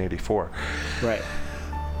 1984. Right.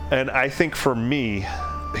 And I think for me,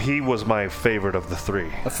 he was my favorite of the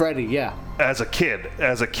three. Freddy, yeah. As a kid,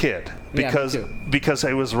 because he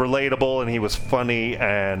was relatable and he was funny,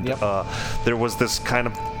 and there was this kind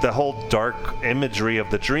of the whole dark imagery of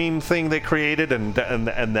the dream thing they created, and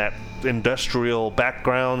that industrial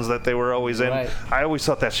backgrounds that they were always in. Right. I always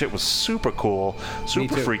thought that shit was super cool,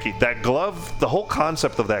 super freaky. That glove, the whole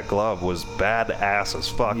concept of that glove was badass as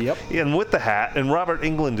fuck. Yep. And with the hat, and Robert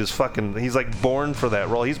Englund is he's like born for that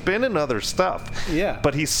role. He's been in other stuff. Yeah.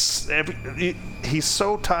 But he's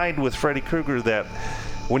so tied with Freddy Krueger that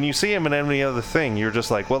when you see him in any other thing, you're just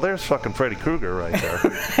like, well, there's fucking Freddy Krueger right there.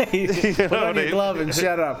 Put on your glove and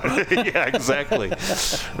shut up. Yeah, exactly.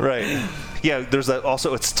 Right. Yeah, there's that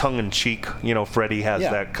also, it's tongue-in-cheek. You know, Freddy has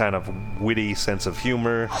that kind of witty sense of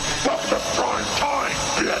humor. Stop the prime time,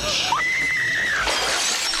 bitch!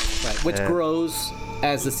 Right, which grows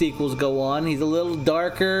as the sequels go on. He's a little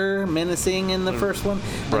darker, menacing in the first one,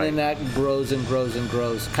 and then that grows and grows and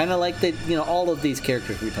grows. Kind of like all of these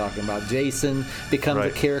characters we're talking about. Jason becomes a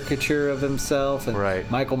caricature of himself, and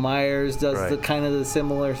Michael Myers does the kind of the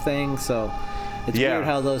similar thing. So it's weird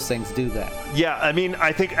how those things do that. Yeah, I mean,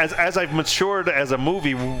 I think as I've matured as a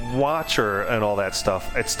movie watcher and all that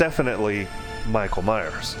stuff, it's definitely Michael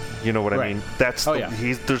Myers. You know what I mean? That's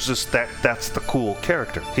there's just that's the cool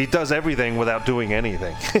character. He does everything without doing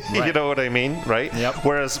anything. You know what I mean, right? Yep.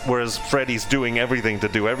 Whereas Freddy's doing everything to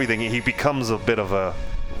do everything. He becomes a bit of a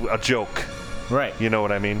joke. Right. You know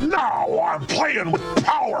what I mean? Now I'm playing with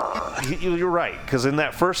power. You're right, because in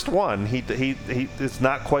that first one, he is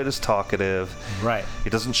not quite as talkative. Right. He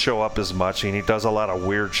doesn't show up as much, and he does a lot of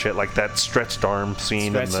weird shit, like that stretched arm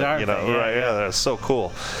scene. That's so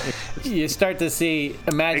cool. You start to see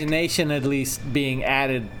imagination at least being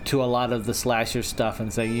added to a lot of the slasher stuff,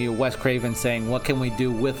 and say Wes Craven saying, what can we do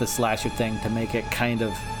with the slasher thing to make it kind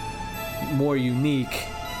of more unique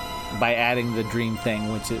by adding the dream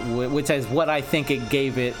thing, which is what I think it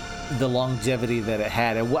gave it the longevity that it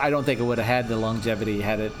had. I don't think it would have had the longevity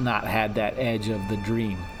had it not had that edge of the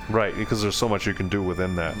dream. Right, because there's so much you can do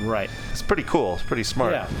within that. Right. It's pretty cool. It's pretty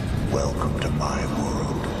smart. Yeah. Welcome to my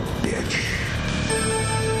world, bitch.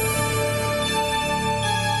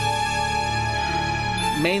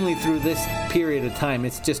 Mainly through this period of time,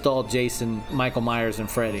 it's just all Jason, Michael Myers, and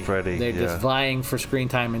Freddy. They're just vying for screen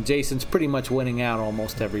time, and Jason's pretty much winning out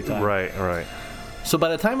almost every time. Right. So by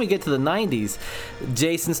the time we get to the 90s,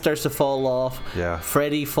 Jason starts to fall off. Yeah.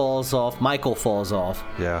 Freddy falls off. Michael falls off.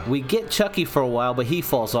 Yeah. We get Chucky for a while, but he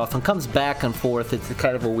falls off and comes back and forth. It's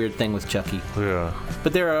kind of a weird thing with Chucky. Yeah.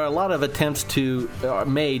 But there are a lot of attempts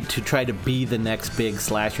made to try to be the next big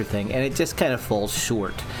slasher thing, and it just kind of falls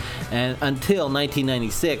short. And until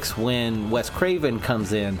 1996, when Wes Craven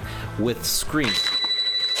comes in with Scream.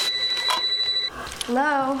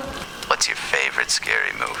 Hello? What's your favorite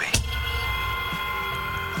scary movie?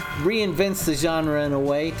 Reinvents the genre in a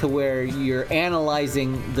way to where you're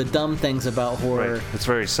analyzing the dumb things about horror. Right. It's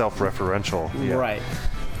very self-referential. Yeah. Right.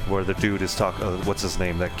 Where the dude is talking, what's his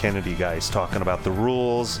name? That Kennedy guy is talking about the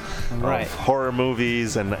rules of horror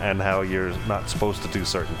movies and how you're not supposed to do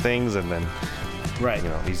certain things, and then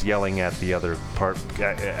he's yelling at the other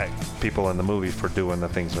people in the movie for doing the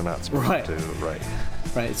things they're not supposed to.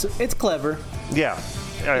 Right. So it's clever. Yeah.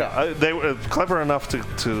 They were clever enough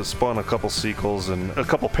to spawn a couple sequels and a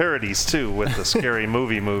couple parodies too with the scary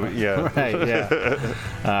movie. Yeah. Right.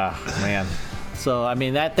 Yeah. Man. So I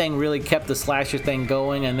mean that thing really kept the slasher thing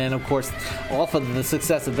going, and then of course, off of the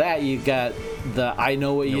success of that, you got the I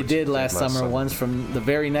Know What You Did Last Summer ones from the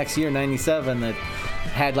very next year, '97, that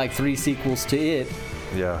had like 3 sequels to it.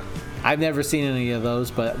 Yeah. I've never seen any of those,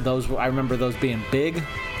 but I remember those being big.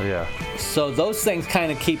 Yeah. So those things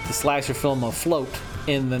kind of keep the slasher film afloat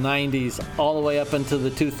in the 90s all the way up into the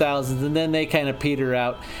 2000s, and then they kind of peter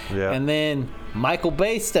out. Yeah. And then Michael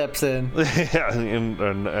Bay steps in. Yeah,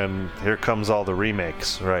 and here comes all the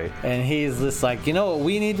remakes, right? And he's just like, you know what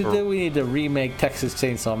we need to do? We need to remake Texas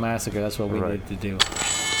Chainsaw Massacre. That's what we need to do.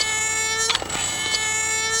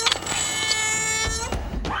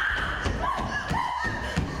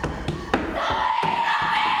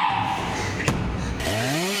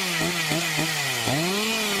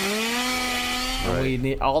 We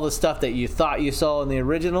need all the stuff that you thought you saw in the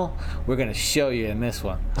original, we're going to show you in this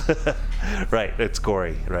one. Right, it's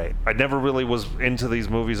gory, right. I never really was into these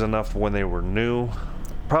movies enough when they were new,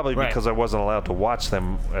 probably because I wasn't allowed to watch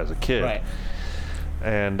them as a kid. Right.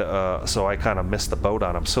 And so I kind of missed the boat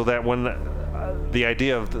on them. So that when the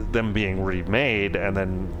idea of them being remade, and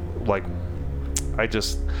then like I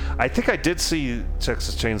think I did see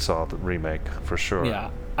Texas Chainsaw the remake for sure.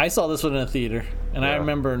 Yeah, I saw this one in a theater, and I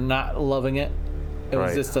remember not loving it. It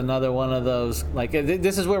was just another one of those, like,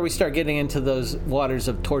 this is where we start getting into those waters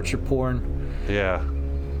of torture porn. Yeah.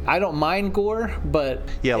 I don't mind gore, but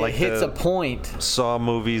it hits a point. Saw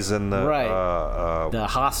movies and the the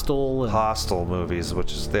Hostel movies,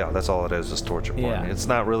 which is that's all it is torture porn. Yeah. It's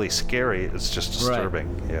not really scary. It's just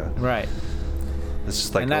disturbing. Right. Yeah. Right. It's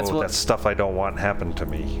just like that's stuff I don't want happen to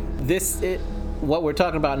me. What we're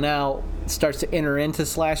talking about now starts to enter into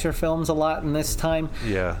slasher films a lot in this time.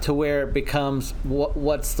 Yeah. To where it becomes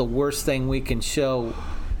what's the worst thing we can show,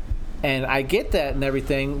 and I get that and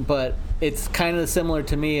everything, but it's kind of similar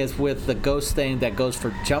to me as with the ghost thing that goes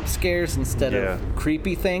for jump scares instead of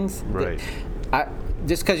creepy things. Right.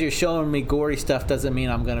 Just because you're showing me gory stuff doesn't mean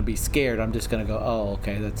I'm going to be scared. I'm just going to go, oh,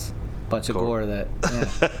 okay, that's a bunch of gore that.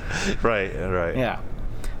 Yeah. Right. Yeah.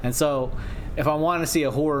 And so if I want to see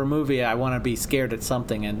a horror movie, I want to be scared at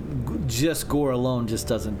something, and just gore alone just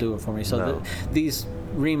doesn't do it for me. So these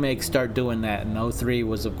remakes start doing that, and 2003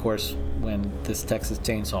 was, of course, when this Texas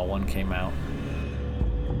Chainsaw one came out.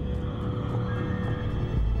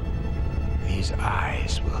 These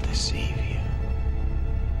eyes will deceive you.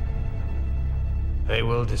 They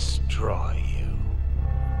will destroy you.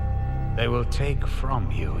 They will take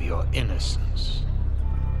from you your innocence,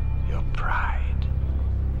 your pride,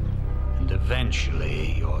 and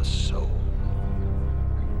eventually your soul.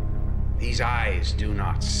 These eyes do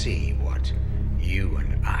not see what you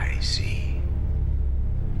and I see.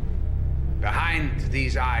 Behind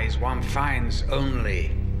these eyes, one finds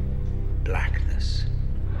only blackness.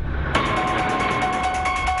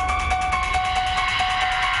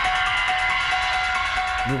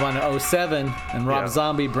 Move on to 2007, and Rob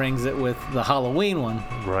Zombie brings it with the Halloween one.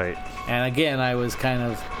 Right. And again, I was kind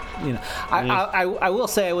of, I will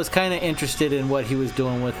say I was kind of interested in what he was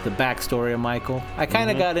doing with the backstory of Michael. I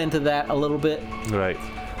kind of got into that a little bit. Right.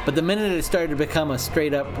 But the minute it started to become a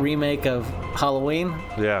straight-up remake of Halloween,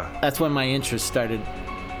 that's when my interest started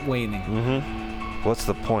waning. What's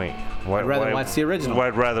the point? I'd rather watch the original.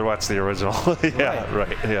 I'd rather watch the original.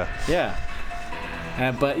 Right. Yeah.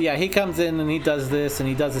 But yeah, he comes in and he does this, and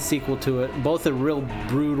he does a sequel to it. Both are real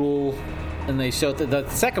brutal, and they show the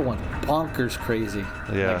second one bonkers crazy.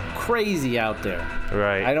 Yeah. Like crazy out there.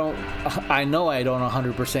 Right. I know I don't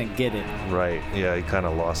 100% get it. Right. Yeah, he kind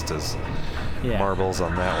of lost his marbles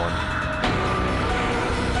on that one.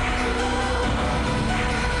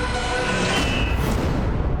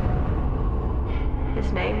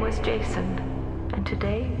 His name was Jason, and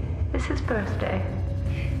today is his birthday.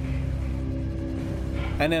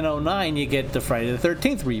 And in 2009, you get the Friday the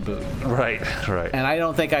 13th reboot. Right. And I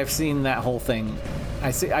don't think I've seen that whole thing.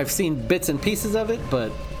 I've seen bits and pieces of it,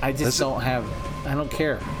 but I just I don't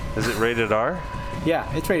care. Is it rated R? Yeah,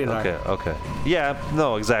 it's rated R. Okay. Yeah,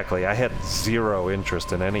 no, exactly. I had zero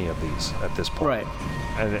interest in any of these at this point. Right.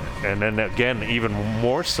 And then again, even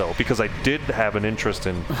more so, because I did have an interest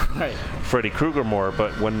in Freddy Krueger more,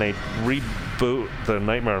 but when they reboot the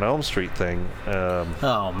Nightmare on Elm Street thing...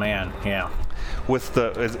 oh, man, yeah. With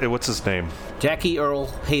what's his name? Jackie Earle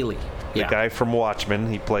Haley. The guy from Watchmen.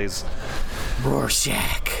 He plays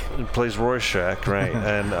Rorschach. He plays Rorschach, right?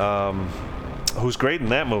 And who's great in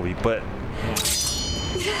that movie, but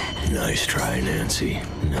nice try, Nancy.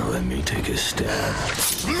 Now let me take a stab.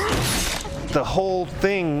 The whole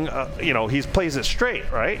thing, he plays it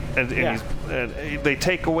straight, right? And they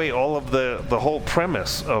take away all of the whole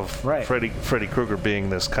premise of Freddy Krueger being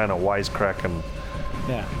this kind of wisecracking.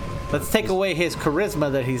 Yeah. Let's take away his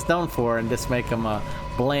charisma that he's known for and just make him a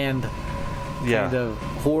bland kind of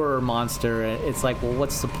horror monster. It's like, well,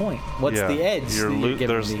 what's the point? What's the edge that you're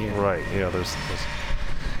giving me here? Right, there's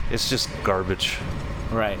it's just garbage.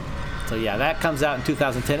 Right. So, that comes out in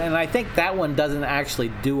 2010, and I think that one doesn't actually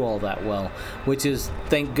do all that well, which is,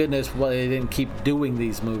 thank goodness, they didn't keep doing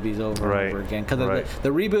these movies over and over again. Because the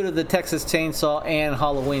reboot of the Texas Chainsaw and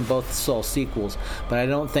Halloween both saw sequels, but I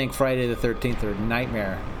don't think Friday the 13th or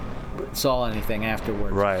Nightmare saw anything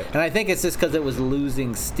afterwards. Right. And I think it's just because it was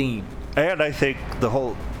losing steam. And I think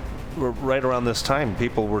right around this time,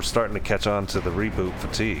 people were starting to catch on to the reboot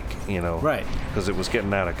fatigue, Right. Because it was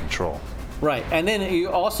getting out of control. Right. And then you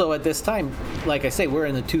also at this time, like I say, we're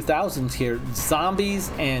in the 2000s here, zombies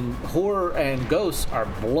and horror and ghosts are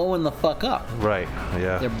blowing the fuck up. Right,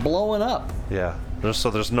 yeah. They're blowing up. Yeah.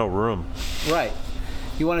 There's no room. Right.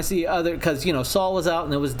 You want to see because Saw was out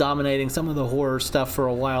and it was dominating some of the horror stuff for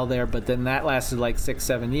a while there, but then that lasted like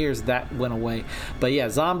 6-7 years. That went away. But yeah,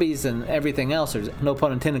 zombies and everything else are, no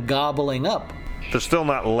pun intended, gobbling up. They're still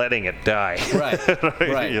not letting it die.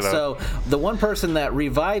 Right. So the one person that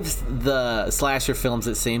revives the slasher films,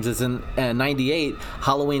 it seems, is in '98.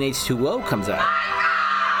 Halloween H2O comes out.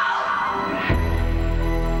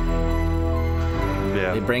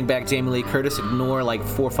 Yeah. They bring back Jamie Lee Curtis, ignore like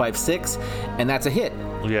 4, 5, 6, and that's a hit.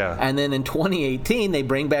 Yeah. And then in 2018, they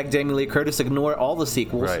bring back Jamie Lee Curtis, ignore all the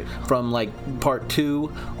sequels from like part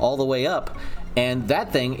 2 all the way up. And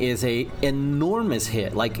that thing is a enormous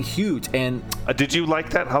hit, like huge. And did you like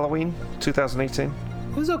that Halloween 2018?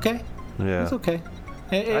 It was okay. Yeah. It was okay.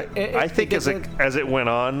 I think as it went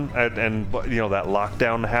on, and that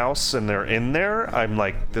lockdown house, and they're in there, I'm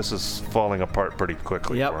like, this is falling apart pretty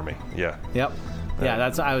quickly for me. Yeah. Yep.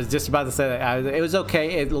 Yeah, I was just about to say that. It was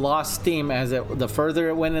okay. It lost steam the further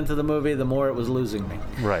it went into the movie, the more it was losing me.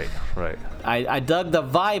 Right. I dug the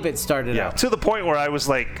vibe it started out. To the point where I was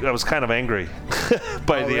kind of angry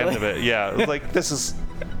by the end of it. Yeah, it was like, this is,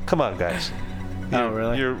 come on, guys.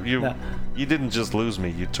 Really? You didn't just lose me,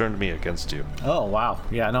 you turned me against you. Oh, wow.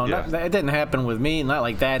 Yeah, no, it didn't happen with me, not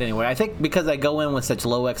like that anyway. I think because I go in with such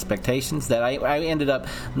low expectations that I ended up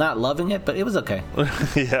not loving it, but it was okay.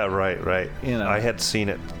 Yeah, right. I had seen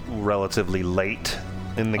it relatively late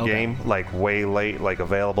in the game, like way late, like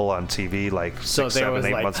available on TV, like 6, 7,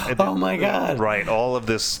 8 months. Oh my God! Right, all of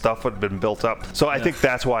this stuff had been built up. So I think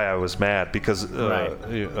that's why I was mad, because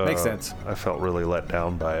makes sense. I felt really let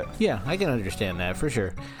down by it. Yeah, I can understand that for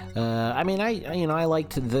sure. I mean, I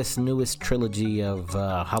liked this newest trilogy of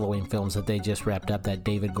Halloween films that they just wrapped up. That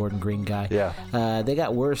David Gordon Green guy. Yeah. They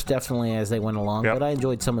got worse definitely as they went along, but I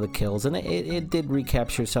enjoyed some of the kills, and it did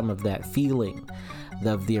recapture some of that feeling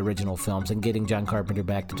of the original films, and getting John Carpenter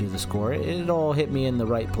back to do the score. It all hit me in the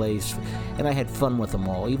right place, and I had fun with them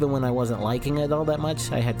all. Even when I wasn't liking it all that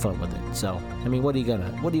much, I had fun with it. So, I mean, what do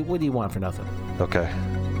you want for nothing? Okay.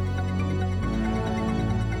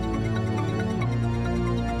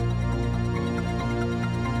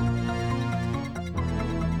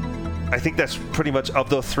 I think that's pretty much, of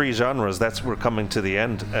the 3 genres, we're coming to the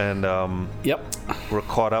end, and we're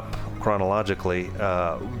caught up chronologically.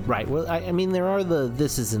 Right. Well, I mean, there are the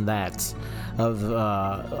thises and that's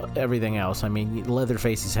of everything else. I mean,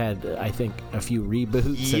 Leatherface has had, I think, a few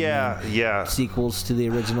reboots. And sequels to the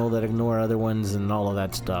original that ignore other ones and all of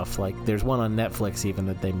that stuff. Like, there's one on Netflix even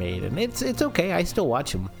that they made, and it's okay. I still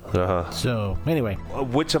watch them. So, anyway.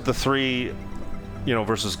 Which of the 3,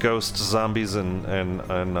 versus ghosts, zombies,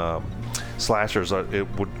 and slashers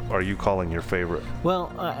are you calling your favorite?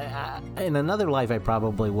 Well, in another life, I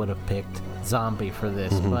probably would have picked zombie for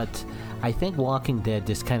this, but I think Walking Dead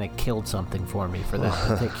just kind of killed something for me for that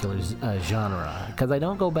particular genre, because I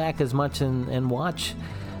don't go back as much and watch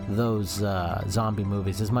those zombie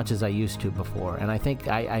movies as much as I used to before, and I think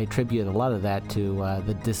I attribute a lot of that to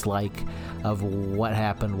the dislike of what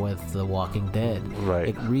happened with The Walking Dead. Right.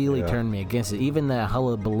 It really turned me against it. Even the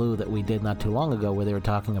hullabaloo that we did not too long ago, where they were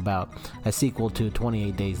talking about a sequel to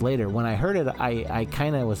 28 Days Later, when I heard it, I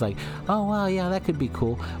kind of was like, oh wow, yeah, that could be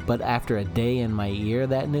cool. But after a day in my ear,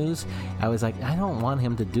 that news, I was like, I don't want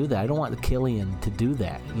him to do that. I don't want Killian to do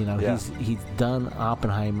that. He's done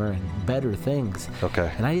Oppenheimer and better things.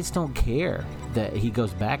 Okay. And I just don't care that he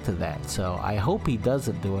goes back to that. So I hope he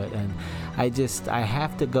doesn't do it, and I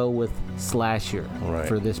have to go with slasher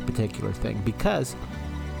for this particular thing, because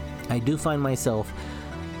I do find myself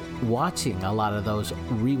rewatching a lot of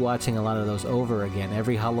those over again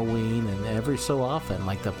every Halloween and every so often,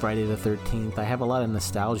 like the Friday the 13th. I have a lot of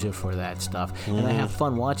nostalgia for that stuff, and I have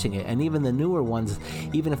fun watching it. And even the newer ones,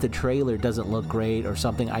 even if the trailer doesn't look great or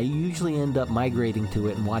something, I usually end up migrating to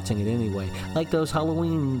it and watching it anyway. Like those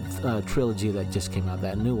Halloween trilogy that just came out,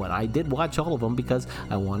 that new one. I did watch all of them because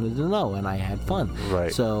I wanted to know, and I had fun.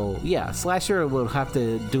 Right. So yeah, slasher will have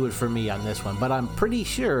to do it for me on this one, but I'm pretty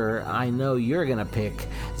sure I know you're gonna pick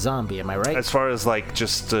zombie. Am I right? As far as like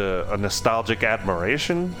just a nostalgic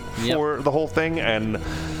admiration for the whole thing, and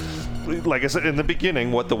like I said in the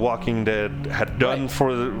beginning, what The Walking Dead had done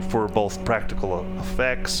for both practical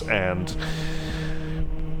effects and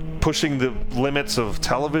pushing the limits of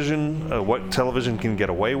television, what television can get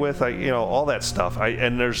away with, all that stuff.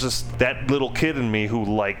 And there's just that little kid in me who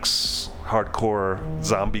likes hardcore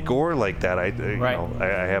zombie gore like that. I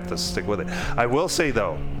have to stick with it. I will say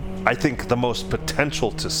though, I think the most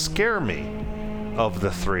potential to scare me of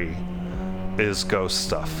the 3 is ghost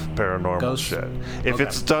stuff, paranormal shit. If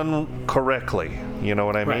it's done correctly, you know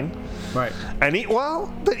what I mean? Right. And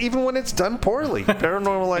but even when it's done poorly,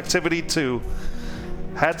 Paranormal Activity 2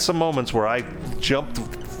 had some moments where I jumped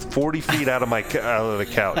 40 feet out of the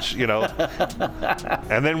couch,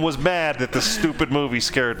 and then was mad that the stupid movie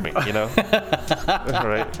scared me,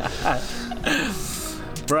 Right.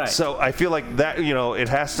 Right. So I feel like that, it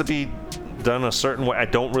has to be done a certain way. I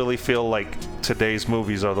don't really feel like today's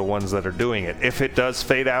movies are the ones that are doing it. If it does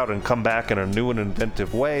fade out and come back in a new and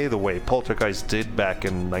inventive way, the way Poltergeist did back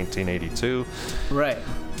in 1982, right,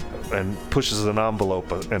 and pushes an envelope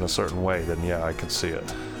in a certain way, then yeah, I could see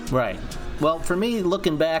it. Right. Well, for me,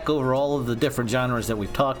 looking back over all of the different genres that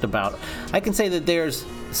we've talked about, I can say that there's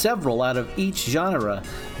several out of each genre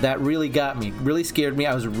that really got me, really scared me.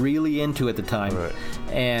 I was really into at the time. Right.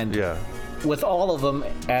 And with all of them,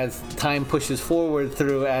 as time pushes forward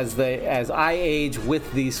through, as I age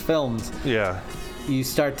with these films, you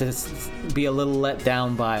start to be a little let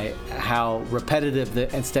down by how repetitive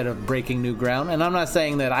instead of breaking new ground. And I'm not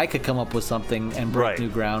saying that I could come up with something and break new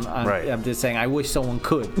ground. I'm just saying I wish someone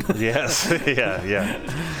could. Yes, yeah.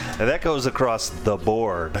 And that goes across the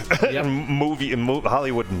board. movie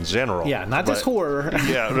Hollywood in general. Yeah, not just horror.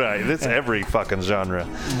 Yeah, right. It's every fucking genre.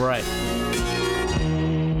 Right.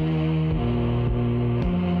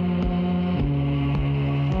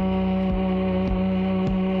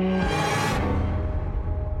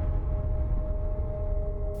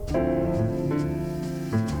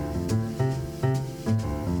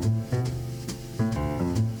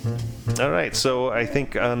 All right, so I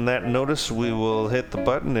think on that notice, we will hit the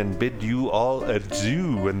button and bid you all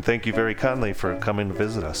adieu. And thank you very kindly for coming to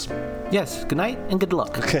visit us. Yes, good night and good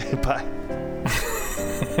luck. Okay, bye.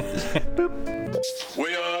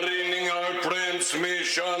 We are in our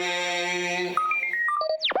transmission.